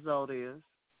what the result is.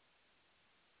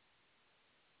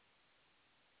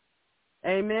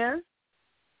 Amen?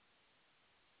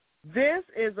 This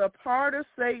is a part of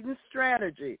Satan's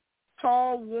strategy.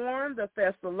 Paul warned the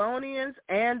Thessalonians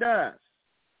and us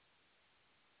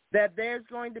that there's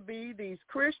going to be these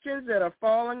Christians that are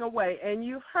falling away, and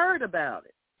you've heard about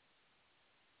it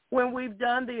when we've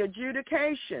done the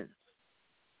adjudications,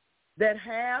 that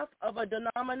half of a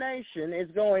denomination is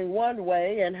going one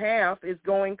way and half is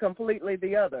going completely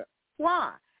the other.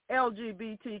 Why?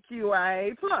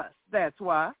 LGBTQIA+, that's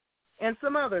why, and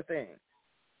some other things.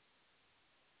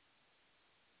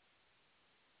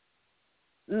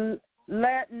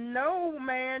 Let no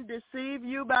man deceive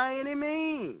you by any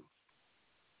means.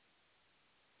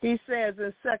 He says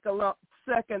in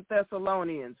 2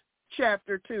 Thessalonians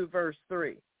chapter 2, verse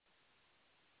 3,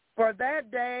 for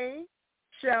that day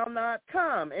shall not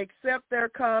come, except there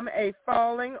come a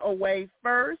falling away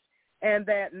first, and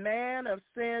that man of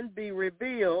sin be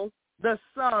revealed, the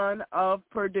son of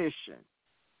perdition.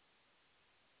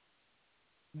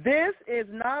 This is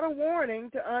not a warning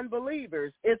to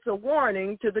unbelievers. It's a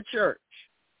warning to the church.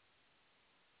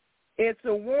 It's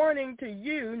a warning to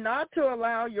you not to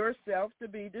allow yourself to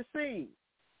be deceived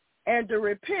and to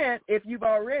repent if you've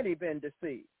already been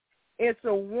deceived. It's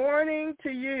a warning to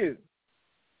you.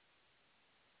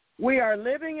 We are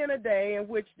living in a day in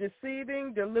which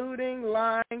deceiving, deluding,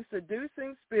 lying,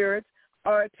 seducing spirits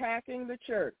are attacking the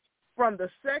church from the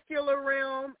secular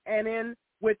realm and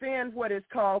within what is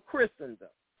called Christendom.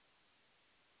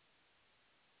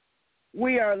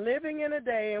 We are living in a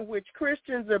day in which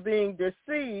Christians are being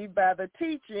deceived by the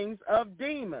teachings of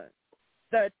demons.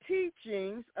 The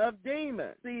teachings of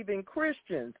demons, deceiving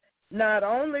Christians, not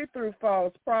only through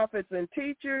false prophets and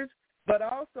teachers, but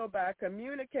also by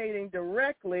communicating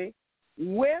directly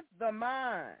with the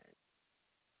mind.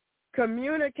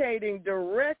 Communicating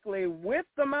directly with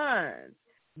the mind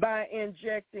by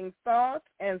injecting thoughts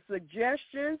and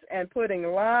suggestions and putting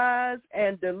lies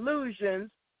and delusions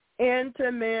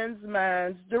into men's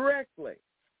minds directly.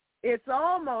 It's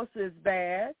almost as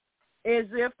bad as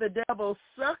if the devil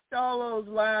sucked all those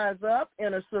lies up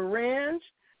in a syringe,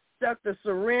 stuck the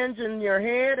syringe in your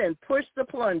head, and pushed the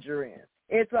plunger in.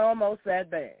 It's almost that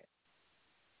bad.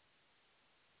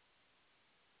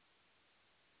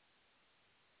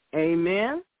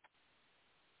 Amen.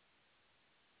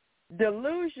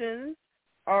 Delusions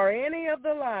are any of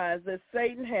the lies that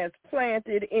Satan has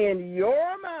planted in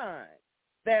your mind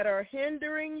that are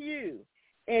hindering you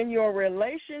in your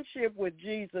relationship with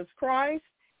Jesus Christ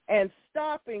and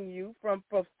stopping you from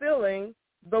fulfilling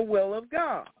the will of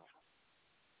God.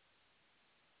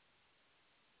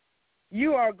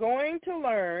 You are going to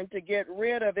learn to get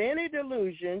rid of any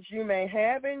delusions you may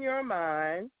have in your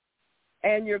mind,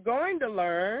 and you're going to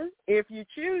learn, if you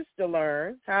choose to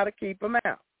learn, how to keep them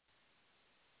out.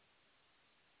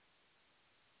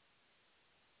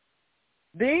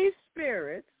 These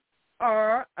spirits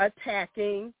are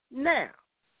attacking now.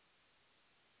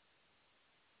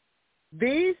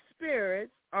 These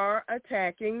spirits are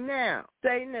attacking now.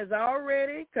 Satan has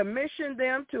already commissioned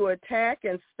them to attack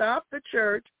and stop the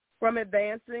church from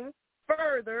advancing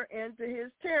further into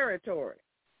his territory.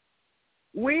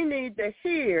 We need to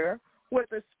hear what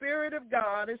the Spirit of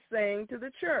God is saying to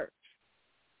the church.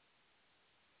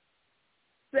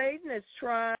 Satan has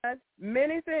tried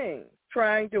many things,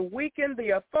 trying to weaken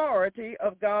the authority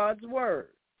of God's word.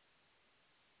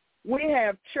 We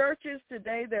have churches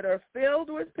today that are filled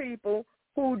with people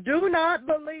who do not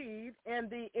believe in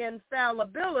the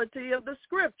infallibility of the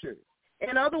Scriptures.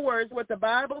 In other words, what the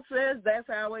Bible says, that's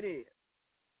how it is.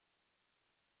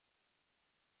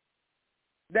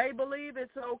 They believe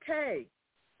it's okay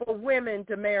for women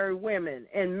to marry women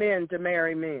and men to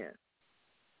marry men.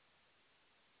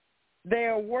 They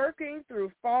are working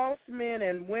through false men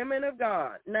and women of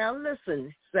God. Now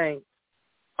listen, saints.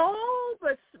 Oh,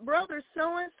 but brother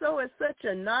so-and-so is such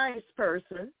a nice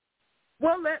person.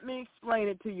 Well, let me explain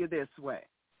it to you this way.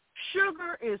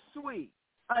 Sugar is sweet.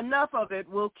 Enough of it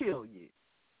will kill you.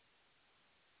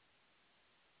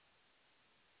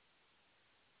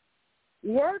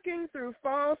 Working through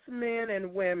false men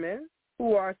and women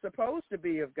who are supposed to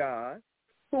be of God,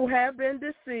 who have been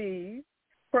deceived,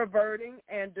 perverting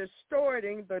and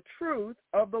distorting the truth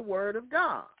of the Word of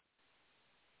God.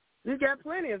 You've got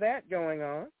plenty of that going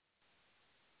on.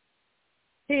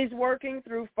 He's working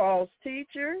through false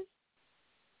teachers,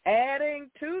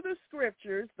 adding to the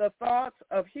Scriptures the thoughts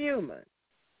of human,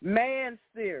 man's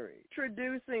theory,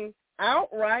 introducing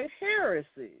outright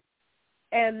heresies,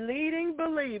 and leading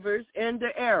believers into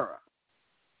error.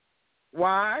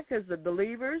 Why? Because the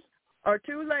believers are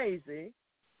too lazy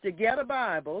to get a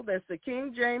Bible that's the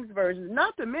King James Version,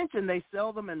 not to mention they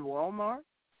sell them in Walmart.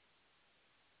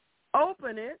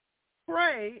 Open it,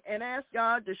 pray, and ask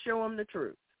God to show them the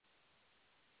truth.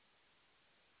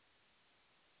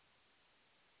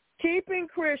 Keeping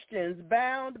Christians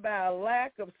bound by a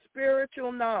lack of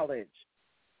spiritual knowledge,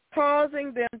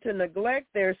 causing them to neglect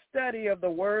their study of the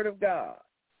Word of God.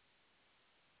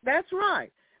 That's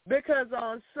right, because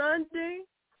on Sunday,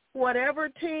 whatever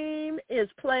team is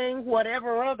playing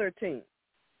whatever other team.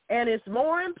 And it's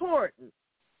more important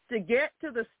to get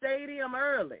to the stadium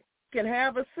early, can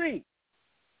have a seat,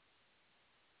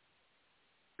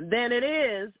 than it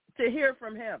is to hear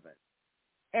from heaven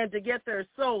and to get their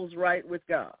souls right with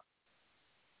God.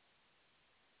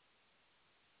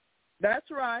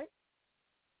 That's right.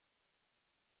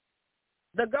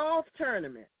 The golf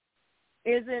tournament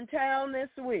is in town this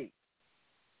week.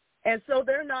 And so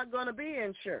they're not going to be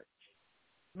in church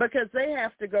because they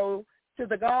have to go to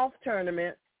the golf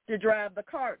tournament to drive the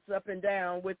carts up and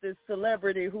down with this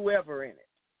celebrity whoever in it.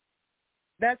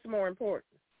 That's more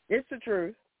important. It's the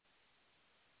truth.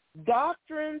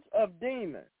 Doctrines of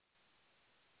demons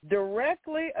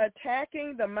directly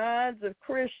attacking the minds of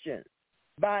Christians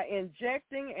by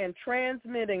injecting and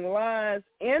transmitting lies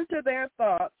into their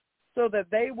thoughts so that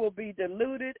they will be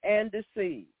deluded and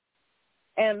deceived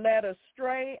and led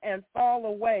astray and fall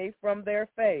away from their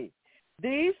faith.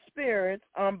 These spirits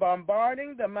are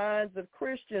bombarding the minds of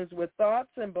Christians with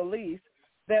thoughts and beliefs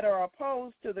that are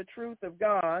opposed to the truth of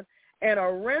God and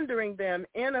are rendering them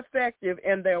ineffective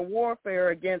in their warfare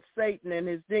against Satan and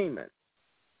his demons.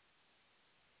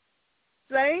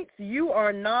 Saints, you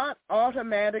are not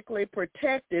automatically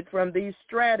protected from these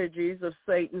strategies of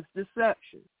Satan's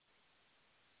deception.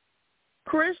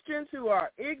 Christians who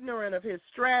are ignorant of his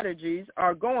strategies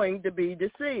are going to be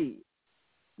deceived.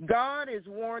 God is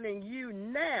warning you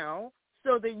now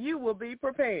so that you will be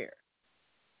prepared.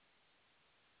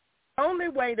 The only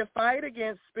way to fight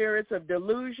against spirits of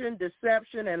delusion,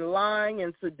 deception, and lying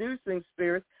and seducing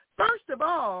spirits, first of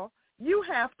all, you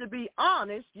have to be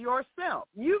honest yourself.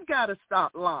 You've got to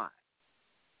stop lying.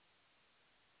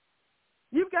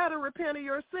 You've got to repent of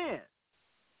your sin.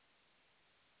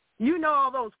 You know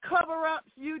all those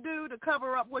cover-ups you do to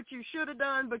cover up what you should have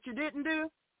done but you didn't do?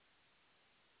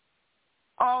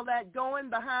 All that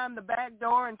going behind the back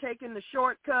door and taking the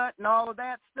shortcut and all of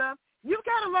that stuff. You've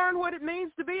got to learn what it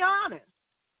means to be honest.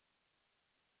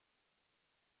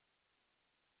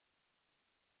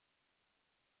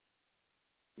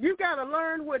 You've got to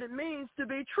learn what it means to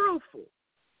be truthful.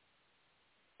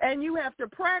 And you have to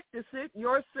practice it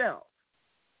yourself.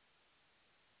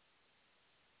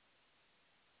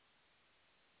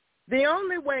 The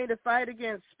only way to fight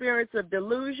against spirits of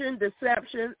delusion,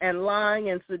 deception, and lying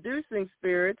and seducing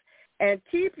spirits and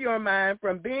keep your mind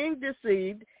from being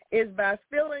deceived is by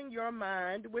filling your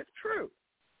mind with truth.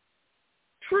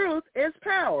 Truth is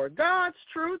power. God's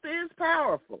truth is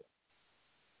powerful.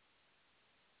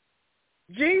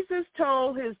 Jesus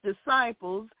told his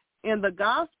disciples in the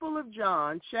Gospel of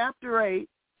John, chapter 8,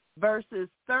 verses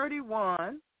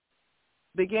 31,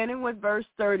 beginning with verse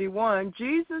 31,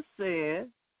 Jesus said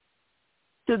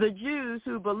to the Jews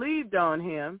who believed on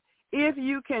him, "If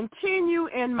you continue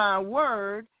in my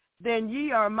word, then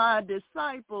ye are my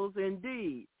disciples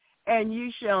indeed, and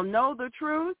ye shall know the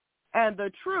truth, and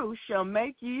the truth shall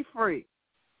make ye free."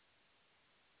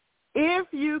 If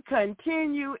you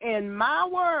continue in my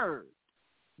word,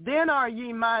 then are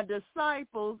ye my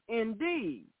disciples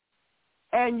indeed,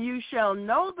 and you shall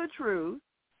know the truth,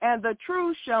 and the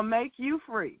truth shall make you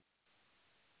free.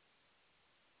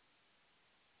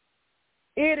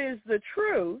 It is the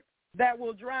truth that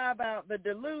will drive out the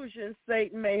delusions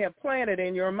Satan may have planted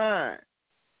in your mind.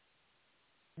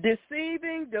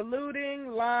 Deceiving, deluding,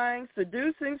 lying,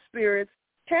 seducing spirits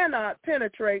cannot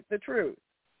penetrate the truth.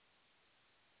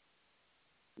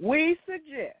 We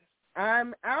suggest,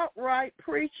 I'm outright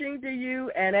preaching to you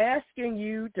and asking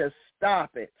you to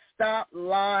stop it. Stop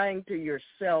lying to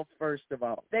yourself, first of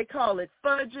all. They call it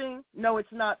fudging. No, it's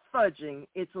not fudging.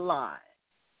 It's lying.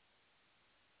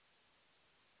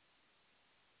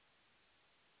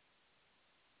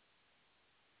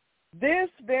 This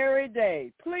very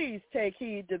day, please take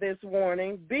heed to this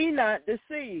warning. Be not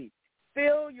deceived.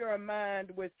 Fill your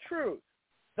mind with truth,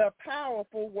 the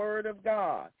powerful word of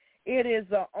God. It is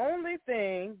the only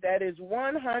thing that is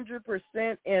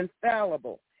 100%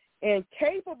 infallible,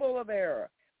 incapable of error,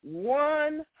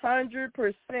 100%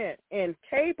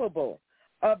 incapable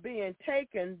of being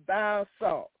taken by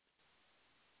assault.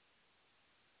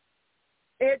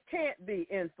 It can't be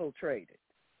infiltrated.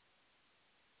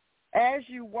 As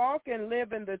you walk and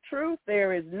live in the truth,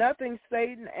 there is nothing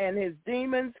Satan and his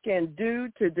demons can do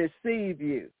to deceive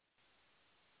you.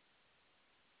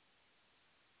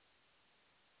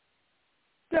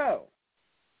 So,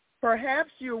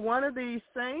 perhaps you're one of these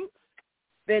saints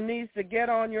that needs to get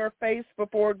on your face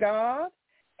before God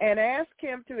and ask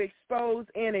him to expose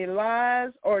any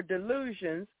lies or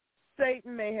delusions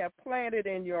Satan may have planted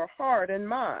in your heart and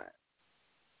mind.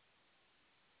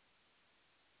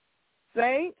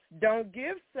 Saints, don't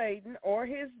give Satan or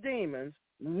his demons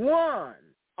one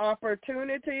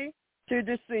opportunity to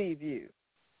deceive you.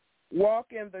 Walk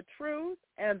in the truth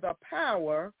and the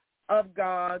power of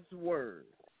God's word.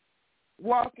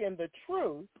 Walk in the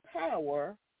truth,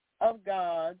 power of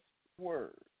God's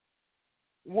word.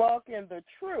 Walk in the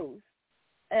truth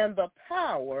and the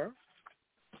power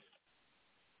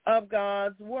of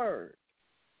God's word.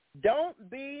 Don't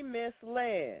be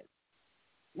misled.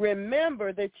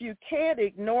 Remember that you can't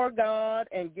ignore God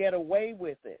and get away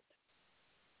with it.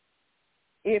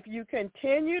 If you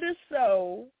continue to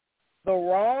sow the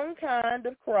wrong kind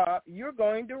of crop, you're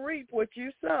going to reap what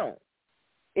you sow.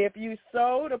 If you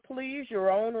sow to please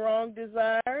your own wrong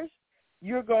desires,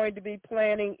 you're going to be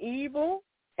planting evil,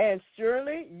 and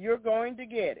surely you're going to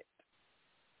get it.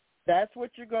 That's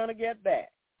what you're going to get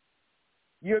back.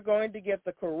 You're going to get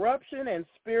the corruption and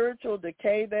spiritual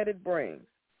decay that it brings.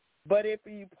 But if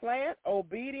you plant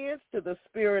obedience to the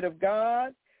Spirit of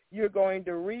God, you're going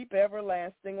to reap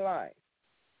everlasting life.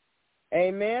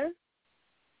 Amen?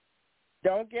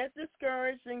 Don't get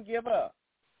discouraged and give up.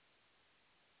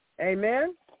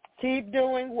 Amen? Keep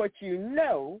doing what you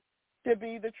know to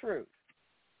be the truth.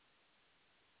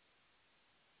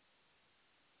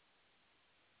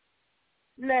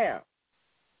 Now,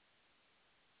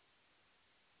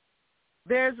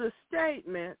 there's a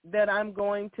statement that I'm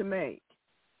going to make,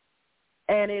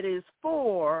 and it is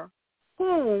for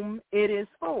whom it is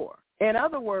for. In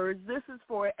other words, this is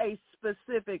for a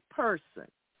specific person.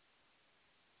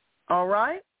 All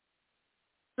right?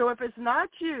 So if it's not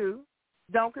you,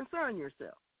 don't concern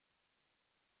yourself.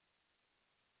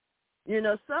 You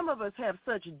know, some of us have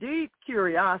such deep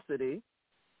curiosity,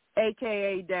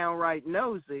 a.k.a. downright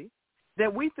nosy,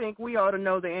 that we think we ought to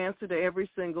know the answer to every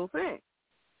single thing.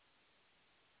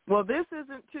 Well, this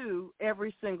isn't to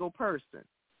every single person.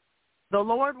 The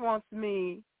Lord wants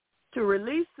me to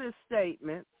release this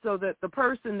statement so that the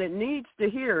person that needs to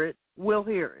hear it will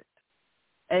hear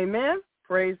it. Amen?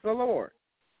 Praise the Lord.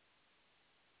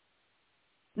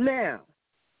 Now,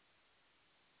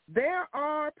 there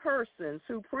are persons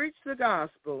who preach the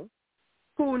gospel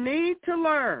who need to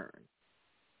learn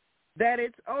that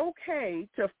it's okay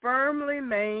to firmly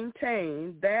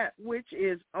maintain that which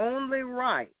is only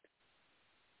right.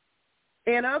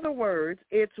 In other words,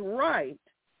 it's right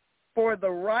for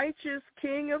the righteous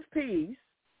King of Peace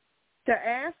to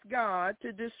ask God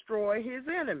to destroy his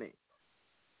enemies.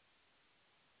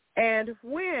 And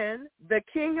when the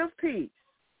King of Peace,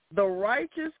 the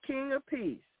righteous King of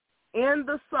Peace, in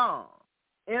the Psalm,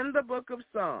 in the book of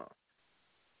Psalms,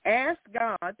 asks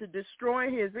God to destroy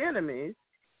his enemies,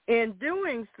 in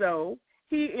doing so,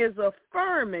 he is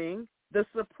affirming the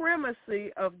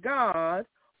supremacy of God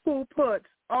who puts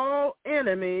all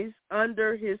enemies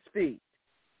under his feet.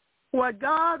 What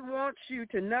God wants you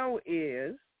to know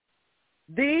is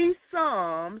these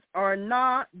psalms are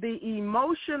not the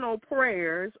emotional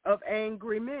prayers of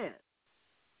angry men.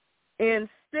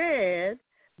 Instead,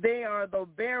 they are the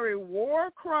very war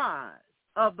cries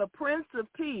of the Prince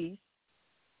of Peace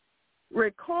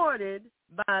recorded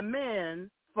by men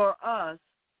for us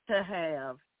to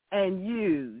have and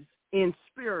use in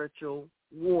spiritual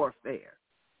warfare.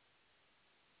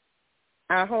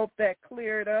 I hope that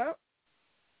cleared up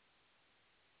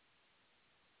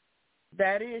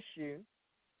that issue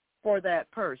for that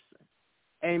person.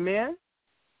 Amen?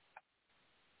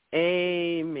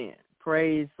 Amen.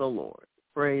 Praise the Lord.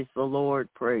 Praise the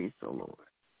Lord. Praise the Lord.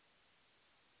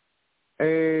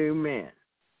 Amen.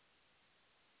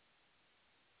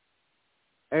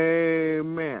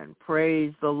 Amen.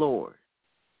 Praise the Lord.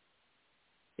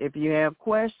 If you have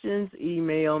questions,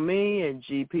 email me at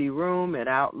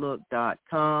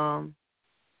gproom@outlook.com.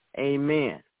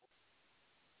 Amen.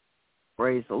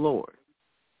 Praise the Lord.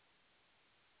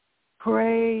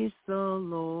 Praise the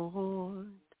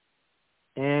Lord.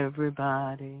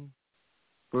 Everybody,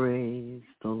 praise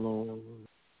the Lord.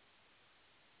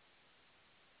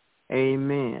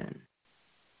 Amen.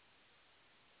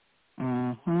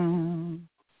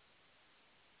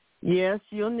 Yes,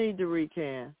 you'll need to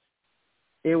recast.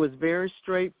 It was very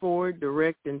straightforward,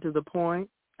 direct, and to the point.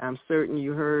 I'm certain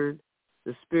you heard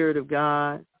the Spirit of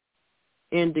God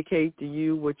indicate to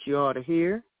you what you ought to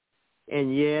hear.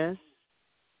 And yes,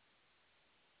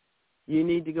 you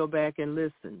need to go back and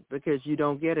listen because you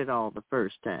don't get it all the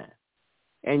first time.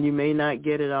 And you may not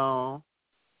get it all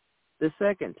the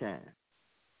second time.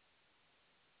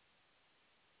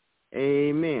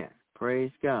 Amen.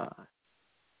 Praise God.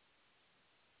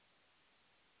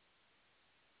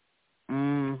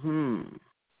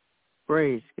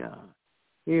 Praise God.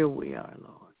 Here we are,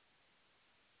 Lord.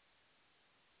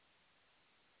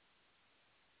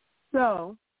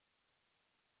 So,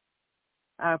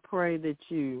 I pray that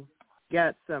you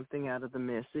got something out of the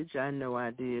message. I know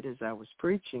I did as I was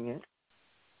preaching it.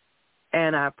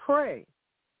 And I pray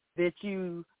that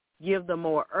you give the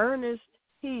more earnest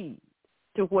heed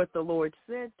to what the Lord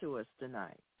said to us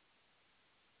tonight.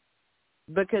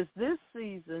 Because this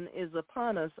season is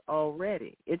upon us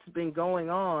already. It's been going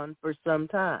on for some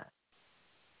time.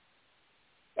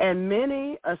 And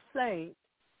many a saint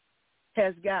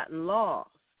has gotten lost,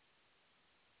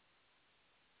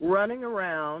 running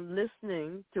around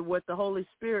listening to what the Holy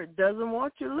Spirit doesn't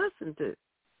want you to listen to,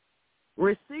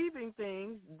 receiving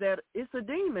things that it's a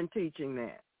demon teaching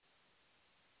that.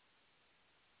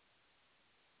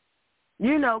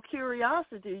 You know,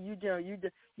 curiosity,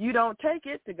 you don't take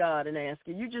it to God and ask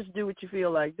it. You just do what you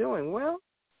feel like doing. Well,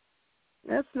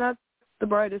 that's not the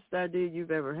brightest idea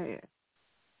you've ever had.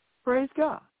 Praise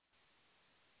God.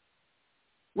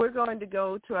 We're going to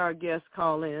go to our guest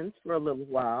call-ins for a little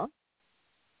while.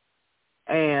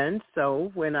 And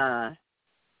so when I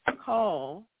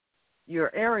call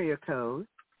your area code,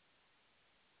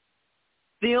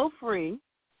 feel free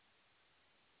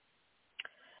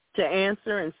to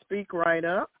answer and speak right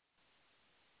up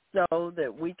so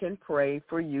that we can pray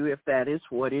for you if that is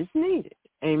what is needed.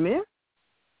 Amen?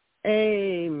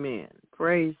 Amen.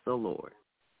 Praise the Lord.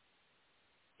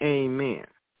 Amen.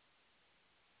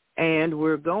 And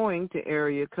we're going to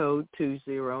area code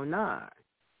 209.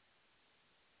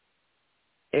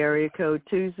 Area code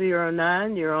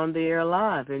 209, you're on the air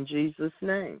live in Jesus'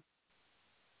 name.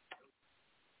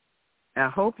 I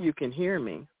hope you can hear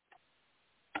me.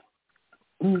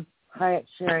 Hi, it's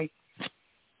Sherry.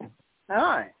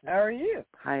 Hi, how are you?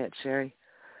 Hi, it's Sherry.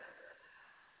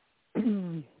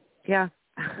 Yeah,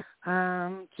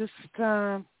 just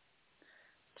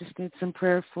need some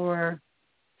prayer for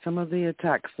some of the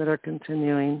attacks that are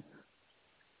continuing.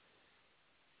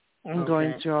 I'm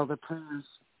going through all the prayers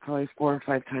probably 4 or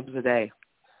 5 times a day.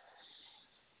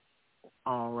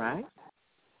 All right.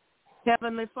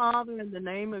 Heavenly Father, in the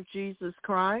name of Jesus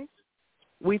Christ,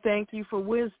 we thank you for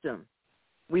wisdom.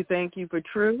 We thank you for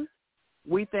truth.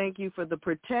 We thank you for the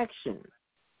protection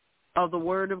of the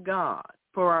Word of God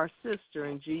for our sister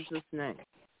in Jesus' name.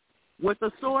 With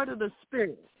the sword of the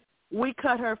Spirit, we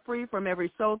cut her free from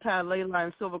every soul tie, ley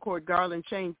line, silver cord, garland,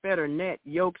 chain, fetter, net,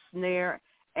 yoke, snare,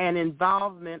 and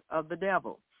involvement of the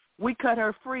devil. We cut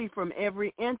her free from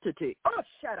every entity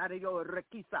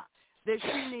that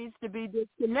she needs to be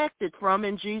disconnected from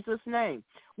in Jesus' name.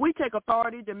 We take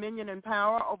authority, dominion, and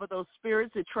power over those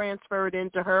spirits that transferred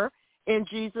into her in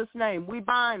Jesus' name. We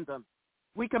bind them.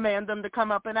 We command them to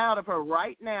come up and out of her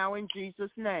right now in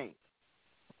Jesus' name.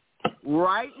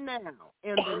 Right now,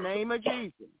 in the name of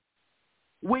Jesus.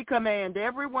 We command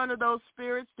every one of those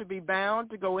spirits to be bound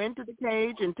to go into the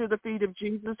cage and to the feet of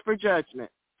Jesus for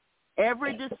judgment.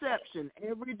 Every deception,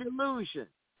 every delusion,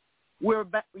 we're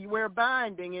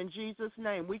binding in Jesus'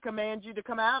 name. We command you to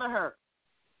come out of her.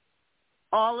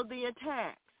 All of the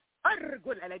attacks,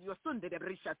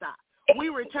 we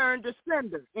return to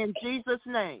sender in Jesus'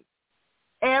 name.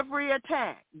 Every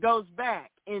attack goes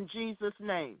back in Jesus'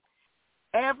 name.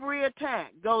 Every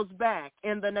attack goes back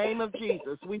in the name of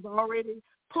Jesus. We've already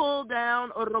pulled down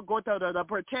the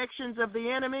protections of the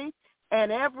enemy,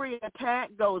 and every attack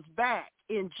goes back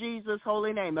in Jesus'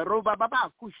 holy name. Go back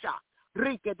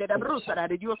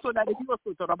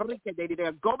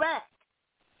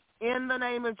in the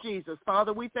name of Jesus.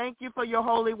 Father, we thank you for your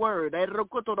holy word. Every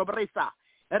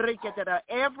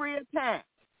attack,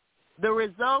 the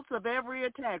results of every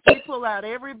attack, we pull out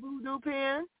every voodoo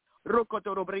pin,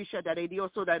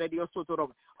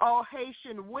 all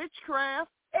Haitian witchcraft,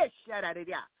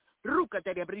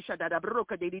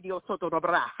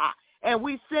 and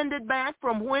we send it back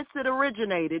from whence it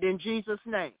originated in Jesus'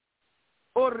 name.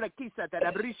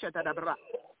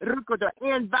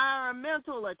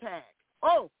 Environmental attack,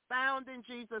 found in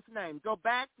Jesus' name. Go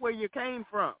back where you came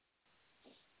from.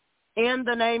 In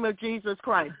the name of Jesus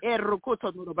Christ.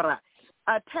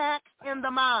 Attacks in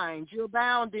the mind, you're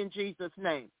bound in Jesus'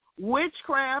 name.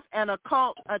 Witchcraft and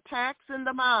occult attacks in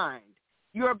the mind,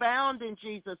 you're bound in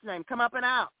Jesus' name. Come up and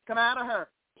out. Come out of her.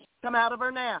 Come out of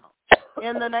her now.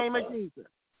 In the name of Jesus.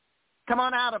 Come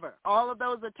on out of her. All of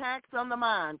those attacks on the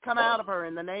mind, come out of her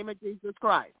in the name of Jesus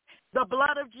Christ. The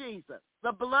blood of Jesus.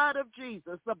 The blood of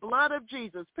Jesus. The blood of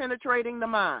Jesus penetrating the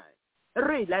mind.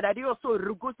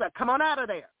 Come on out of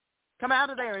there. Come out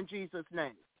of there in Jesus'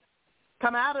 name.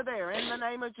 Come out of there in the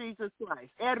name of Jesus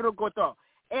Christ.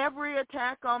 Every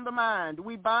attack on the mind,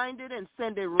 we bind it and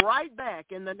send it right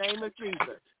back in the name of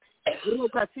Jesus.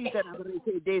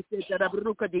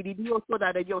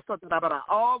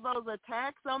 All those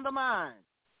attacks on the mind.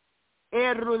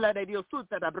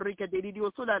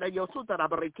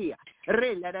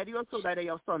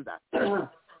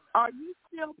 Are you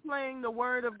still playing the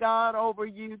word of God over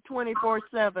you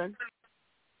 24/7?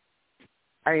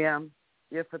 I am.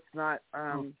 If it's not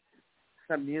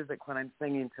some music when I'm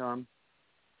singing to him.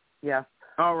 Yes.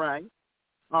 All right.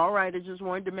 I just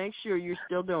wanted to make sure you're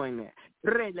still doing that.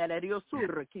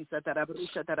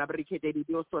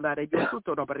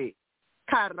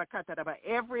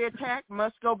 Every attack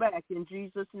must go back in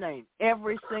Jesus' name.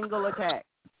 Every single attack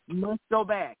must go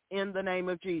back in the name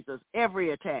of Jesus.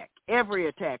 Every attack,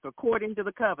 according to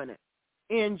the covenant,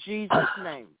 in Jesus'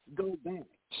 name, go back.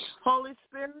 Holy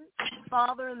Spirit,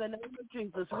 Father, in the name of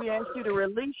Jesus, we ask you to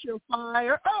release your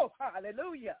fire. Oh,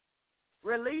 hallelujah.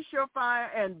 Release your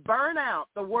fire and burn out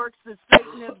the works that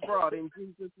Satan has brought in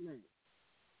Jesus' name.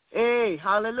 Hey,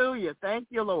 hallelujah.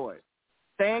 Thank you, Lord.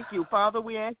 Thank you. Father,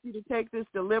 we ask you to take this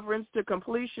deliverance to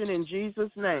completion in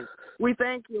Jesus' name. We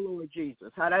thank you, Lord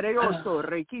Jesus.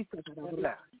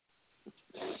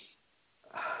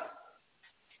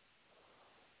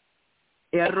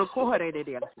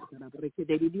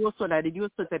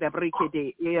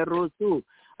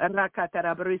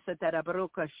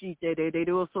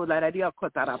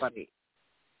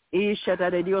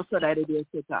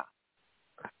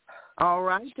 All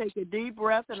right, take a deep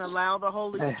breath and allow the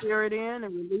Holy Spirit in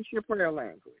and release your prayer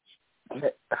language.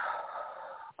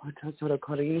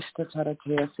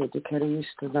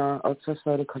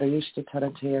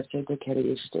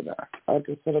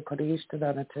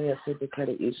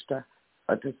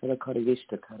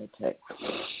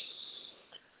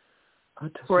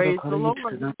 Praise the Lord.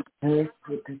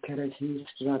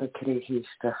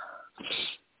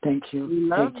 Thank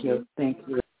you. Thank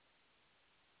you.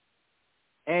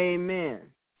 Amen.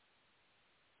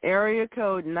 Area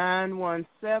code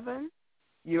 917.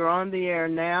 You're on the air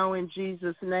now in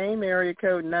Jesus' name. Area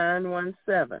code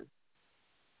 917.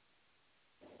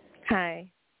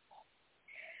 Hi.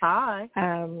 Hi.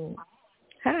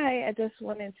 Hi. I just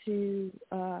wanted to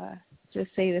just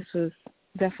say this was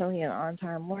definitely an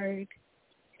on-time word.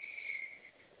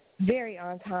 Very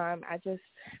on time. I just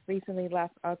recently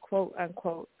left a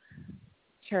quote-unquote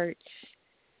church,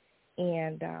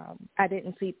 and I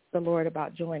didn't seek the Lord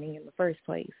about joining in the first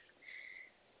place.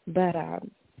 But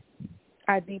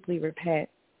I deeply repent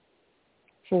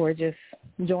for just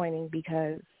joining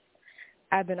because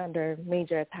I've been under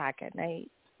major attack at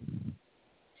night.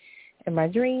 In my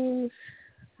dreams,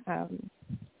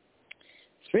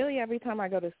 it's really every time I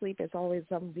go to sleep, it's always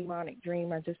some demonic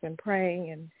dream. I've just been praying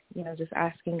and, just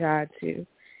asking God to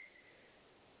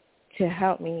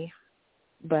help me.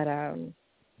 But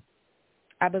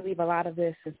I believe a lot of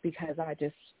this is because I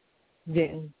just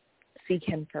didn't seek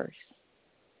him first.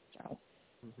 So.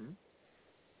 Mm-hmm.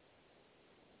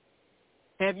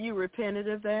 Have you repented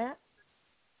of that?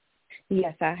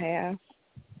 Yes, I have.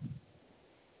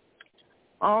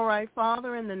 All right,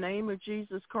 Father, in the name of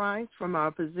Jesus Christ, from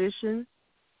our position,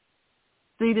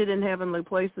 seated in heavenly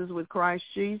places with Christ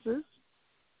Jesus,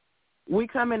 we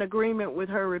come in agreement with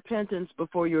her repentance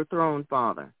before your throne,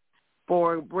 Father,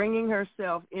 for bringing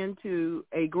herself into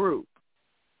a group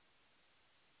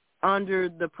under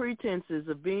the pretenses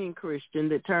of being Christian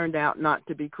that turned out not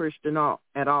to be Christian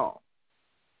at all.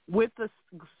 With the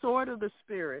sword of the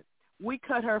Spirit, we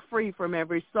cut her free from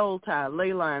every soul tie,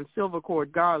 ley line, silver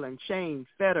cord, garland, chain,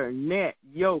 fetter, net,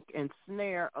 yoke, and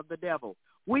snare of the devil.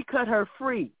 We cut her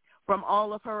free from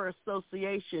all of her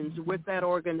associations with that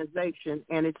organization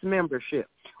and its membership.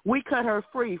 We cut her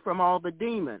free from all the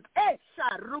demons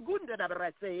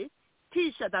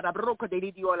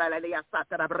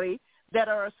that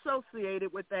are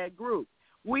associated with that group.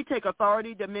 We take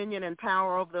authority, dominion, and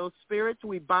power of those spirits.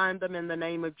 We bind them in the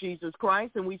name of Jesus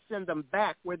Christ, and we send them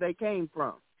back where they came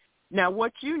from. Now,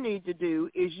 what you need to do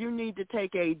is you need to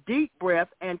take a deep breath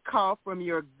and cough from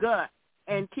your gut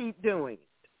and keep doing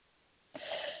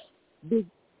it.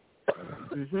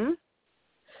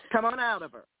 Come on out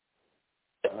of her.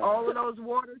 All of those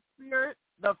water spirits,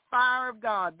 the fire of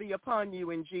God be upon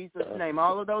you in Jesus' name.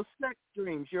 All of those sex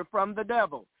dreams, you're from the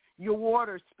devil. Your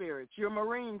water spirits, your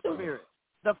marine spirits,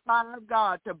 the fire of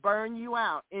God to burn you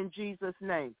out in Jesus'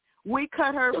 name. We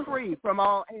cut her free from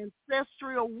all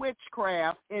ancestral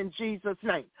witchcraft in Jesus'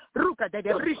 name. We cut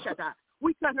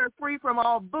her free from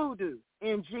all voodoo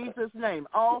in Jesus' name,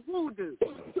 all hoodoo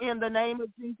in the name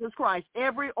of Jesus Christ.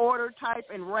 Every order, type,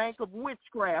 and rank of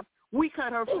witchcraft, we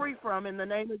cut her free from in the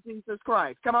name of Jesus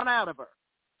Christ. Come on out of her.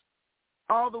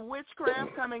 All the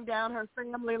witchcraft coming down her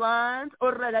family lines,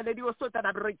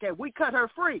 we cut her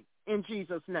free in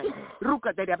Jesus' name. Come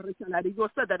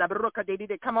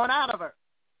on out of her.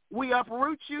 We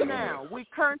uproot you now. We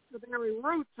curse the very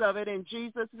roots of it in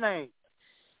Jesus' name.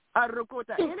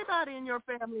 Anybody in your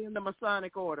family in the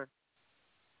Masonic order?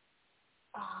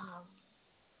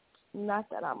 Not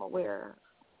that I'm aware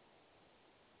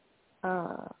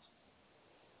of.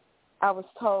 I was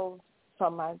told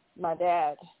from my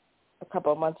dad a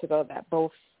couple of months ago that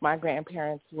both my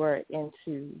grandparents were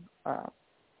into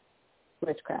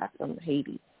witchcraft from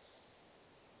Haiti.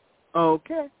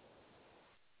 Okay.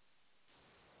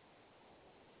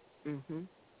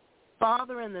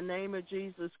 Father, in the name of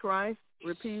Jesus Christ,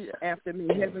 repeat after me.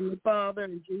 Heavenly Father,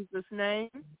 in Jesus' name.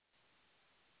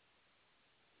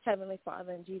 Heavenly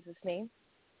Father, in Jesus' name,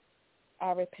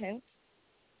 I repent.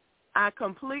 I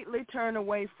completely turn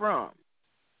away from.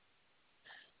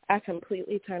 I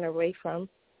completely turn away from.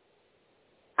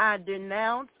 I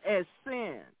denounce as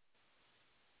sin.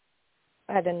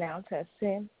 I denounce as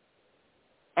sin.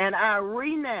 And I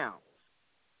renounce.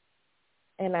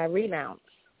 And I renounce.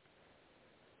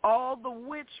 All the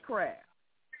witchcraft.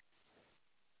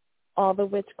 All the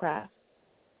witchcraft.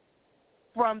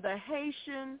 From the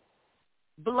Haitian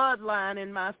bloodline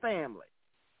in my family.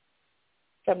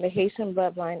 From the Haitian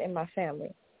bloodline in my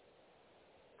family.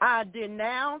 I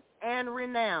denounce and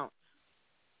renounce.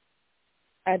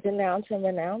 I denounce and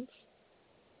renounce.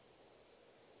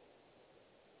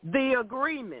 The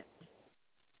agreement.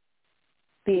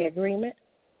 The agreement.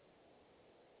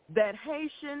 That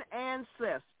Haitian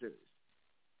ancestors.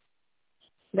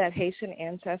 That Haitian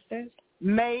ancestors.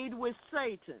 Made with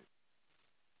Satan.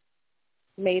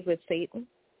 Made with Satan.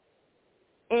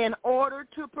 In order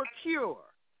to procure.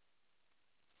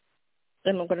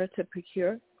 In order to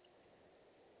procure.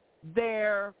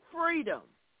 Their freedom.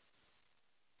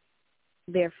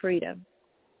 Their freedom.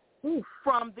 Oof.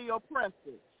 From the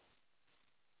oppressors.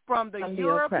 From the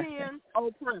European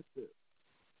oppressors.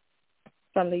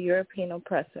 From the European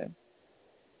oppressor.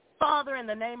 Father, in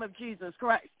the name of Jesus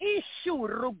Christ,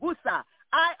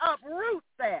 I uproot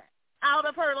that out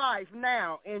of her life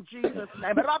now in Jesus'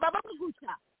 name.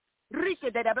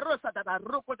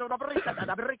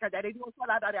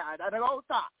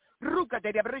 Ruka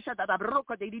de brisha da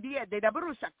broca de dia de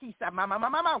brusha kisa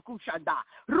mama kushanda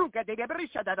ruka de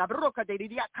brisha da broca de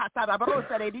dia kata da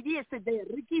brosa de dia se de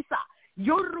rikisa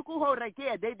yoruku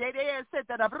horeke de se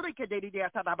da brika de dia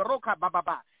da broca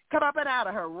baba. Come up and out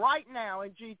of her right now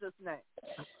in Jesus' name.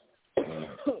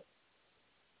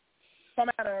 Come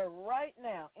out of her right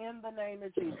now in the name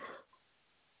of Jesus.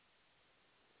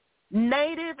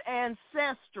 Native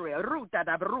ancestral, ruta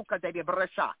da bruca de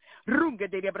brescia, runga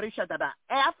de brescia da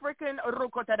African,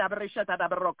 ruca da brescia da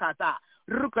brocata,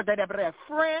 ruca de bre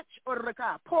French or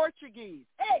ruca Portuguese,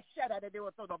 shada de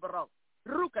todo bro,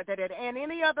 ruca de and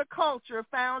any other culture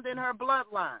found in her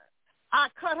bloodline. I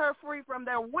cut her free from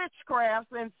their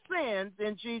witchcrafts and sins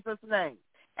in Jesus' name.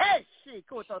 Deep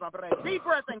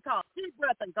breath and cough, deep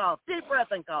breath and cough, deep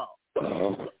breath and cough.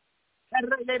 The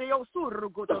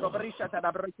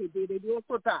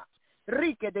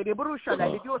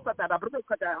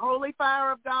holy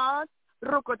fire of God,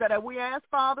 we ask,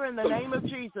 Father, in the name of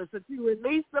Jesus, that you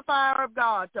release the fire of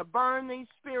God to burn these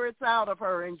spirits out of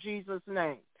her in Jesus'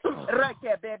 name.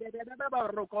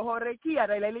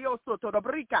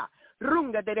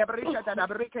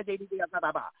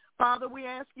 Father, we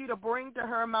ask you to bring to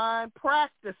her mind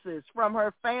practices from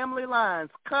her family lines,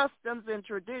 customs and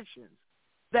traditions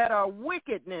that are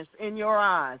wickedness in your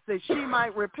eyes, that she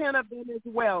might repent of them as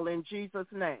well in Jesus'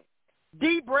 name.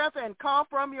 Deep breath and cough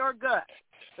from your gut.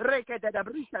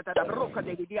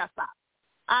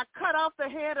 I cut off the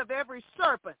head of every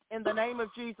serpent in the name of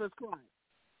Jesus Christ.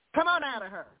 Come on out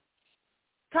of her.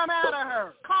 Come out of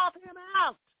her. Cough him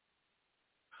out.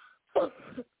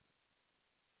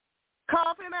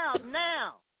 Cough him out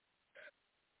now.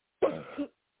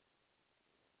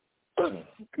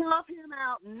 Cough him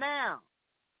out now.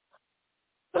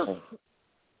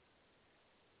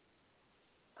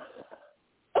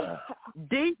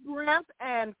 Deep breath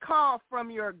and cough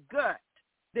from your gut.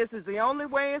 This is the only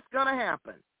way it's going to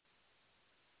happen.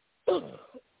 Loose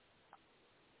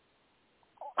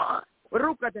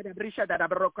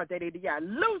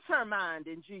her mind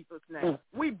in Jesus' name.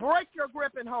 We break your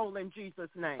grip and hold in Jesus'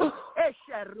 name. Come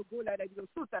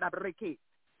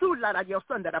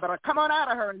on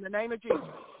out of her in the name of Jesus.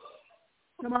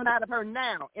 Come on out of her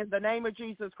now in the name of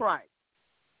Jesus Christ.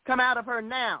 Come out of her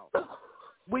now.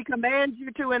 We command you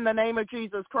to in the name of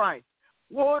Jesus Christ.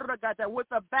 With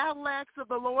the battle axe of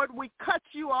the Lord, we cut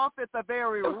you off at the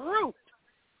very root,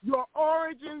 your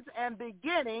origins and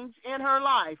beginnings in her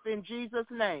life in Jesus'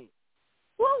 name.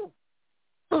 Woo!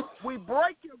 We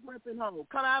break your grip and hold.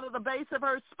 Come out of the base of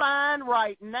her spine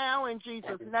right now in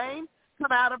Jesus' name.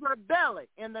 Come out of her belly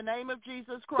in the name of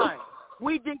Jesus Christ.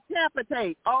 We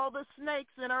decapitate all the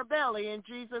snakes in her belly in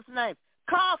Jesus' name.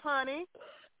 Cough, honey.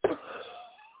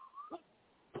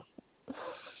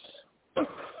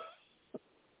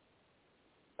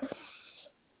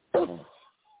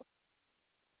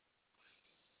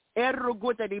 We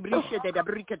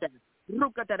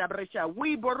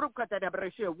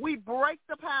break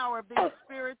the power of these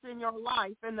spirits in your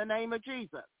life in the name of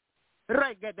Jesus.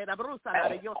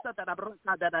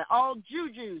 All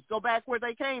jujus go back where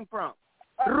they came from.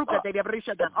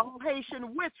 All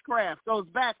Haitian witchcraft goes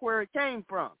back where it came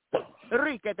from.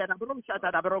 We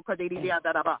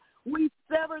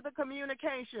sever the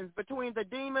communications between the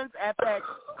demons at that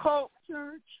cult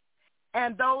church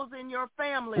and those in your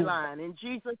family line in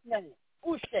Jesus' name.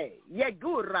 Ushe,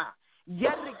 Yegura,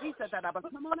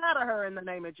 come on out of her in the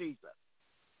name of Jesus.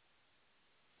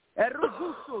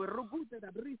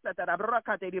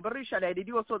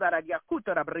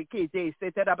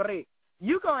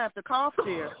 You're going to have to cough,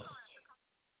 dear.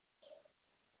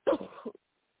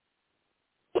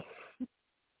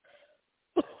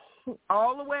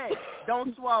 All the way.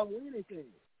 Don't swallow anything.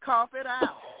 Cough it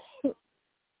out.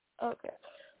 Okay.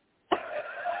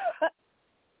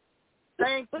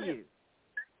 Thank you.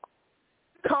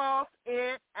 Cough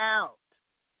it out.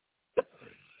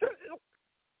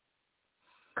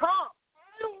 Cough.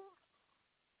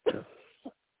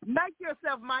 Make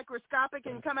yourself microscopic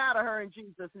and come out of her in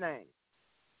Jesus' name.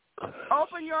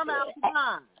 Open your mouth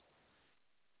wide.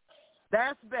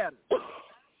 That's better.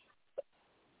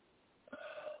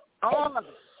 All of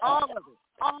it, all of it,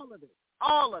 all of it,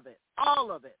 all of it,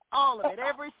 all of it, all of it.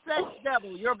 Every sex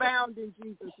devil, you're bound in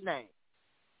Jesus' name.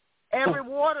 Every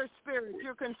water spirit,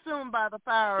 you're consumed by the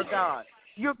fire of God.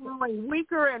 You're growing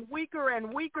weaker and weaker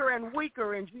and weaker and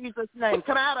weaker in Jesus' name.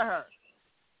 Come out of her.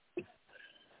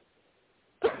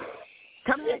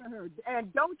 Come out of her.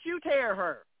 And don't you tear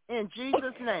her in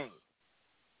Jesus' name.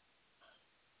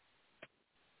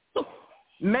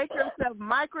 Make yourself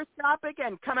microscopic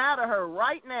and come out of her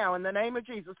right now in the name of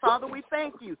Jesus. Father, we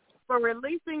thank you for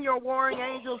releasing your warring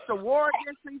angels to war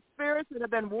against these spirits that have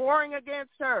been warring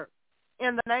against her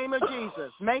in the name of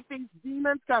Jesus. Make these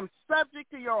demons come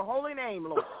subject to your holy name,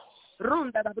 Lord.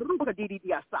 Come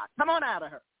on out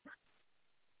of her.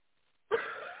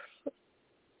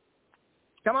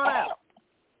 Come on out.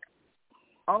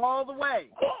 All the way.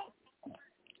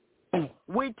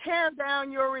 We tear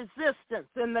down your resistance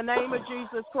in the name of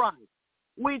Jesus Christ.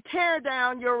 We tear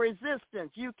down your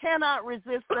resistance. You cannot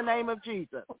resist the name of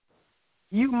Jesus.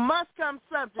 You must come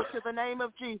subject to the name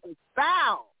of Jesus.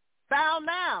 Bow. Bow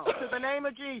now to the name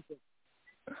of Jesus.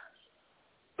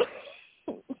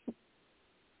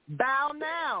 Bow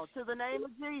now to the name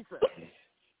of Jesus.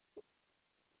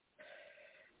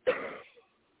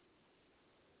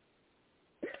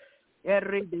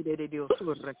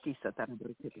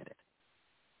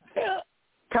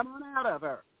 Come on out of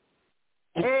her.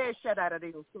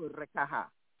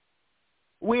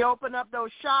 We open up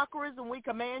those chakras and we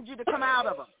command you to come out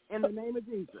of them in the name of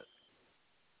Jesus.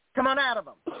 Come on out of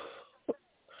them.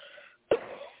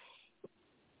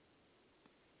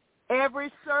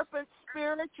 Every serpent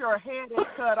spirit, your head is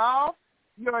cut off.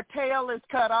 Your tail is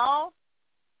cut off.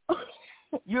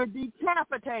 You're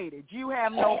decapitated. You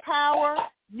have no power.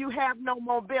 You have no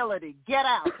mobility. Get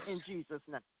out in Jesus'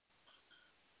 name.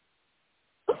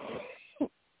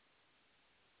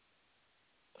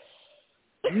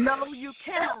 No, you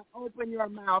cannot open your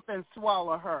mouth and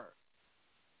swallow her.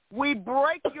 We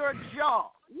break your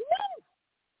jaw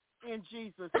in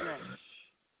Jesus' name.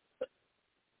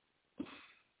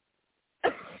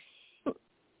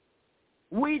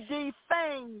 We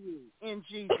defame you in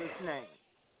Jesus' name.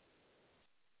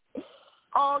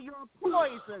 All your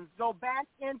poisons go back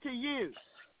into you.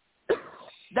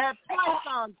 That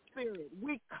python spirit,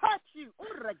 we cut you.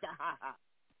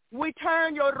 We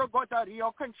turn your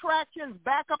contractions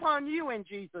back upon you in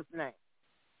Jesus' name.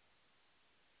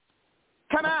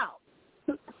 Come out.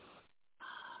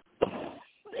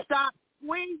 Stop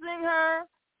squeezing her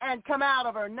and come out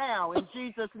of her now in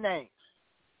Jesus' name.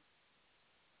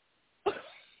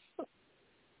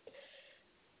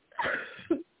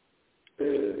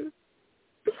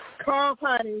 Cough,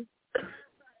 honey.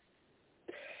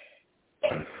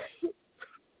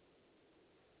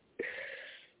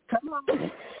 Come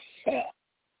on.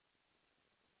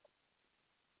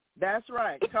 That's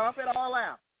right. Cough it all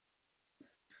out.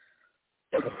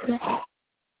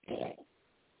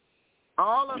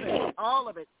 All of it. All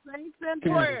of it. Saints in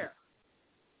prayer.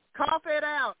 Cough it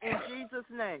out in Jesus'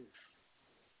 name.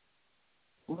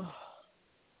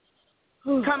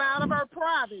 Come out of her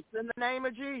privates in the name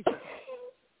of Jesus.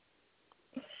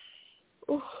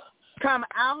 Come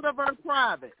out of her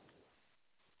privates.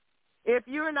 If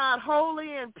you're not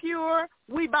holy and pure,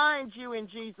 we bind you in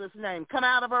Jesus' name. Come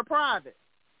out of her private.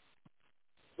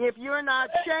 If you're not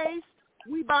chaste,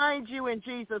 we bind you in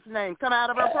Jesus' name. Come out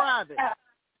of her private.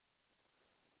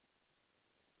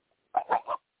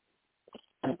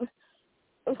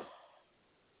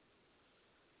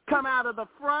 Come out of the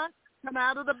front. Come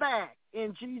out of the back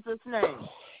in Jesus' name.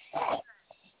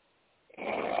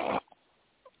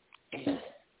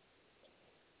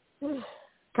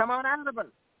 Come on out of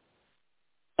her.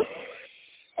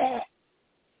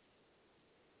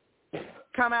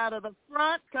 Come out of the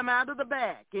front, come out of the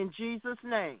back, in Jesus'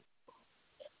 name.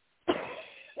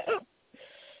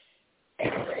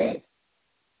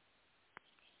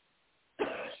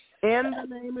 In the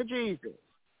name of Jesus.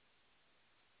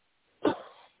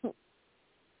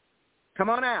 Come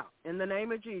on out, in the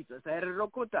name of Jesus.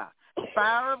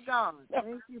 Fire of God,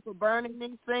 thank you for burning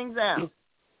these things out,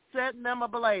 setting them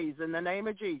ablaze in the name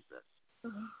of Jesus.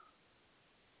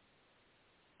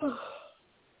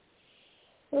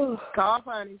 Cough,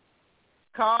 honey.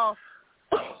 Cough.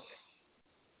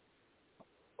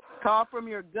 Cough from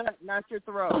your gut, not your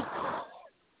throat.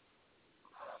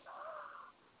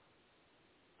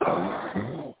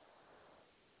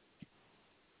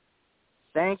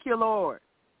 Thank you, Lord.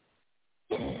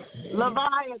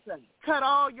 Leviathan, cut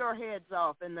all your heads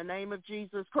off in the name of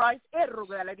Jesus Christ. And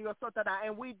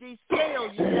we descale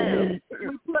you now.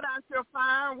 We put out your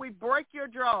fire and we break your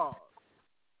jaws.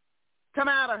 Come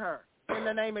out of her in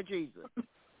the name of Jesus.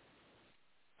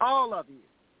 All of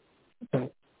you.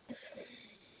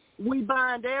 We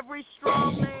bind every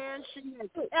strong man she has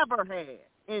ever had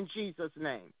in Jesus'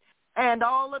 name. And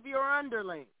all of your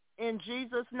underlings in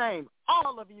Jesus' name.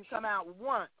 All of you come out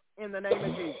once in the name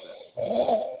of Jesus.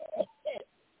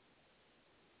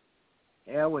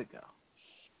 There we go.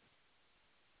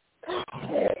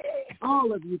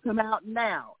 All of you come out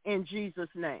now in Jesus'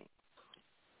 name.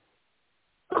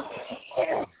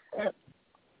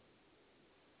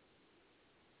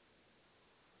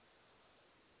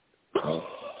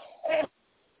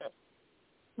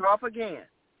 Off again.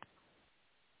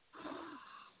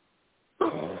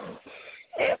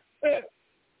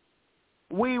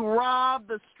 We rob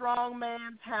the strong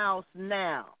man's house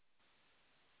now.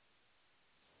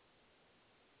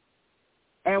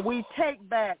 And we take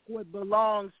back what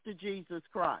belongs to Jesus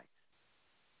Christ.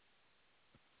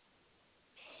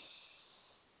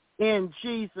 In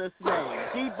Jesus' name.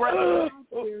 Deep breath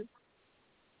and cough.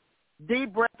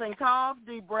 Deep breath and cough.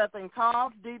 Deep breath and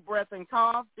cough. Deep breath and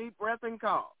cough. Deep breath and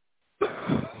cough.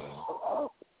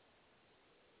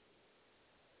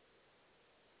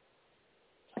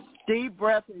 Deep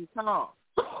breath and cough.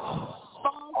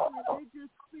 False religious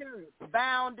spirits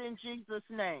bound in Jesus'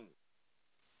 name.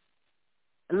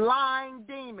 Lying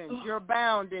demons, you're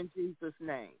bound in Jesus'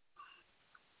 name.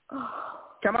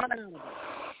 Come on out.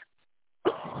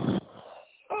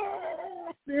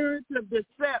 Spirits of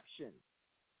deception,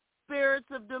 spirits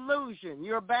of delusion,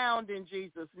 you're bound in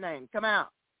Jesus' name. Come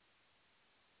out.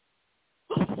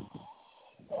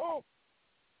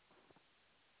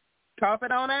 Cough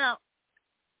it on out.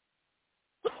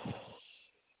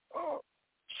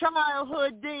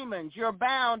 Childhood demons, you're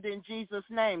bound in Jesus'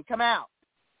 name. Come out.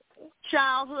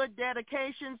 Childhood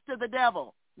dedications to the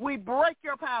devil, we break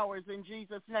your powers in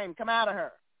Jesus' name. Come out of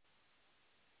her.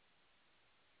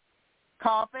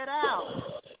 Cough it out.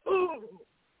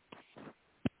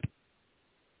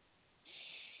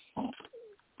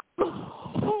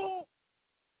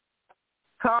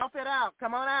 Cough it out.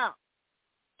 Come on out.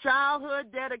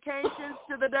 Childhood dedications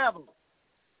to the devil.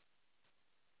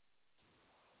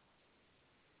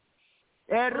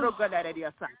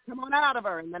 Come on out of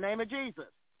her in the name of Jesus.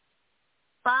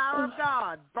 Fire of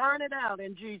God, burn it out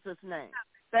in Jesus' name.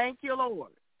 Thank you,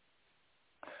 Lord.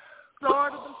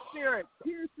 Sword of the Spirit,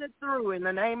 pierce it through in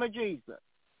the name of Jesus.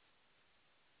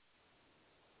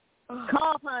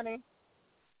 Cough, honey.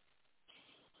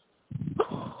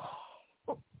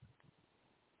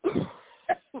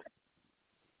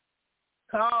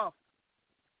 Cough.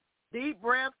 Deep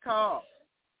breath, cough.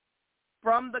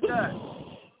 From the gut.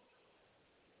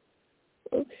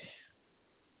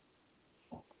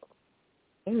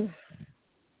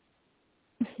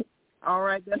 All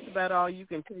right, that's about all you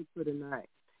can take for tonight.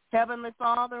 Heavenly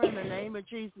Father, in the name of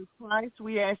Jesus Christ,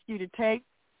 we ask you to take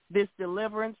this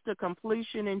deliverance to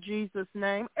completion in Jesus'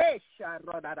 name.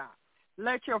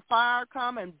 Let your fire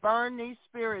come and burn these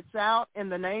spirits out in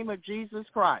the name of Jesus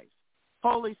Christ.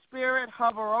 Holy Spirit,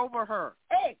 hover over her.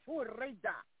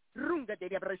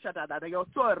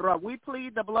 We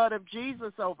plead the blood of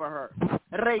Jesus over her.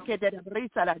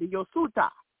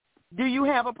 Do you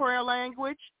have a prayer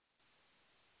language?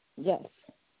 Yes.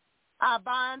 I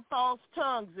bind false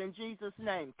tongues in Jesus'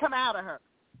 name. Come out of her.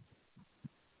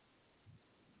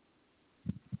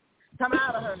 Come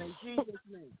out of her in Jesus'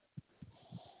 name.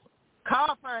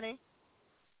 Cough, honey.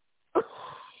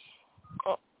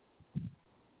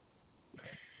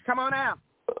 Come on out.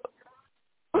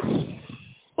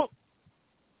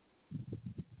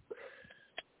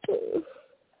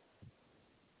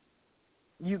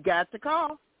 You got to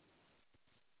cough.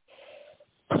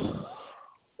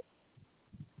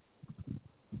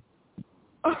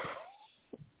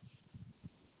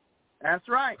 That's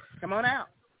right. Come on out.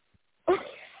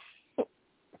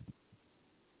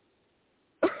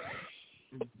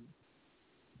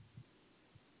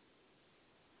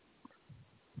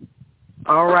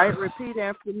 All right, repeat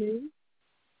after me.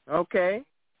 Okay.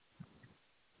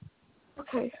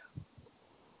 Okay.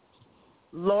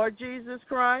 Lord Jesus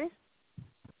Christ.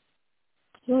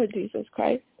 Lord Jesus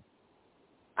Christ.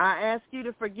 I ask you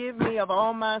to forgive me of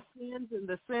all my sins and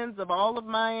the sins of all of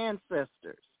my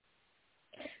ancestors.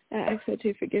 I ask that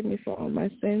you forgive me for all my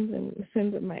sins and the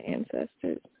sins of my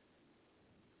ancestors.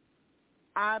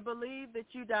 I believe that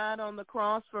you died on the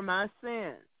cross for my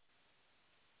sins.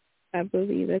 I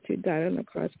believe that you died on the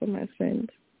cross for my sins.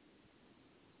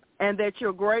 And that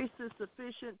your grace is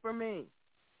sufficient for me.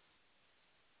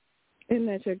 And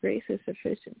that your grace is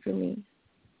sufficient for me.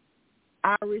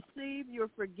 I receive your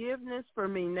forgiveness for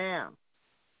me now.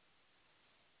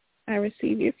 I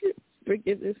receive your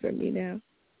forgiveness for me now.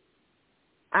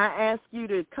 I ask you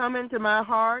to come into my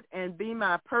heart and be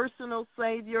my personal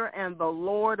Savior and the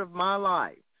Lord of my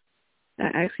life. I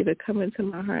ask you to come into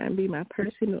my heart and be my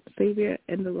personal Savior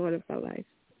and the Lord of my life.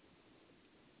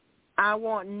 I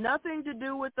want nothing to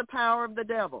do with the power of the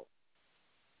devil.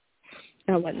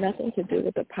 I want nothing to do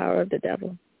with the power of the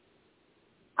devil.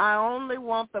 I only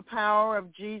want the power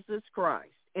of Jesus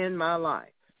Christ in my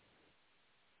life.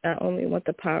 I only want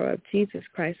the power of Jesus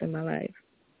Christ in my life.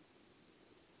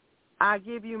 I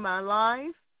give you my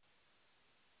life.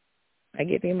 I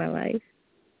give you my life.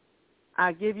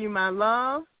 I give you my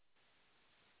love.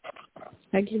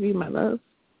 I give you my love.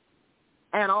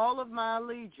 And all of my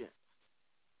allegiance.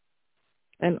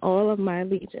 And all of my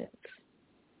allegiance.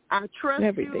 I trust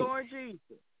everything. you, Lord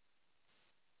Jesus.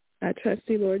 I trust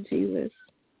you, Lord Jesus.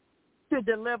 To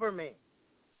deliver me.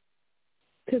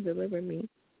 To deliver me.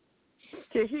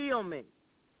 To heal me.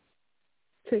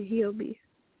 To heal me.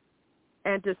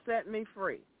 And to set me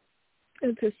free.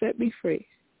 And to set me free.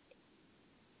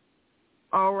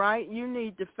 All right, you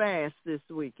need to fast this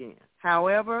weekend.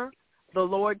 However the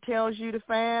Lord tells you to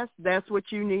fast, that's what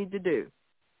you need to do.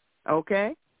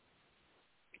 Okay?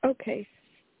 Okay.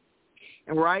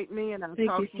 And write me and I'll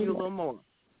talk to you a little more.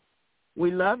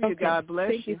 We love you. Okay. God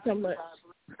bless you. Thank you so much.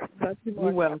 Bless you,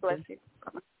 You're welcome. God bless you.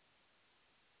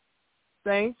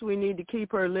 Saints, we need to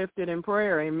keep her lifted in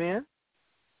prayer. Amen?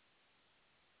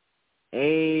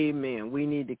 Amen. We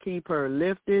need to keep her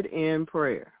lifted in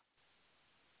prayer.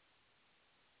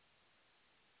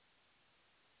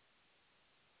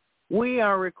 We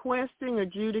are requesting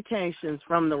adjudications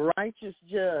from the righteous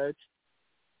judge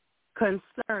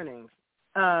concerning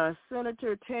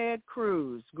Senator Ted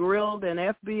Cruz grilled an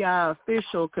FBI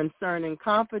official concerning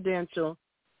confidential,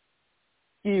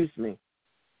 human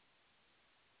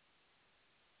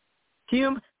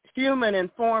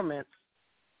informants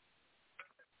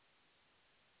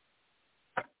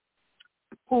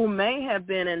who may have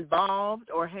been involved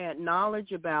or had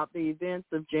knowledge about the events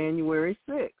of January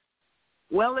 6th.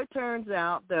 Well, it turns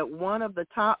out that one of the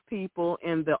top people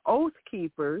in the Oath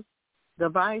Keepers, the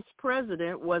vice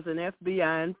president, was an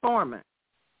FBI informant.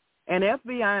 An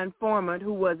FBI informant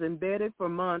who was embedded for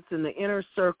months in the inner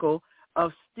circle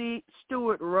of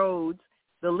Stuart Rhodes,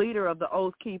 the leader of the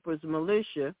Oath Keepers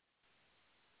militia,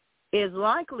 is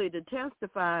likely to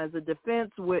testify as a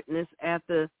defense witness at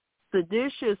the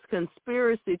seditious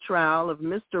conspiracy trial of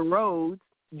Mr. Rhodes,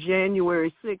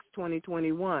 January 6,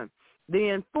 2021. The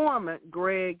informant,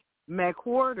 Greg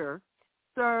McWhorter,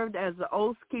 served as the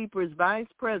Oath Keepers vice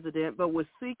president but was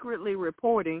secretly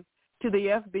reporting to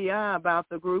the FBI about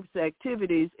the group's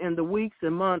activities in the weeks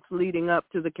and months leading up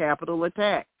to the Capitol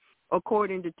attack,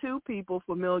 according to two people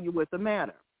familiar with the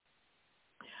matter.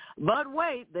 But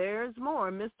wait, there's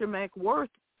more. Mr.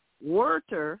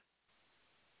 McWhorter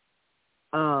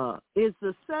is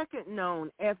the second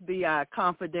known FBI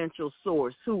confidential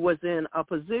source who was in a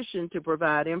position to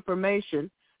provide information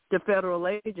to federal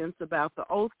agents about the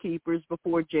Oath Keepers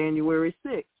before January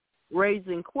 6th,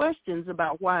 raising questions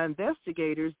about why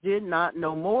investigators did not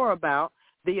know more about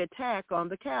the attack on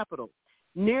the Capitol.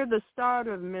 Near the start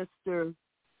of Mr.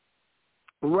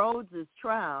 Rhodes'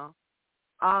 trial,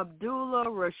 Abdullah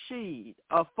Rashid,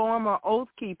 a former Oath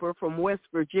Keeper from West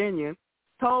Virginia,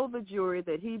 told the jury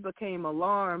that he became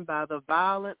alarmed by the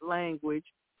violent language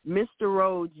Mr.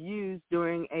 Rhodes used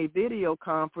during a video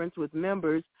conference with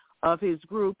members of his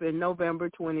group in November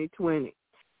 2020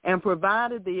 and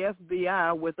provided the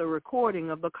FBI with a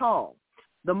recording of the call.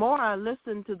 The more I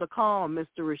listened to the call, Mr.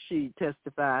 Rashid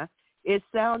testified, it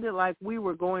sounded like we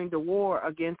were going to war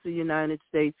against the United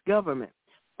States government.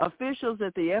 Officials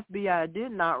at the FBI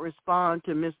did not respond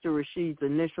to Mr. Rashid's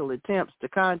initial attempts to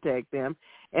contact them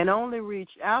and only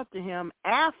reached out to him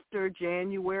after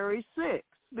January 6th.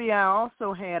 FBI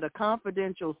also had a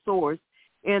confidential source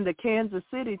in the Kansas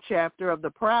City chapter of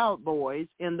the Proud Boys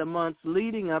in the months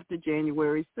leading up to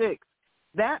January 6th.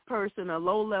 That person, a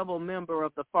low-level member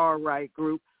of the far-right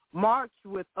group, marched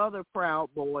with other Proud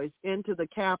Boys into the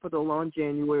Capitol on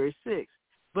January 6th.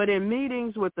 But in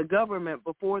meetings with the government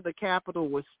before the Capitol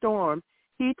was stormed,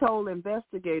 he told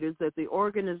investigators that the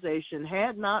organization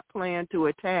had not planned to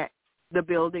attack the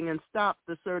building and stop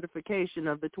the certification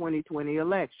of the 2020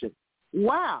 election.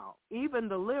 Wow, even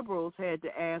the liberals had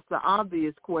to ask the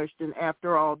obvious question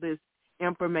after all this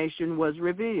information was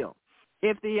revealed.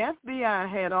 If the FBI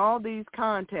had all these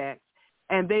contacts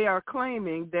and they are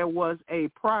claiming there was a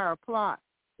prior plot,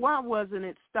 why wasn't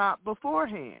it stopped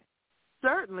beforehand?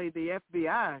 Certainly the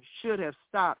FBI should have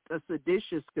stopped a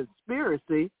seditious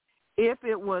conspiracy if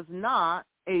it was not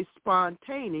a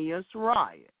spontaneous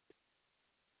riot.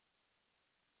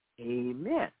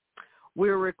 Amen.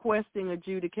 We're requesting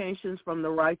adjudications from the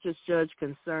righteous judge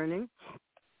concerning.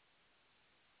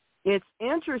 It's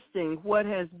interesting what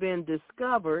has been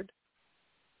discovered.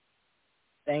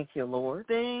 Thank you, Lord.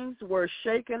 Things were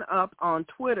shaken up on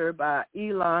Twitter by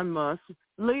Elon Musk's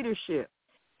leadership.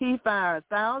 He fired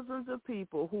thousands of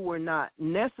people who were not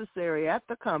necessary at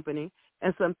the company,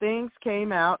 and some things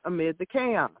came out amid the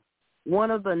chaos. One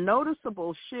of the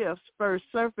noticeable shifts first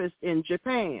surfaced in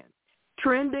Japan.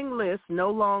 Trending lists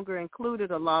no longer included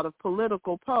a lot of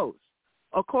political posts.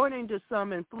 According to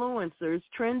some influencers,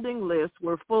 trending lists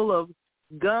were full of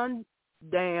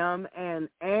Gundam and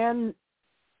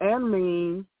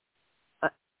anime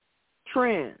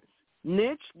trends.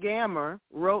 Niche Gamer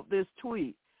wrote this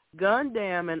tweet: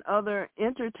 Gundam and other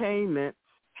entertainment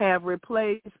have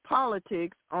replaced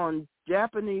politics on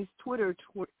Japanese Twitter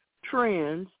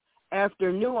trends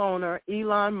after new owner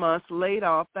Elon Musk laid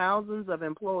off thousands of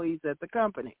employees at the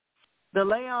company. The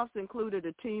layoffs included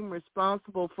a team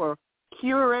responsible for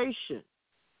curation,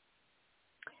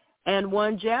 and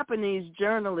one Japanese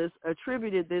journalist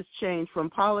attributed this change from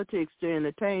politics to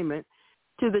entertainment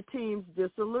to the team's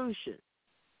dissolution.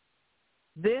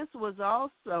 This was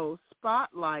also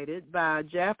spotlighted by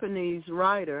Japanese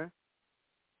writer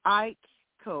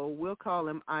Iko. We'll call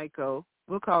him Iko.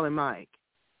 We'll call him Ike.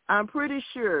 I'm pretty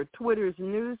sure Twitter's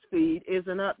news feed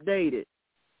isn't updated,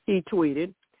 he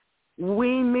tweeted.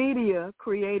 We media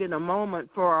created a moment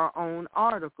for our own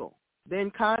article,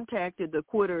 then contacted the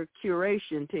Twitter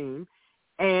curation team,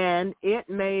 and it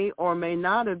may or may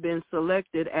not have been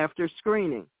selected after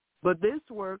screening. But this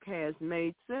work has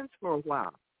made sense for a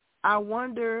while. I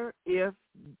wonder if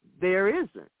there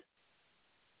isn't.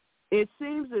 It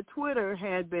seems that Twitter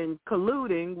had been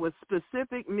colluding with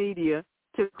specific media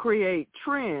to create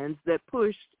trends that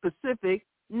push specific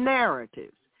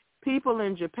narratives. People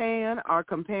in Japan are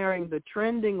comparing the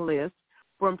trending list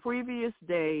from previous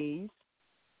days,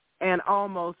 and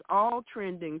almost all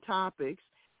trending topics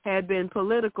had been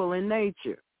political in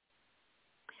nature.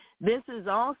 This is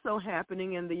also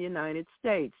happening in the United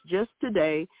States. Just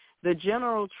today, the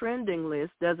general trending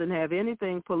list doesn't have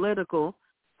anything political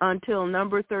until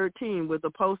number 13 with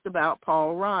a post about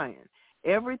Paul Ryan.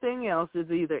 Everything else is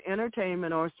either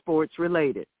entertainment or sports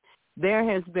related. There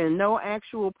has been no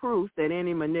actual proof that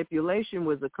any manipulation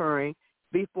was occurring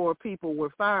before people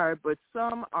were fired, but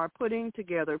some are putting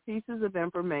together pieces of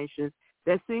information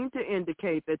that seem to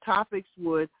indicate that topics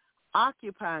would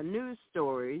occupy news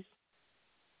stories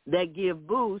that give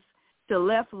boost to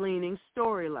left-leaning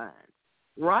storylines.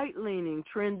 Right-leaning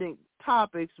trending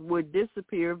topics would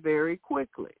disappear very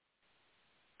quickly.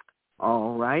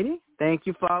 All righty. Thank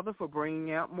you, Father, for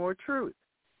bringing out more truth.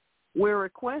 We're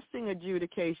requesting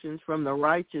adjudications from the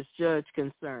righteous judge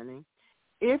concerning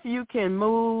if you can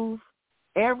move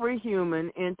every human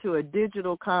into a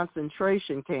digital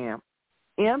concentration camp,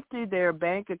 empty their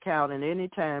bank account at any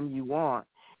time you want,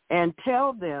 and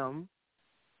tell them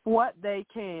what they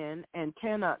can and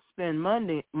cannot spend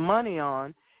money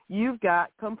on, you've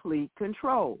got complete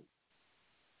control.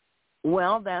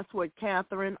 Well, that's what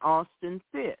Catherine Austin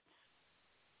Fitz.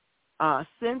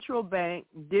 Central bank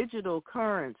digital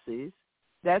currencies,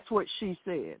 that's what she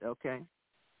said, okay?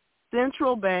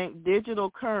 Central bank digital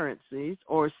currencies,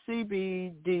 or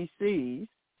CBDCs,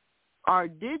 are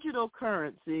digital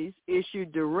currencies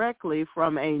issued directly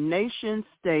from a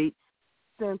nation-state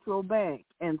central bank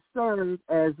and serve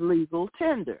as legal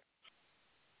tender.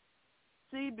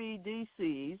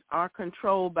 CBDCs are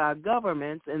controlled by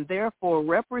governments and therefore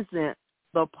represent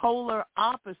the polar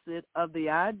opposite of the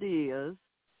ideas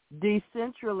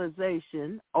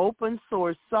decentralization, open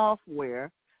source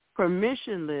software,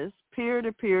 permissionless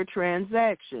peer-to-peer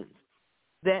transactions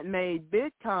that made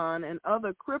Bitcoin and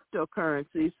other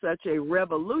cryptocurrencies such a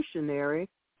revolutionary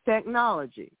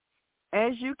technology.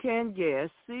 As you can guess,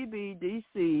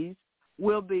 CBDCs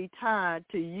will be tied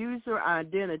to user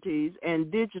identities and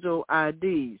digital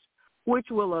IDs, which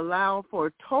will allow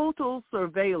for total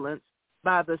surveillance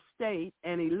by the state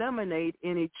and eliminate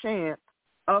any chance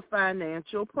of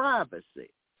financial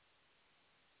privacy.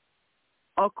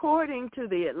 According to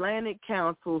the Atlantic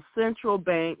Council Central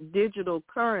Bank Digital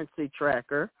Currency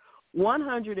Tracker,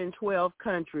 112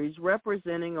 countries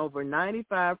representing over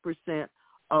 95%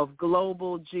 of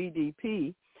global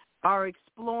GDP are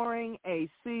exploring a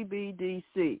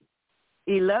CBDC.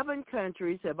 11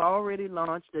 countries have already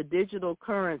launched a digital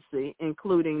currency,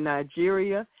 including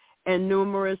Nigeria and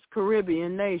numerous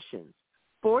Caribbean nations.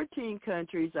 14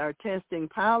 countries are testing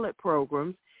pilot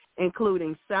programs,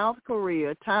 including South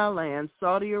Korea, Thailand,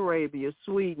 Saudi Arabia,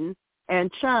 Sweden,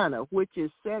 and China, which is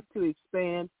set to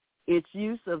expand its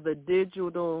use of the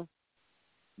digital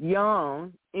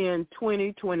yuan in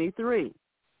 2023.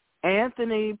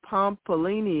 Anthony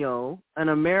Pompolinio, an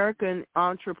American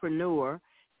entrepreneur,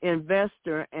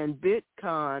 investor, and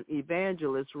Bitcoin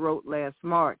evangelist, wrote last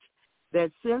March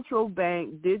that central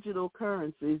bank digital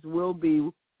currencies will be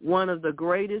one of the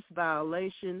greatest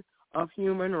violations of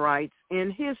human rights in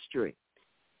history.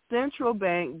 Central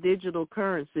bank digital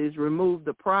currencies remove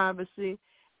the privacy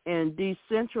and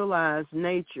decentralized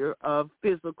nature of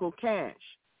physical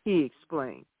cash, he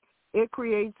explained. It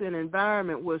creates an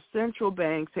environment where central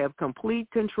banks have complete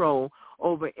control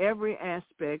over every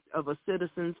aspect of a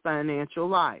citizen's financial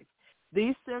life.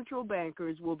 These central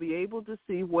bankers will be able to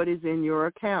see what is in your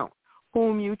account,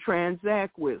 whom you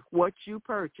transact with, what you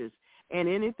purchase, and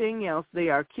anything else they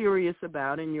are curious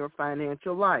about in your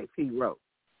financial life, he wrote.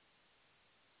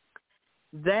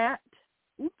 That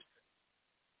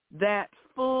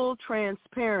full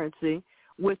transparency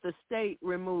with the state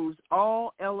removes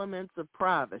all elements of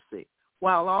privacy,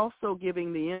 while also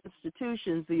giving the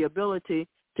institutions the ability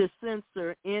to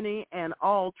censor any and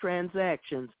all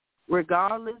transactions,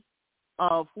 regardless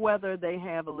of whether they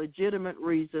have a legitimate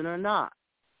reason or not.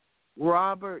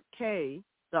 Robert Kay,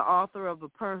 the author of the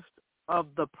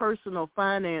personal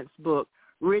finance book,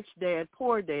 Rich Dad,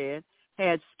 Poor Dad,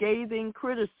 had scathing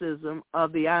criticism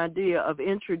of the idea of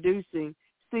introducing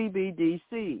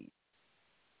CBDCs.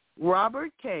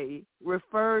 Robert Kay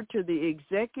referred to the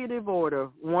Executive Order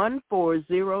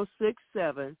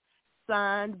 14067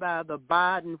 signed by the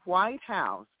Biden White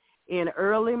House in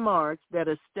early March that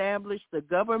established the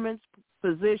government's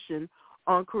position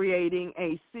on creating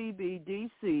a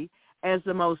CBDC as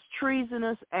the most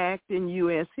treasonous act in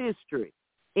U.S. history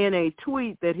in a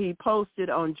tweet that he posted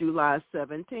on July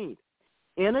 17th.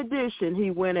 In addition,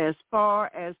 he went as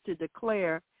far as to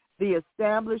declare the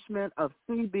establishment of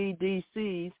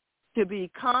CBDCs to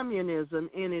be communism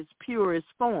in its purest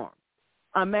form.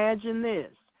 Imagine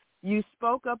this. You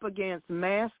spoke up against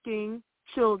masking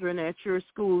children at your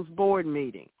school's board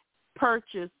meeting.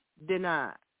 Purchase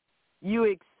denied. You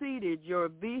exceeded your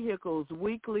vehicle's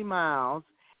weekly miles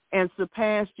and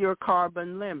surpassed your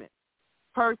carbon limit.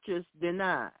 Purchase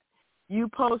denied. You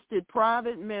posted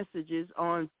private messages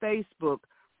on Facebook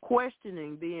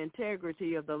questioning the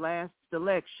integrity of the last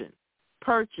election.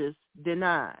 Purchase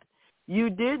denied. You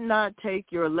did not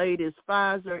take your latest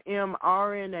Pfizer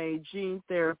mRNA gene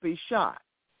therapy shot.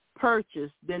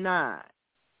 Purchase denied.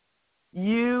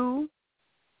 You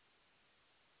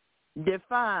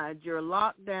defied your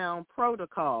lockdown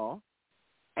protocol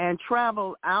and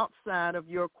traveled outside of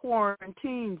your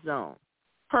quarantine zone.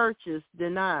 Purchase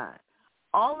denied.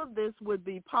 All of this would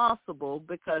be possible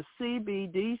because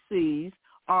CBDCs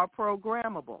are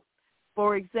programmable.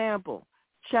 For example,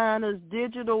 China's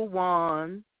digital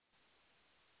yuan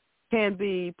can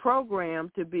be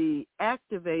programmed to be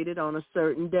activated on a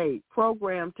certain date,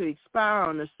 programmed to expire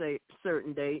on a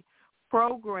certain date,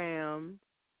 programmed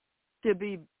to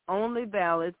be only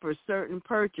valid for certain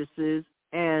purchases,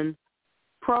 and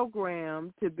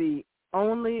programmed to be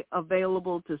only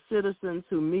available to citizens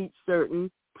who meet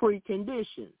certain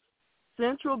preconditions.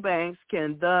 Central banks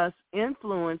can thus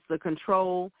influence the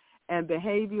control and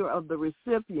behavior of the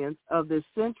recipients of this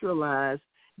centralized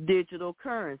digital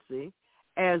currency,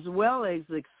 as well as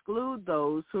exclude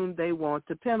those whom they want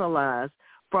to penalize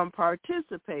from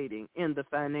participating in the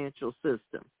financial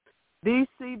system. These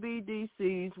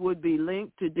CBDCs would be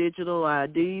linked to digital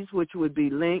IDs, which would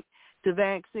be linked to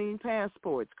vaccine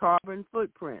passports, carbon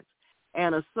footprints,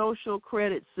 and a social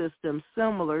credit system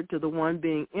similar to the one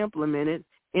being implemented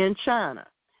in China.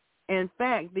 In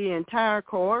fact, the entire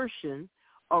coercion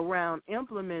around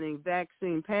implementing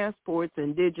vaccine passports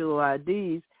and digital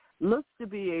IDs looks to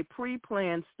be a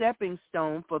pre-planned stepping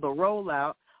stone for the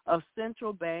rollout of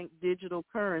central bank digital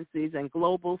currencies and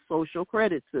global social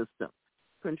credit systems.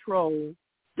 Control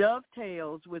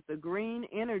dovetails with the green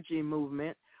energy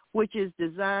movement, which is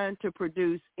designed to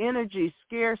produce energy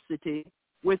scarcity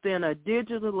within a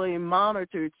digitally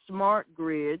monitored smart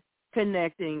grid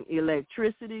connecting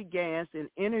electricity, gas, and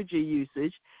energy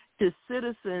usage to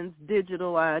citizens'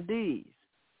 digital IDs.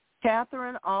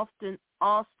 Catherine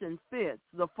Austin Fitts,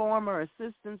 the former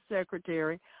Assistant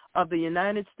Secretary of the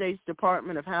United States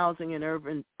Department of Housing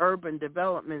and Urban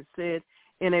Development, said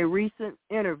in a recent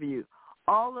interview,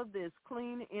 all of this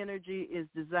clean energy is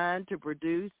designed to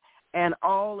produce an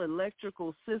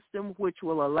all-electrical system which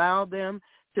will allow them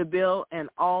to build an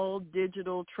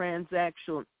all-digital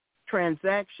transaction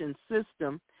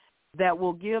system that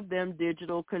will give them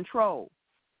digital control.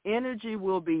 Energy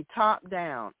will be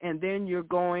top-down, and then you're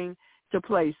going to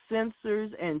place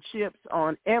sensors and chips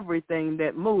on everything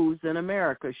that moves in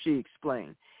America, she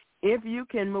explained. If you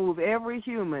can move every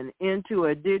human into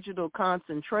a digital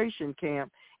concentration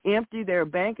camp, empty their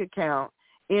bank account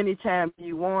anytime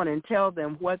you want and tell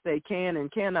them what they can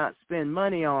and cannot spend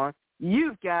money on,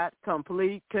 you've got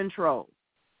complete control.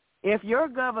 If your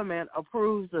government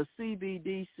approves a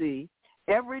CBDC,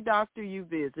 every doctor you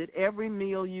visit, every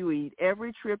meal you eat,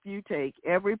 every trip you take,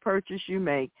 every purchase you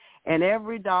make, and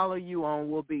every dollar you own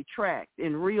will be tracked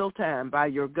in real time by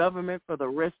your government for the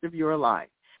rest of your life.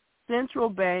 Central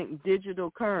bank digital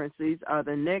currencies are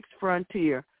the next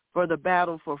frontier for the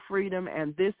battle for freedom,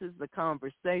 and this is the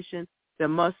conversation that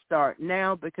must start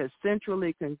now because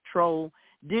centrally controlled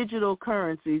digital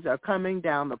currencies are coming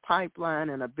down the pipeline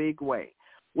in a big way.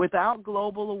 Without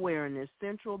global awareness,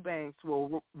 central banks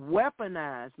will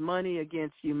weaponize money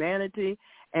against humanity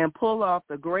and pull off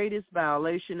the greatest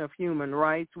violation of human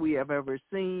rights we have ever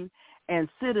seen, and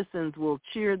citizens will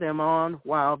cheer them on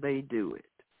while they do it.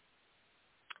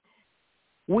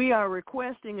 We are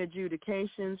requesting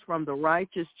adjudications from the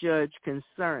righteous judge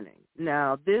concerning.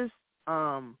 Now, this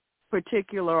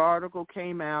particular article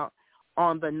came out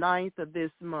on the 9th of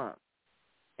this month,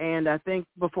 and I think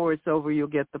before it's over you'll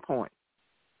get the point.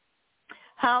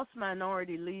 House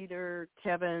Minority Leader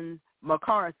Kevin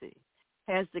McCarthy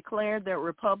has declared that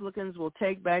Republicans will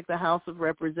take back the House of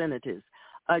Representatives.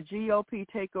 A GOP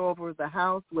takeover of the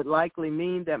House would likely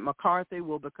mean that McCarthy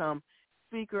will become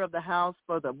Speaker of the House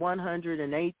for the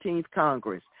 118th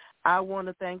Congress. I want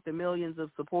to thank the millions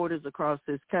of supporters across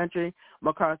this country,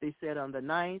 McCarthy said on the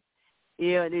 9th.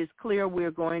 It is clear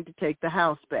we're going to take the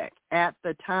House back. At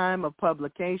the time of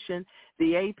publication,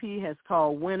 the AP has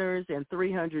called winners in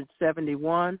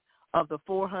 371 of the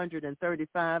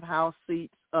 435 House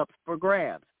seats up for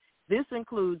grabs. This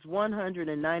includes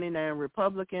 199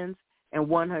 Republicans and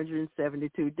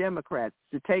 172 Democrats.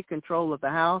 To take control of the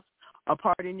House, a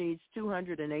party needs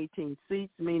 218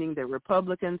 seats, meaning that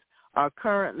Republicans are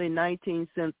currently 19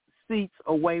 seats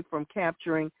away from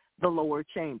capturing the lower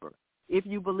chamber. If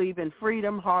you believe in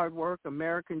freedom, hard work,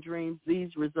 American dreams, these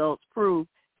results prove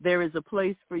There is a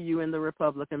place for you in the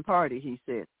Republican Party, he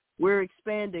said. We're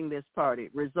expanding this party.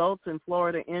 Results in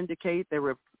Florida indicate that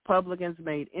Republicans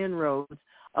made inroads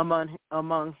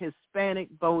among Hispanic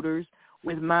voters,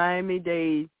 with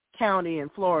Miami-Dade County in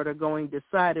Florida going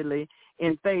decidedly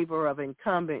in favor of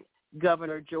incumbent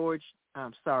Governor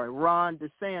Ron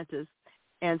DeSantis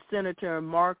and Senator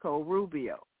Marco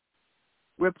Rubio.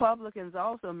 Republicans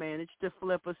also managed to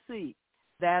flip a seat,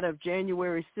 that of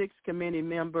January 6th committee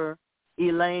member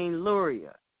Elaine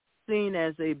Luria, seen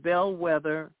as a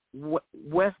bellwether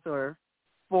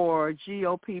for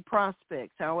GOP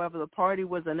prospects. However, the party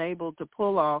was unable to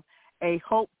pull off a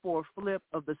hoped-for flip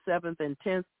of the 7th and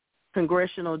 10th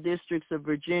congressional districts of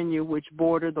Virginia, which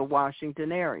border the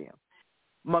Washington area.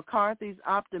 McCarthy's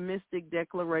optimistic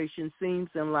declaration seems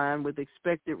in line with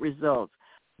expected results,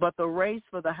 but the race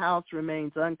for the House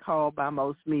remains uncalled by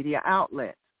most media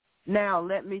outlets. Now,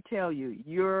 let me tell you,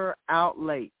 you're out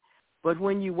late. But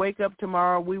when you wake up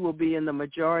tomorrow, we will be in the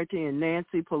majority and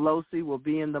Nancy Pelosi will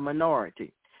be in the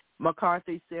minority,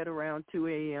 McCarthy said around 2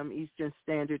 a.m. Eastern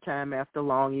Standard Time after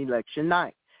long election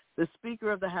night. The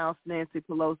Speaker of the House, Nancy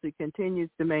Pelosi, continues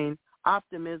to maintain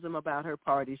optimism about her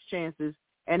party's chances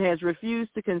and has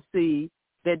refused to concede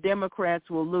that Democrats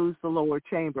will lose the lower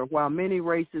chamber. While many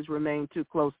races remain too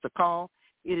close to call,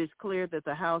 it is clear that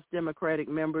the House Democratic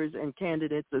members and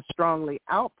candidates are strongly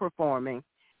outperforming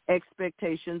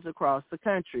expectations across the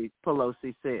country,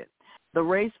 Pelosi said. The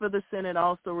race for the Senate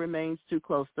also remains too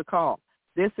close to call.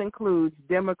 This includes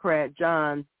Democrat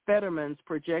John Fetterman's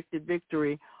projected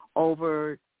victory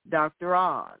over Dr.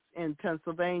 Oz in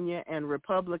Pennsylvania and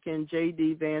Republican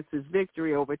J.D. Vance's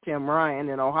victory over Tim Ryan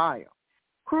in Ohio.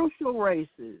 Crucial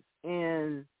races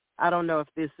in, I don't know if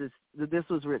this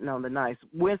was written on the nice,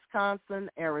 Wisconsin,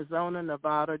 Arizona,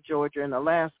 Nevada, Georgia, and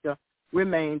Alaska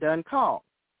remained uncalled.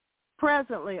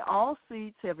 Presently, all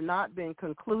seats have not been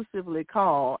conclusively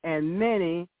called, and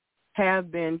many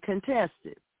have been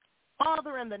contested.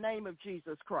 Father, in the name of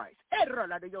Jesus Christ,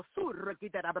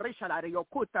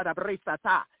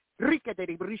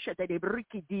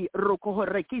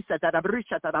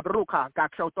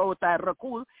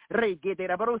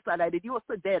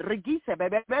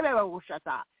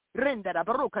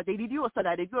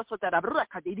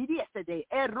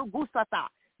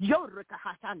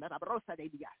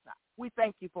 we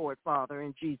thank you for it, Father,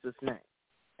 in Jesus' name.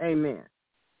 Amen.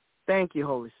 Thank you,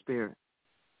 Holy Spirit.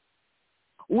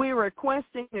 We are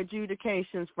requesting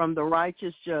adjudications from the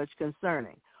righteous judge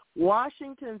concerning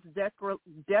Washington's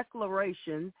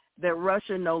declaration that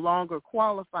Russia no longer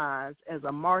qualifies as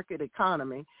a market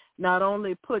economy not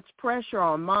only puts pressure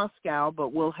on Moscow,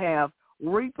 but will have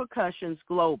repercussions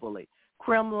globally.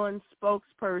 Kremlin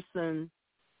spokesperson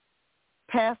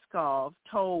Peskov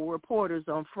told reporters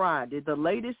on Friday the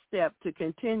latest step to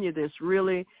continue this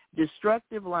really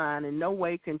destructive line in no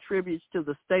way contributes to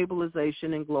the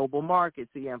stabilization in global markets,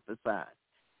 he emphasized.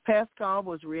 Peskov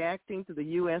was reacting to the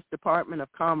U.S. Department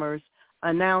of Commerce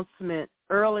announcement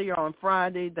earlier on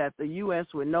Friday that the U.S.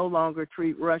 would no longer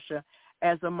treat Russia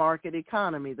as a market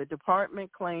economy. The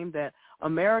department claimed that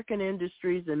American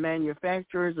industries and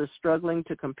manufacturers are struggling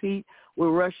to compete with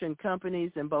Russian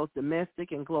companies in both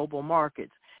domestic and global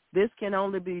markets. This can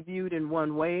only be viewed in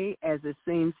one way, as it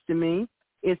seems to me.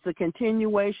 It's a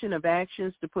continuation of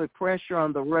actions to put pressure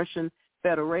on the Russian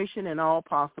Federation in all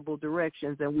possible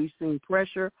directions, and we've seen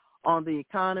pressure on the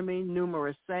economy,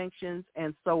 numerous sanctions,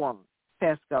 and so on,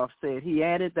 Peskov said. He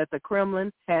added that the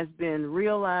Kremlin has been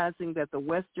realizing that the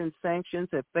Western sanctions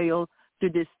have failed to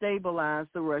destabilize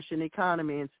the Russian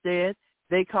economy. Instead,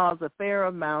 they cause a fair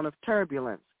amount of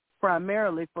turbulence,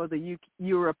 primarily for the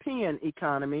European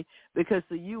economy, because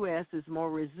the U.S. is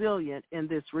more resilient in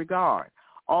this regard.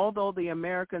 Although the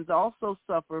Americans also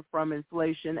suffer from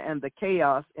inflation and the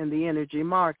chaos in the energy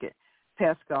market,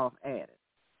 Peskov added.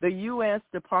 The U.S.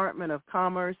 Department of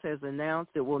Commerce has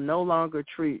announced it will no longer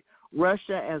treat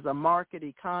Russia as a market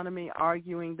economy,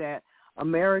 arguing that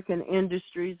American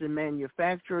industries and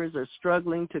manufacturers are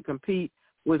struggling to compete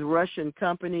with Russian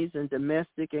companies in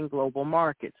domestic and global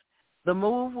markets. The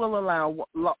move will allow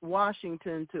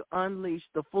Washington to unleash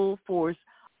the full force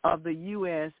of the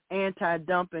U.S.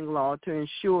 anti-dumping law to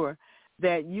ensure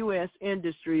that U.S.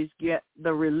 industries get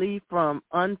the relief from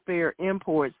unfair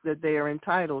imports that they are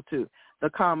entitled to, the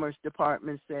Commerce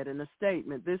Department said in a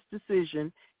statement. This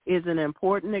decision is an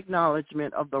important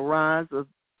acknowledgement of the rise of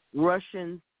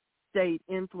Russian state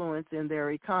influence in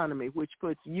their economy, which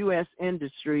puts U.S.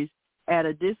 industries at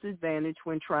a disadvantage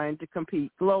when trying to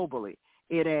compete globally.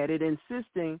 It added,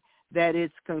 insisting that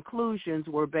its conclusions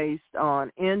were based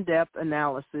on in-depth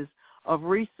analysis of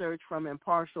research from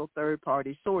impartial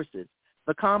third-party sources.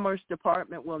 The Commerce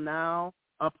Department will now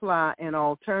apply an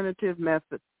alternative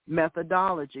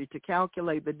methodology to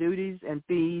calculate the duties and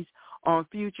fees on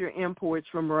future imports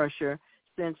from Russia,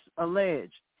 since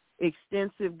alleged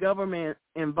extensive government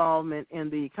involvement in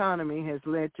the economy has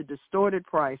led to distorted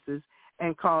prices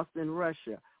and costs in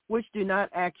Russia, which do not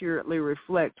accurately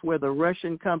reflect whether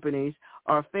Russian companies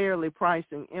are fairly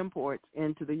pricing imports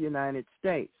into the United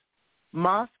States.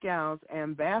 Moscow's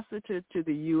ambassador to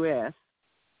the U.S.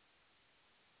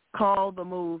 called the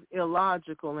move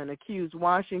illogical and accused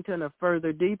Washington of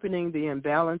further deepening the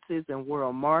imbalances in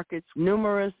world markets,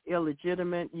 numerous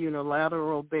illegitimate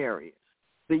unilateral barriers.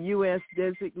 The U.S.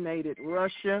 designated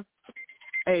Russia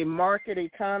a market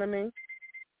economy,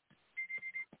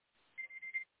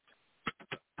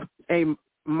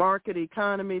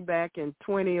 back in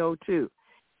 2002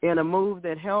 in a move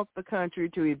that helped the country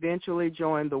to eventually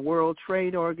join the World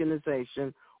Trade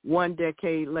Organization 1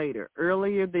 decade later.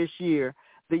 Earlier this year,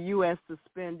 the U.S.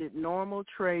 suspended normal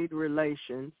trade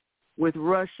relations with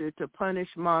Russia to punish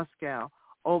Moscow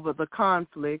over the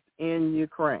conflict in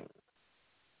Ukraine.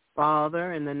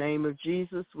 Father, in the name of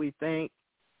Jesus, we thank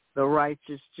the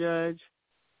righteous judge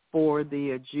for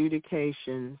the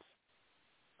adjudications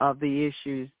of the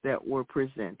issues that were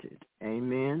presented.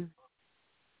 Amen.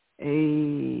 I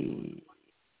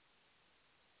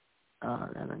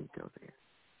don't go there.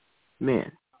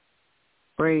 Amen.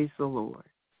 Praise the Lord.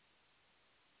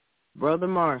 Brother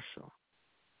Marshall,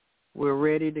 we're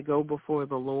ready to go before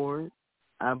the Lord.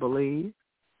 I believe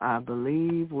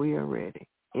we are ready.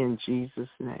 In Jesus'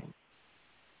 name.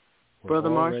 Brother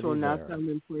Marshall, now come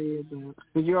and pray about.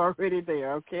 You're already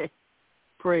there, okay?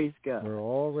 Praise God. We're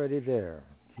already there.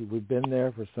 We've been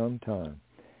there for some time.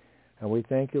 And we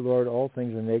thank you, Lord, all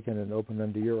things are naked and open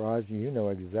unto your eyes, and you know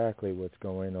exactly what's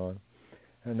going on.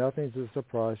 And nothing's a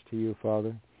surprise to you,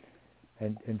 Father.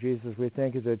 And Jesus, we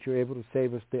thank you that you're able to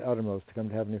save us the uttermost to come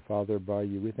to Heavenly Father by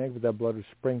you. We thank you for that blood of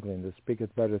sprinkling that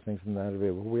speaketh better things than that of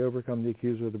Abel. We overcome the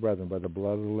accuser of the brethren by the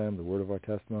blood of the Lamb, the word of our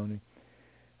testimony.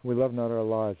 We love not our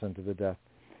lives unto the death.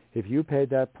 If you paid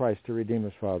that price to redeem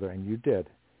us, Father, and you did,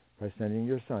 by sending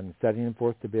your Son, setting him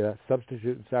forth to be that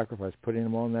substitute and sacrifice, putting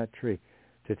him on that tree,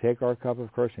 to take our cup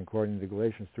of cursing, according to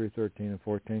Galatians 3:13 and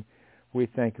 14, we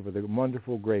thank you for the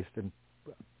wonderful grace and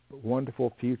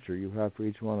wonderful future you have for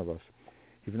each one of us.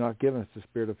 You've not given us the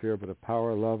spirit of fear, but of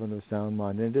power, love, and of sound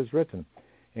mind. And it is written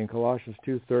in Colossians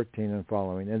 2:13 and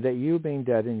following, and that you, being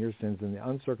dead in your sins and the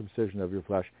uncircumcision of your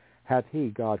flesh, hath he,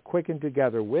 God, quickened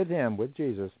together with him, with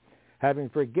Jesus, having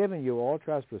forgiven you all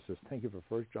trespasses. Thank you for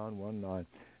 1 John 1:9,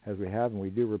 as we have and we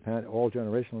do repent, all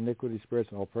generational iniquity, spirits,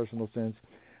 and all personal sins,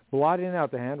 blotting out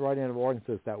the handwriting of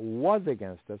ordinances that was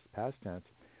against us, past tense,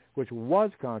 which was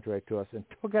contrary to us, and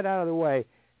took it out of the way,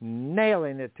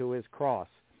 nailing it to his cross.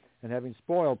 And having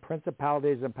spoiled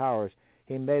principalities and powers,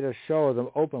 he made a show of them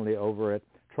openly over it,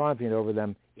 triumphing over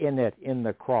them in it, in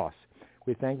the cross.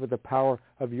 We thank you for the power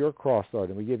of your cross, Lord,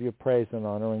 and we give you praise and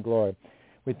honor and glory.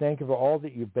 We thank you for all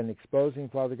that you've been exposing,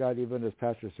 Father God, even as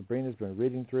Pastor Sabrina has been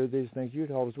reading through these things. You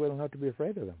told us we don't have to be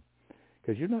afraid of them,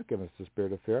 because you've not given us the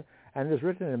spirit of fear. And it is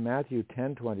written in Matthew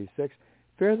 10:26,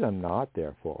 fear them not,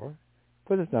 therefore,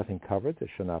 for there's nothing covered that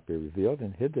shall not be revealed,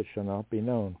 and hid that shall not be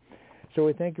known. So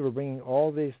we thank you for bringing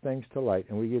all these things to light,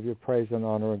 and we give you praise and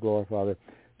honor and glory, Father,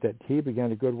 that he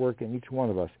began a good work in each one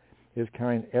of us, is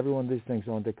carrying every one of these things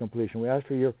on to completion. We ask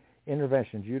for your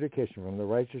intervention, adjudication from the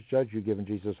righteous judge. You've given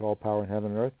Jesus all power in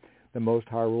heaven and earth. The Most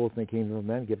High rules in the kingdom of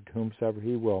men. Give it to whomsoever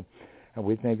he will. And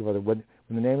we thank you, Father, when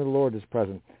the name of the Lord is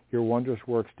present, your wondrous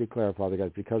works declare, Father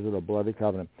God, because of the bloody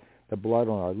covenant, the blood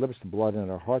on our lips, the blood in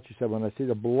our hearts. You said, when I see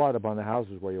the blood upon the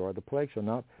houses where you are, the plague shall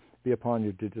not be upon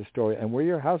you to destroy. And we're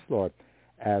your house, Lord,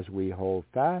 as we hold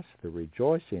fast the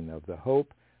rejoicing of the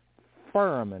hope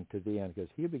firm unto the end,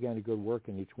 because he began a good work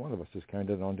in each one of us, is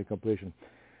carried it on to completion.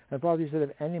 And Father, you said,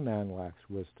 if any man lacks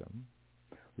wisdom,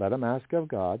 let him ask of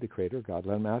God, the Creator of God,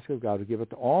 let him ask of God to give it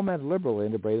to all men liberally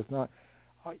and upbraideth not.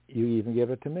 You even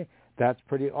give it to me. That's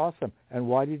pretty awesome. And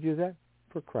why do you do that?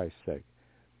 For Christ's sake,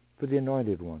 for the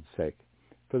Anointed One's sake,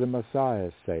 for the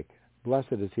Messiah's sake.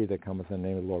 Blessed is he that cometh in the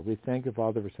name of the Lord. We thank you,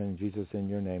 Father, for sending Jesus in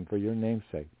your name, for your name's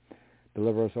sake.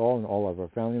 Deliver us all and all of our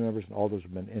family members and all those who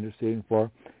have been interceding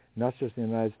for, not just in the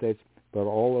United States, but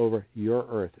all over your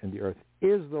earth. And the earth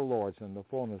is the Lord's and the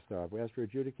fullness thereof. We ask for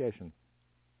adjudication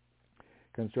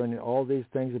concerning all these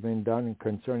things that have been done and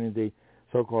concerning the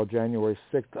so-called January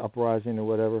 6th uprising or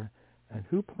whatever. And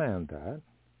who planned that?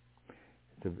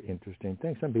 It's an interesting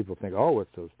thing. Some people think, oh,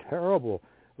 it's those terrible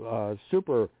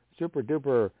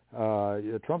super-duper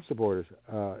Trump supporters.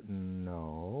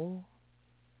 No.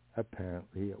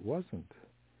 Apparently it wasn't.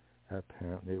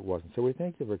 So we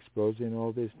thank you for exposing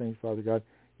all these things, Father God.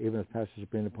 Even as Pastor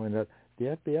Sabrina pointed out,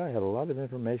 the FBI had a lot of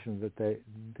information that they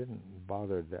didn't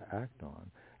bother to act on.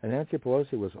 And Nancy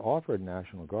Pelosi was offered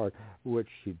National Guard, which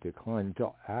she declined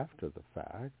until after the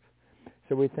fact.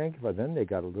 So we thank you, Father. Then they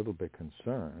got a little bit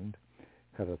concerned.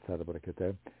 And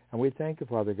we thank you,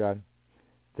 Father God,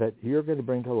 that you're going to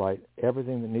bring to light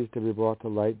everything that needs to be brought to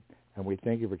light, and we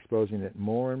thank you for exposing it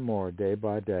more and more day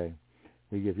by day.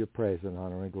 We give you praise and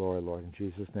honor and glory, Lord, in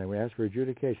Jesus' name. We ask for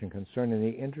adjudication concerning the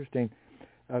interesting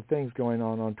things going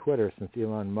on Twitter since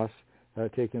Elon Musk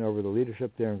taken over the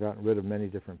leadership there and gotten rid of many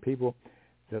different people,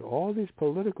 that all these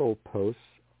political posts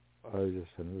are just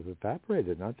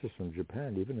evaporated, not just from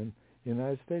Japan, even in the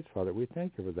United States, Father. We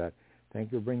thank you for that.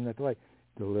 Thank you for bringing that to light.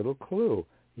 The little clue.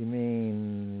 You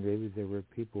mean maybe there were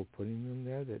people putting them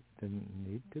there that didn't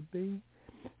need to be?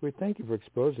 We thank you for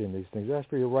exposing these things. Ask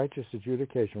for your righteous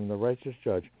adjudication from the righteous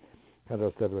judge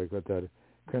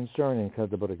concerning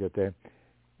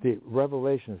the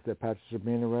revelations that Pastor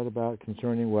Sabrina read about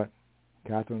concerning what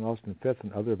Catherine Austin Fitz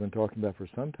and others have been talking about for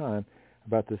some time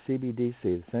about the CBDC,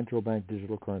 the Central Bank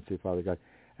Digital Currency, Father God.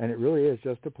 And it really is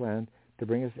just a plan to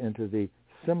bring us into the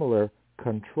similar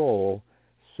control,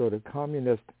 sort of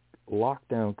communist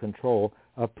lockdown control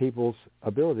of people's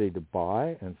ability to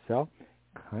buy and sell,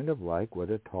 kind of like what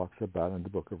it talks about in the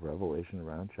book of Revelation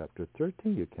around chapter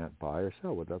 13. You can't buy or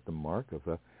sell without the mark of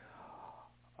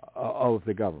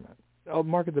the government. Oh,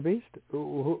 mark of the beast?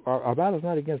 Our battle is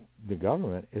not against the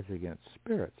government, it's against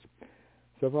spirits.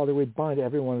 So, Father, we bind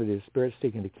every one of these spirits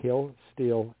seeking to kill,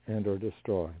 steal, and or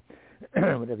destroy.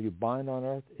 Whatever you bind on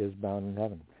earth is bound in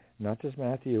heaven. Not just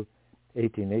Matthew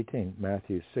 18:18,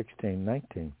 Matthew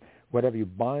 16:19. Whatever you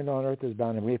bind on earth is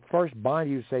bound in heaven. We first bind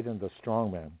you, Satan, the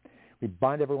strong man. We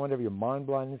bind every one of your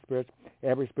mind-blinding spirits,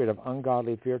 every spirit of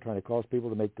ungodly fear trying to cause people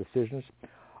to make decisions.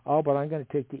 Oh, but I'm going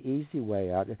to take the easy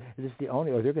way out. This is the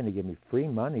only, they're going to give me free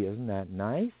money. Isn't that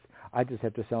nice? I just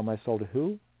have to sell my soul to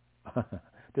who?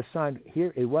 To sign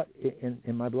here, what,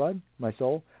 in my blood, my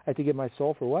soul? I have to give my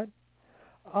soul for what?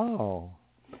 Oh.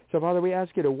 So, Father, we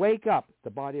ask you to wake up the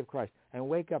body of Christ and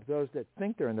wake up those that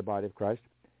think they're in the body of Christ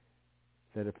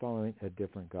that are following a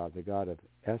different God, the God of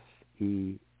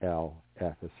SELF,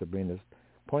 as Sabrina's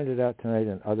pointed out tonight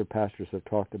and other pastors have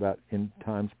talked about in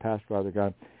times past, Father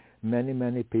God. Many,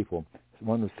 many people,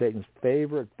 one of Satan's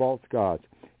favorite false gods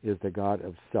is the God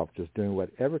of self, just doing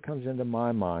whatever comes into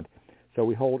my mind. So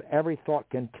we hold every thought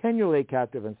continually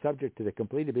captive and subject to the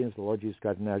complete obedience of the Lord Jesus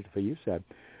Christ of Nazareth. For you said,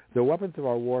 the weapons of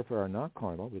our warfare are not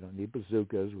carnal. We don't need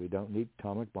bazookas. We don't need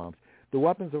atomic bombs. The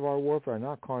weapons of our warfare are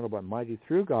not carnal, but mighty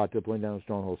through God to bring down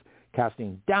strongholds,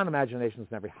 casting down imaginations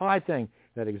and every high thing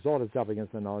that exalts itself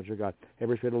against the knowledge of God.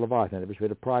 Every spirit of Leviathan, every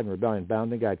spirit of pride and rebellion,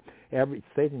 bound and gagged. Every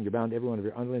Satan, you're bound. Every one of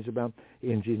your underlings are bound.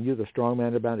 In Jesus, you, the strong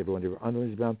man, are bound. Every one of your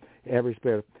underlings is bound. Every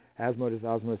spirit of Asmodeus,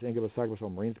 Osmodeus, Incubus, Succubus, or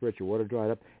marine spirits, your water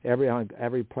dried up.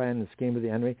 Every plan and scheme of the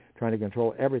enemy, trying to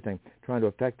control everything, trying to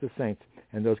affect the saints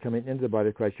and those coming into the body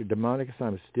of Christ. Your demonic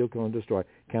assignments, steal, kill, and destroy.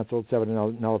 Canceled, severed,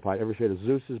 and nullified. Every spirit of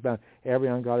Zeus is bound. Every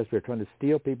ungodly spirit trying to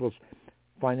steal people's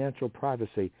financial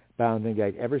privacy, bound and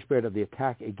gagged. Every spirit of the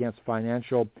attack against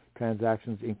financial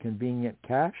transactions in convenient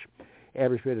cash.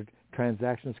 Every spirit of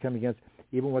transactions coming against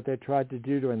even what they tried to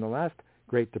do during the last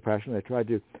Great Depression. They tried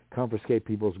to confiscate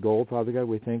people's gold. Father God,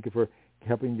 we thank you for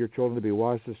helping your children to be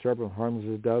wise as serpents and harmless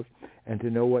as doves and to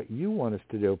know what you want us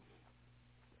to do.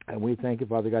 And we thank you,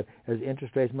 Father God, as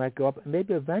interest rates might go up,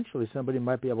 maybe eventually somebody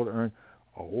might be able to earn,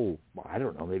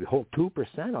 maybe whole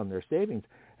 2% on their savings.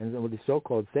 And then with these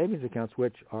so-called savings accounts,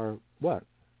 which are what?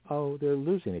 Oh, they're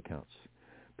losing accounts.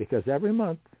 Because every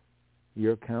month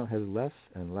your account has less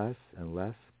and less and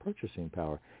less purchasing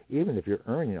power. Even if you're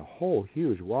earning a whole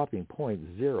huge whopping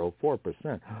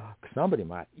 0.04%, somebody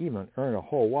might even earn a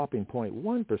whole whopping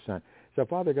 0.1%. So,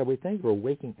 Father God, we thank you for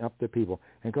waking up the people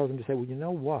and cause them to say, well, you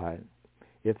know what?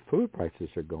 If food prices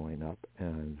are going up,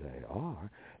 and they are,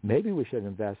 maybe we should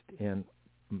invest in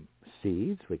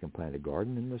seeds. We can plant a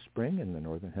garden in the spring in the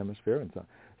Northern Hemisphere, and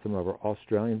some of our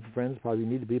Australian friends probably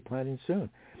need to be planting soon.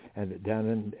 And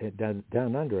down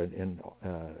under in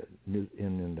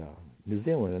New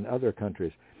Zealand and other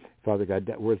countries, Father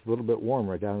God, where it's a little bit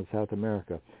warmer down in South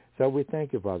America. So we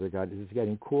thank you, Father God. It's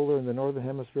getting cooler in the Northern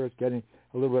Hemisphere. It's getting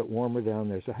a little bit warmer down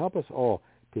there. So help us all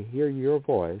to hear your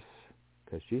voice,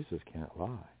 because Jesus can't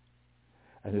lie.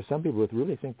 And there's some people that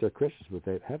really think they're Christians, but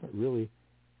they haven't really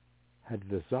had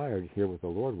the desire to hear what the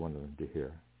Lord wanted them to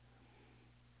hear.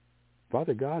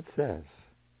 Father God says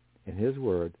in his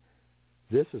word,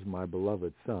 this is my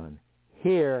beloved Son.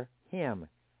 Hear him.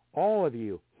 All of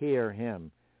you hear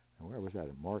him. And where was that?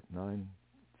 In Mark 9:5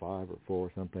 or 4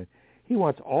 or something. He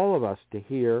wants all of us to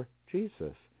hear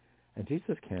Jesus. And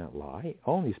Jesus can't lie. He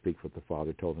only speaks what the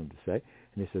Father told him to say.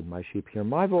 And he said, my sheep hear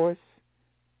my voice.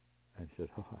 And he said,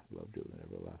 oh, I loved you with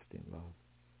everlasting love.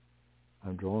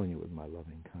 I'm drawing you with my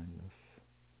loving kindness.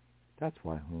 That's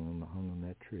why I hung on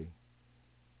that tree,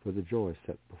 for the joy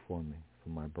set before me for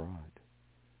my bride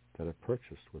that I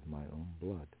purchased with my own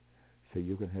blood, so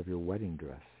you can have your wedding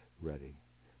dress ready.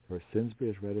 Though our sins be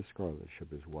as red as scarlet, shall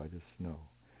be as white as snow.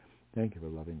 Thank you for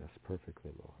loving us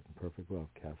perfectly, Lord. And perfect love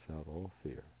casts out all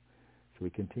fear. So we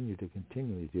continue to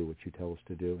continually do what you tell us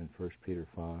to do in 1 Peter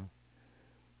 5.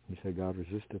 You say, God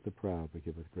resisteth the proud, but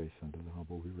giveth grace unto the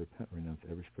humble. We repent and renounce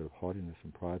every spirit of haughtiness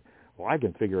and pride. Well, I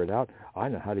can figure it out. I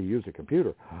know how to use a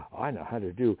computer. I know how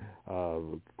to do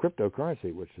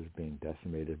cryptocurrency, which is being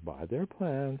decimated by their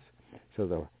plans. So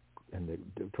they're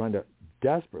trying to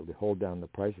desperately hold down the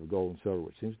price of gold and silver,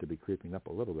 which seems to be creeping up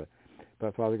a little bit.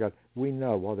 But, Father God, we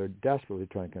know while they're desperately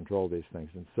trying to control these things,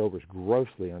 and silver's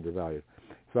grossly undervalued,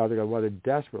 Father God, while they're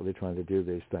desperately trying to do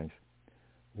these things,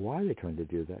 why are they trying to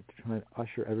do that? To try and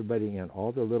usher everybody in,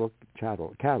 all the little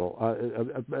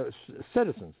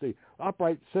citizens, the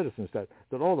upright citizens that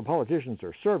all the politicians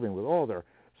are serving with all their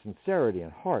sincerity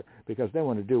and heart because they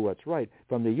want to do what's right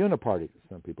from the uniparty.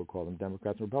 Some people call them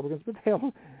Democrats and Republicans, but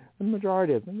the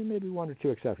majority of them, there may be one or two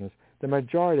exceptions, the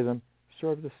majority of them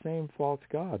serve the same false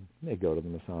god. They go to the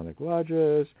Masonic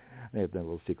lodges. They have their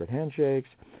little secret handshakes.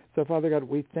 So, Father God,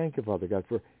 we thank you, Father God,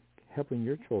 for helping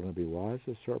your children be wise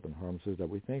as serpent harmless, that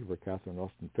we thank you for Catherine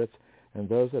Austin Fitz and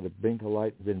those that have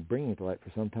been bringing to light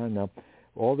for some time now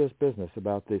all this business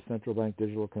about the central bank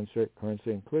digital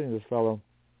currency, including this fellow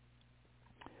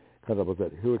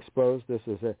who exposed this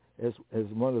as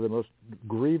one of the most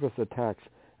grievous attacks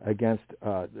against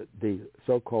the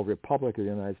so-called Republic of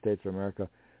the United States of America,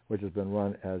 which has been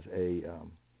run as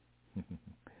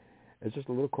it's just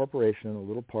a little corporation, a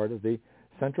little part of the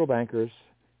central bankers,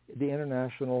 the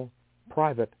international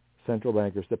private central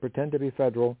bankers that pretend to be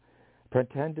federal,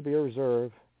 pretend to be a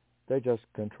reserve. They're just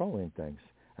controlling things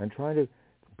and trying to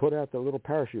put out the little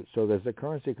parachute so that as the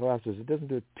currency collapses, it doesn't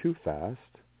do it too fast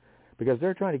because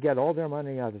they're trying to get all their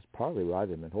money out. That's partly why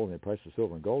they've been holding the price of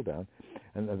silver and gold down.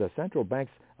 And the central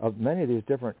banks of many of these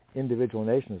different individual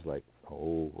nations like,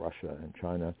 Russia and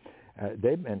China,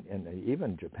 and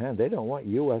even Japan, they don't want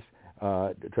U.S.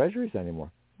 treasuries anymore.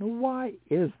 Now, why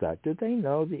is that? Do they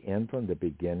know the end from the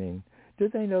beginning? Do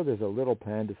they know there's a little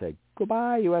plan to say,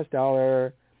 goodbye, U.S.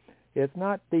 dollar? It's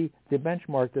not the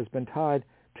benchmark that's been tied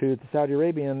to the Saudi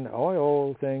Arabian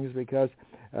oil things because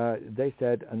they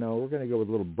said, no, we're going to go with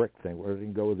a little brick thing. We're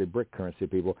going to go with the brick currency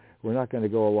people. We're not going to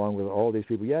go along with all these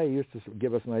people. Yeah, you used to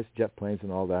give us nice jet planes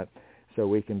and all that so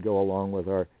we can go along with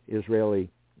our Israeli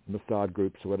Mossad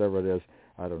groups or whatever it is.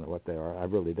 I don't know what they are. I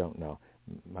really don't know.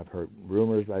 I've heard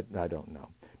rumors. I don't know.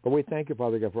 But we thank you,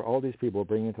 Father God, for all these people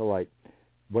bringing to light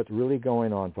what's really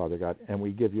going on, Father God, and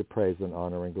we give you praise and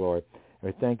honor and glory.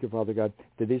 And we thank you, Father God,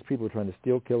 that these people are trying to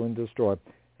steal, kill, and destroy.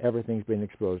 Everything's being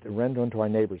exposed. And render unto our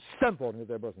neighbors sevenfold into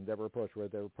their bosom their reproach where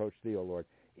they reproach thee, O Lord,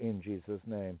 in Jesus'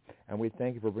 name. And we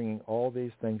thank you for bringing all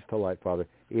these things to light, Father,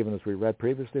 even as we read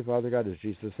previously, Father God, as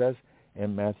Jesus says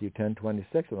in Matthew 10:26,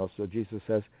 and also Jesus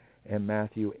says in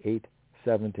Matthew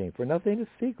 8:17, for nothing is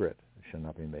secret shall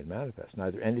not be made manifest,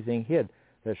 neither anything hid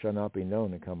that shall not be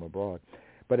known and come abroad.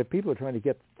 But if people are trying to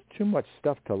get too much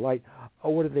stuff to light,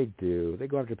 what do? They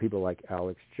go after people like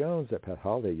Alex Jones that Pat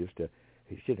Holliday used to.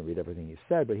 She didn't read everything he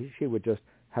said, but she would just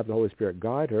have the Holy Spirit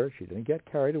guide her. She didn't get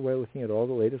carried away looking at all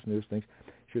the latest news things.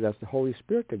 She would ask the Holy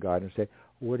Spirit to guide her and say,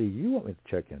 what do you want me to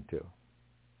check into?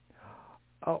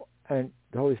 Oh, and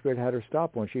the Holy Spirit had her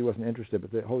stop when she wasn't interested,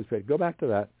 but the Holy Spirit, go back to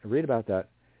that, read about that.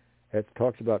 It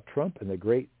talks about Trump and the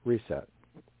Great Reset.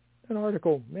 An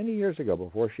article many years ago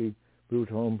before she moved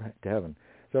home to heaven.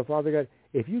 So, Father God,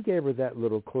 if you gave her that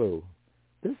little clue,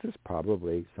 this is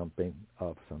probably something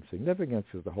of some significance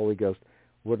because the Holy Ghost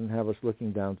wouldn't have us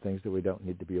looking down things that we don't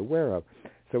need to be aware of.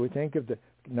 So we think of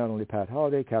not only Pat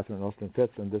Holliday, Catherine Austin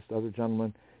Fitz, and this other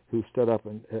gentleman who stood up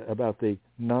about the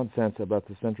nonsense about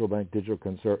the central bank digital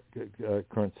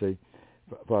currency,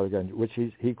 Father God, which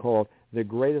he called the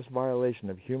greatest violation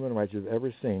of human rights you've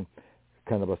ever seen,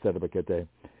 kind of a sedibacate.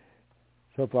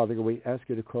 So, Father God, we ask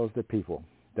you to cause the people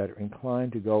that are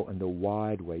inclined to go in the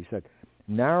wide way. He said,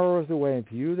 narrow is the way, and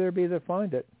few there be that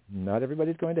find it. Not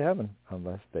everybody's going to heaven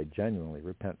unless they genuinely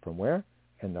repent from where?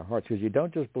 In their hearts. Because you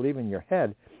don't just believe in your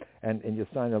head and you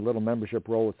sign a little membership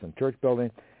roll at some church building.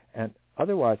 And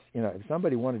otherwise, if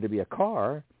somebody wanted to be a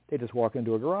car, they just walk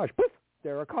into a garage. Poof,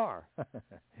 they're a car.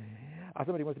 If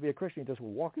somebody wants to be a Christian, you just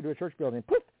walk into a church building.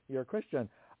 Poof, you're a Christian.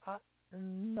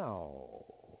 No,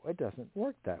 it doesn't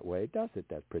work that way, does it?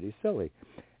 That's pretty silly.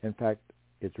 In fact,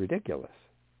 it's ridiculous.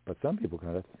 But some people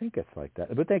kind of think it's like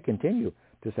that. But they continue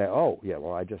to say, oh, yeah,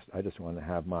 well, I just want to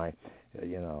have my,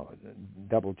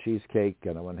 double cheesecake,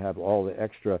 and I want to have all the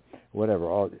extra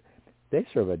whatever. They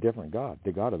serve a different God,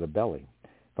 the God of the belly.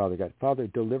 Father God, Father,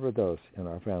 deliver those in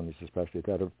our families especially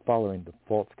that are following the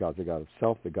false gods, the God of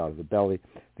self, the God of the belly,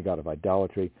 the God of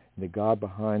idolatry, and the God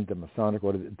behind the Masonic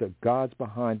order, the gods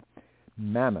behind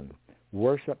mammon.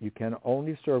 Worship, you can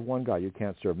only serve one God. You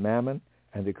can't serve mammon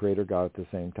and the Creator God at the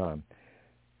same time.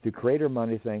 The Creator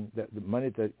money thing, the money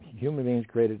that human beings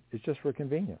created, is just for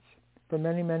convenience. For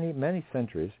many, many, many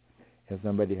centuries, if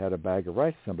somebody had a bag of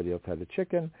rice, somebody else had a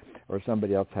chicken, or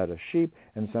somebody else had a sheep,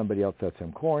 and somebody else had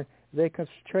some corn, they could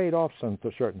trade off some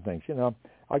certain things.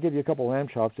 I'll give you a couple lamb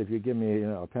chops if you give me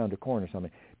a pound of corn or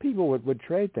something. People would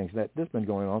trade things. This has been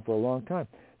going on for a long time.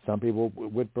 Some people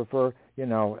would prefer,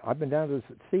 I've been down to the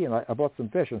sea and I bought some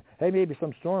fish, and hey, maybe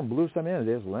some storm blew some in.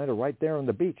 It just landed right there on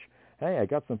the beach. Hey, I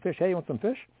got some fish. Hey, you want some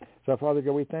fish? So, Father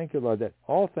God, we thank you, Lord, that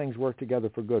all things work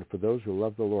together for good for those who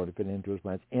love the Lord and fit into his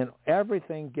plans. In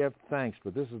everything give thanks,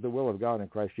 for this is the will of God in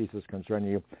Christ Jesus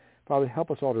concerning you. Father, help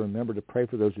us all to remember to pray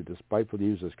for those who despitefully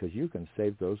use us, because you can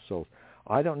save those souls.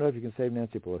 I don't know if you can save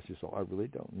Nancy Pelosi's soul. I really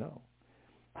don't know.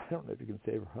 I don't know if you can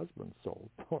save her husband's soul,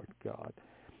 Lord God.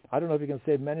 I don't know if you can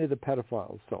save many of the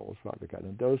pedophiles' souls, Father God,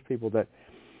 and those people that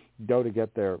go to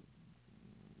get their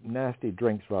nasty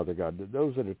drinks, Father God,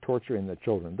 those that are torturing the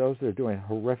children, those that are doing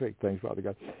horrific things, Father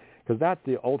God, because that's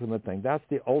the ultimate thing. That's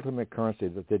the ultimate currency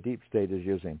that the deep state is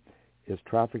using, is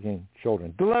trafficking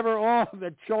children. Deliver all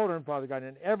the children, Father God,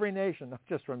 in every nation, not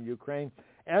just from Ukraine,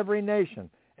 every nation,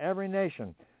 every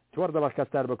nation, Father God.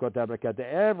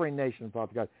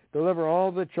 Deliver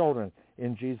all the children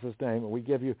in Jesus' name, and we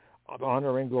give you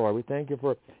honor and glory. We thank you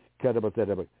for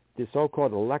the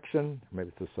so-called election, maybe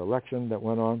it's a selection that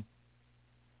went on.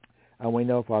 And we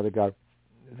know, Father God,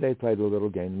 they played a little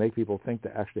game, make people think they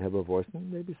actually have a voice.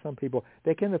 And maybe some people,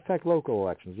 they can affect local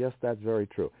elections. Yes, that's very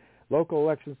true. Local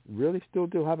elections really still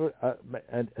do have a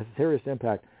serious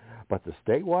impact. But the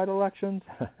statewide elections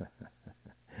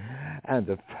and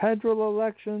the federal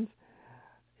elections,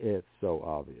 it's so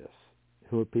obvious.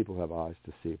 Who people have eyes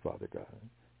to see, Father God.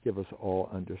 Give us all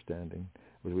understanding.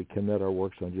 As we commit our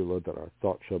works unto you, Lord, that our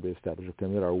thoughts shall be established. We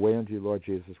commit our way unto you, Lord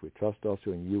Jesus. We trust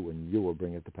also in you, and you will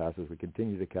bring it to pass as we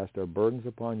continue to cast our burdens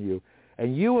upon you,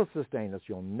 and you will sustain us.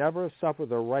 You'll never suffer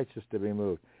the righteous to be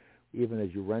moved, even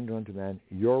as you render unto man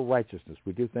your righteousness.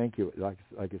 We do thank you, like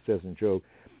it says in Job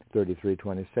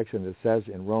 33:26, and it says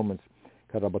in Romans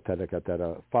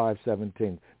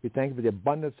 5:17. We thank you for the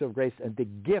abundance of grace and the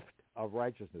gift of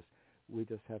righteousness. We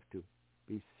just have to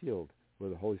be sealed with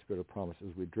the Holy Spirit of promise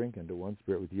as we drink into one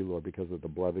spirit with you, Lord, because of the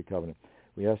blood of the covenant.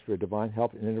 We ask for divine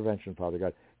help and intervention, Father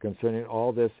God, concerning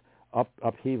all this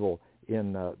upheaval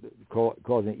in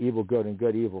causing evil good and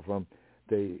good evil from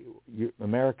the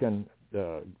American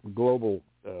global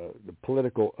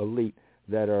political elite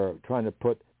that are trying to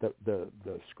put the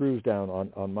screws down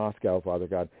on Moscow, Father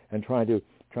God, and trying to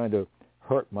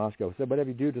hurt Moscow. So whatever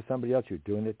you do to somebody else, you're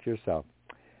doing it to yourself.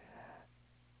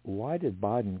 Why did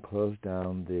Biden close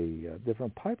down the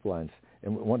different pipelines?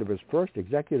 In one of his first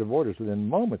executive orders, within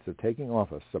moments of taking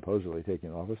office, supposedly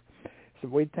taking office. So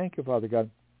we thank you, Father God.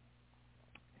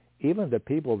 Even the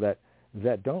people that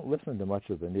don't listen to much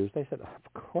of the news, they said,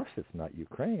 of course it's not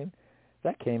Ukraine.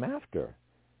 That came after.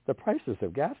 The prices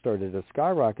of gas started to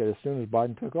skyrocket as soon as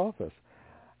Biden took office.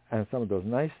 And some of those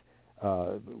nice,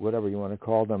 whatever you want to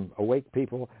call them, awake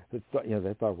people, they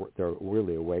thought they're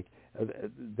really awake.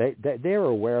 They're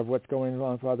aware of what's going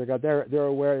on, Father God. They're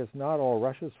aware it's not all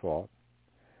Russia's fault.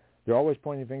 They're always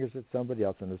pointing fingers at somebody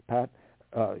else. And as Pat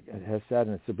has said,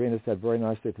 and Sabrina said very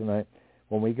nicely tonight,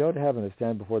 when we go to heaven and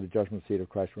stand before the judgment seat of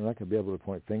Christ, we're not going to be able to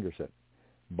point fingers at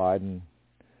Biden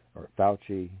or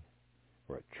Fauci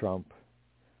or at Trump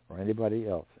or anybody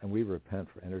else. And we repent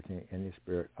for entertaining any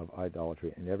spirit of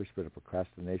idolatry and every spirit of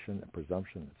procrastination and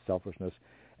presumption and selfishness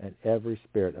and every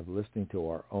spirit of listening to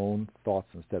our own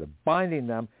thoughts instead of binding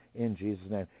them in Jesus'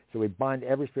 name. So we bind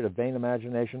every spirit of vain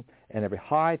imagination and every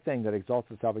high thing that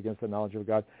exalts itself against the knowledge of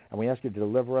God. And we ask you to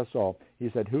deliver us all. He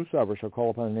said, whosoever shall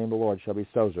call upon the name of the Lord shall be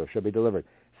sozo, shall be delivered,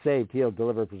 saved, healed,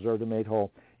 delivered, preserved, and made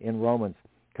whole. In Romans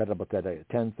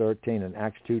 10:13 and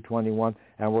Acts 2:21.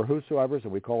 And we're whosoever's,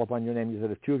 and we call upon your name. You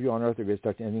said, if two of you on earth are going to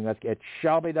touch anything, it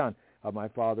shall be done of my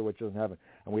Father which is in heaven.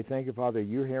 And we thank you, Father,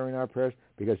 you're hearing our prayers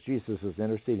because Jesus is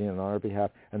interceding on our behalf,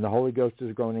 and the Holy Ghost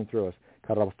is groaning through us.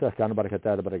 So we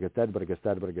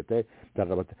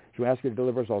ask you to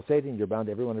deliver us all. Satan, you're bound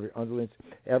to every one of your underlings,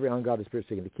 every ungodly spirit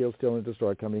seeking to kill, steal, and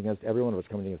destroy, coming against every one of us,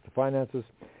 coming against the finances,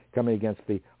 coming against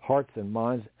the hearts and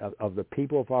minds of the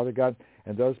people, Father God,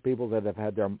 and those people that have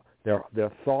had their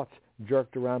thoughts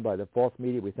jerked around by the false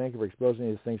media. We thank you for exposing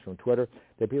these things from Twitter,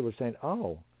 that people are saying,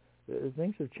 oh,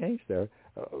 things have changed there.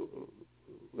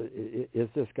 Is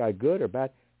this guy good or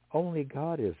bad? Only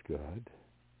God is good.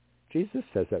 Jesus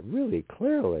says that really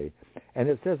clearly. And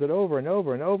it says it over and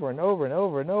over and over and over and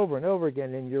over and over and over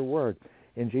again in your word,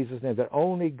 in Jesus' name, that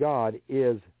only God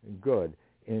is good,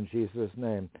 in Jesus'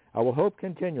 name. I will hope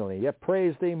continually, yet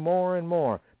praise thee more and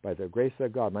more by the grace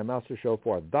of God, my mouth to show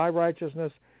forth thy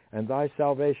righteousness and thy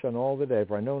salvation all the day.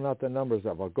 For I know not the numbers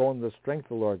that will go in the strength of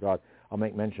the Lord God. I'll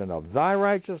make mention of thy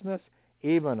righteousness,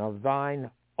 even of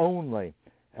thine only,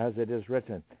 as it is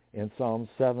written in Psalm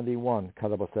 71.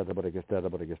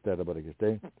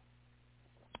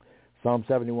 Psalm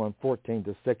 71, 14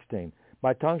 to 16.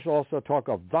 My tongue shall also talk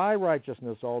of thy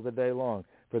righteousness all the day long,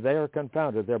 for they are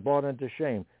confounded. They're brought into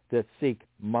shame that seek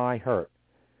my hurt.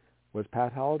 Was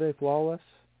Pat Holliday flawless?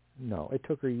 No. It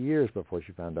took her years before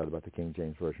she found out about the King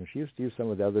James Version. She used to use some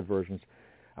of the other versions,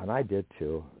 and I did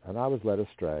too, and I was led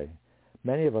astray.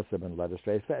 Many of us have been led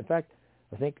astray. In fact,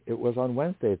 I think it was on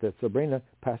Wednesday that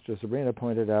Pastor Sabrina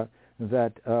pointed out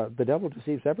that the devil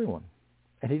deceives everyone,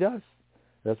 and he does.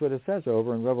 That's what it says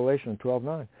over in Revelation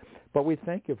 12:9. But we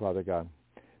thank you, Father God,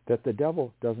 that the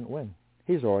devil doesn't win.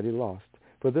 He's already lost.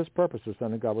 For this purpose, the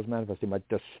Son of God was manifested. He might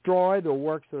destroy the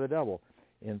works of the devil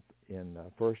in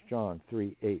 1 John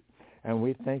 3:8. And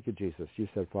we thank you, Jesus. You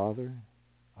said, Father,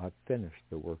 I've finished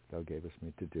the work thou gavest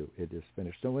me to do. It is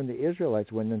finished. So when the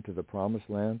Israelites went into the promised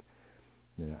land,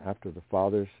 after the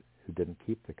fathers who didn't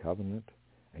keep the covenant,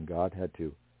 and God had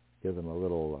to give them a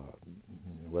little,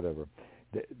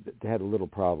 they had a little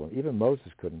problem. Even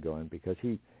Moses couldn't go in because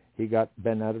he got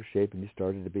bent out of shape and he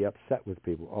started to be upset with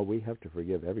people. Oh, we have to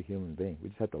forgive every human being. We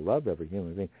just have to love every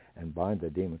human being and bind the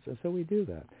demons. And so we do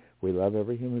that. We love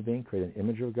every human being, create an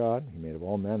image of God. He made of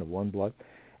all men of one blood.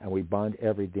 And we bind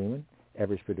every demon,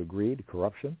 every spirit of greed,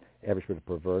 corruption, every spirit of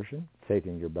perversion.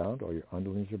 Satan, you're bound. All your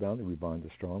underlings are bound. And we bind the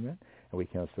strong man. And we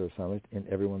cancel their assignments in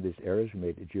every one of these areas. We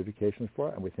made adjudications for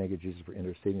it. And we thank you, Jesus, for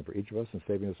interceding for each of us and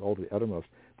saving us all to the uttermost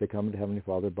to come to Heavenly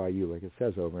Father by you, like it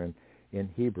says over in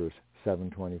Hebrews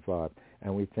 7:25.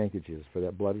 And we thank you, Jesus, for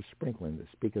that blood of sprinkling that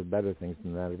speaketh better things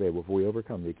than that of Abel. For we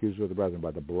overcome the accuser of the brethren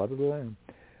by the blood of the Lamb,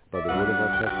 by the word of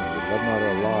our testimony. We love not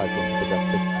our lives, but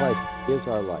Christ is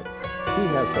our life. He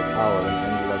has the power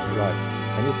and endless us life.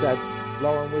 And he said, lo,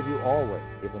 I'm with you always,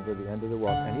 even to the end of the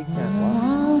world. And he can't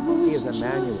lie. He is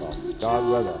Emmanuel, God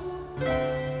with us.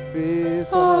 Jesus,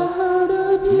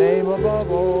 name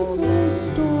above all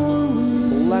names,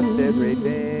 blessed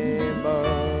Redeemer,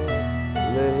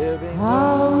 living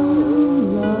God,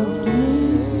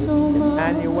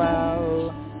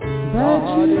 Emmanuel,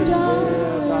 God is with us,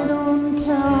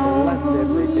 blessed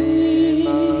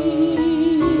Redeemer,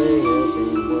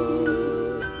 living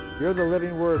Word. You're the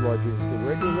living Word, Lord Jesus.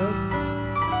 Where do you live?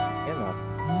 In us.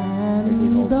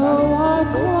 And though I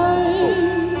claim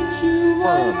you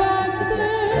were back then,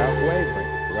 without wavering,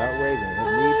 it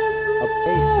needs a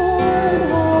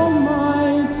patience.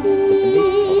 Almighty,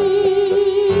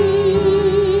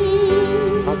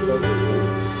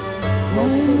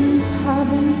 things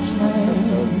haven't changed.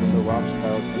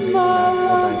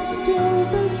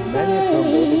 Many of them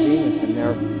go to Venus and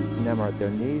their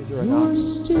knees are not.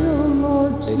 Still,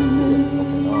 Lord, they see it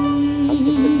coming off. That's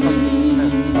what the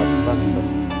covenant God bless us,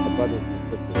 our brothers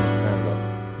and sisters in Canada.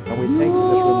 And we thank you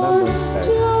this Remembrance Day.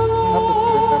 Help us to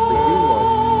remember you, Lord.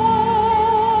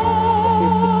 Help us to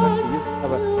remember you.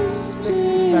 Have a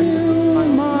 60 seconds of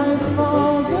time. Remember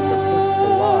those things are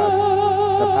physical lives.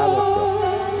 The battlefield.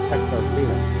 Protect our freedom.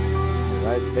 The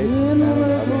United States and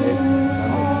Canada, other nations,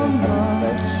 and Remembrance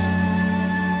Day.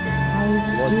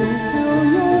 Lord, you feel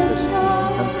your touch.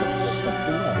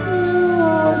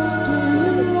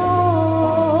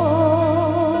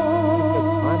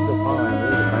 I'm divine,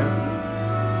 you're the man.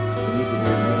 We need to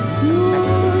remain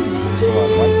connected to our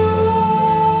life source.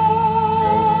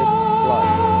 And we take blood,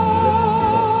 we live in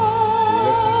source, we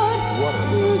live in water,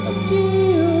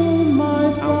 of my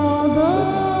Father.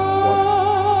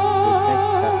 We thank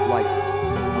that life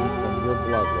comes from your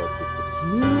blood, Lord Jesus.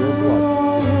 Your blood is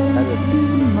better than the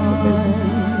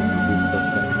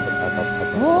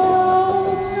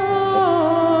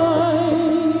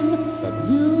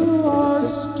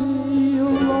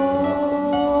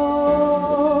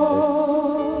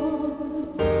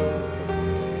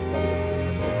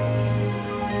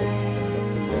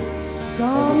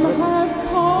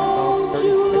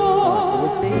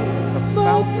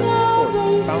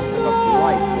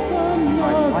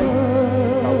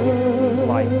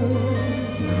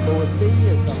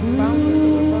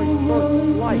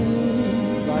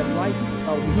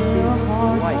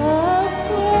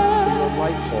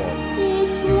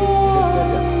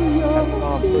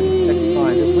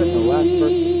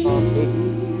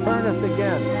join us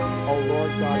again, O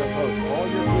Lord God of hosts, all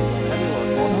your people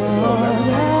everywhere, across the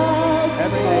globe,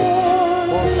 every nation,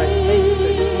 for that face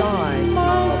to shine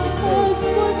shall be saved.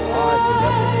 Your eyes are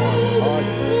ever upon, your heart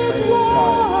is aflame with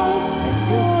fire. And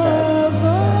you said,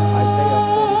 Isaiah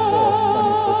 44:20,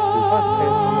 thus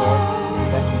saith the Lord,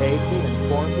 that made thee and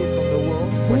formed thee from the womb,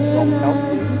 which will help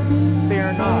thee. Fear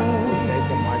not, O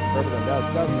Jacob, my servant, and thou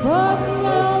shalt not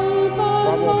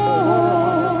trouble for water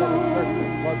upon him that is thirsty,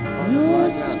 and floods upon the dry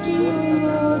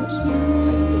ground.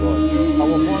 Thank you, Lord. I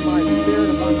will pour my spirit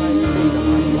upon thy seed, and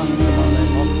my blessing upon thy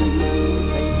offspring.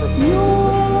 Thank you for peace,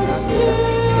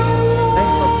 thank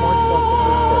you for pouring forth the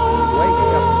new church, and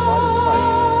waking up the body of Christ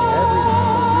in every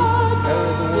single region and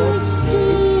area of the world,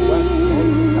 east, west,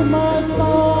 north, and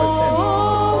south. Thank you for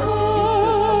removing our sins as far as the east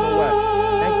is from the west.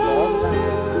 Thank you for all of that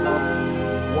in Psalm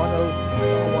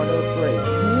 103.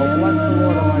 Oh, bless the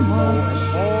Lord of my soul, and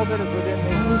all that is within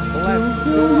me. Bless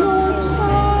your holy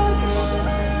name.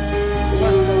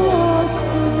 Bless the Lord of my soul,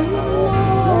 and forget not all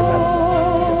your benefits.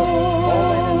 All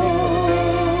thine iniquities,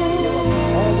 forgive us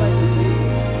all thy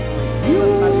diseases. Give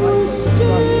us thy life with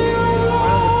trust,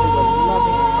 crown us with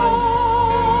loving kindness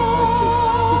and mercy.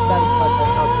 Be satisfied by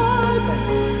house with good things,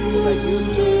 so that you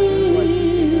shall do like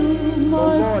you do. O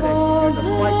Lord, execute the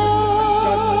righteousness and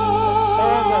judgment of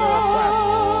all that are oppressed.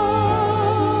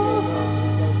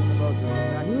 Slow to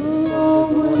anger,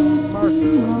 plenteous in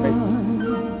mercy, will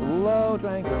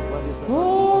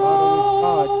not always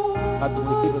cause, not that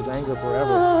we keep his anger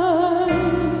forever.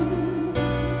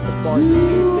 As far as the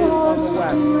east is from the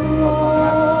west,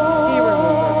 he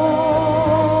removes our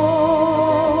transgressions.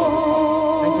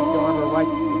 Thank you for your armor of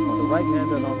righteousness on the right hand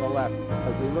and on the left,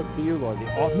 as we look to you, Lord, the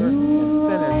author and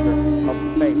finisher of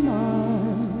faith.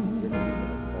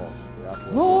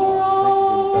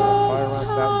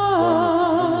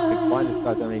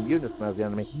 The enemy, muteness of the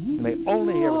enemy, you may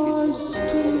only hear what he's going to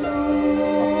do.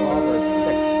 Proverbs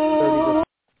 6:30-31.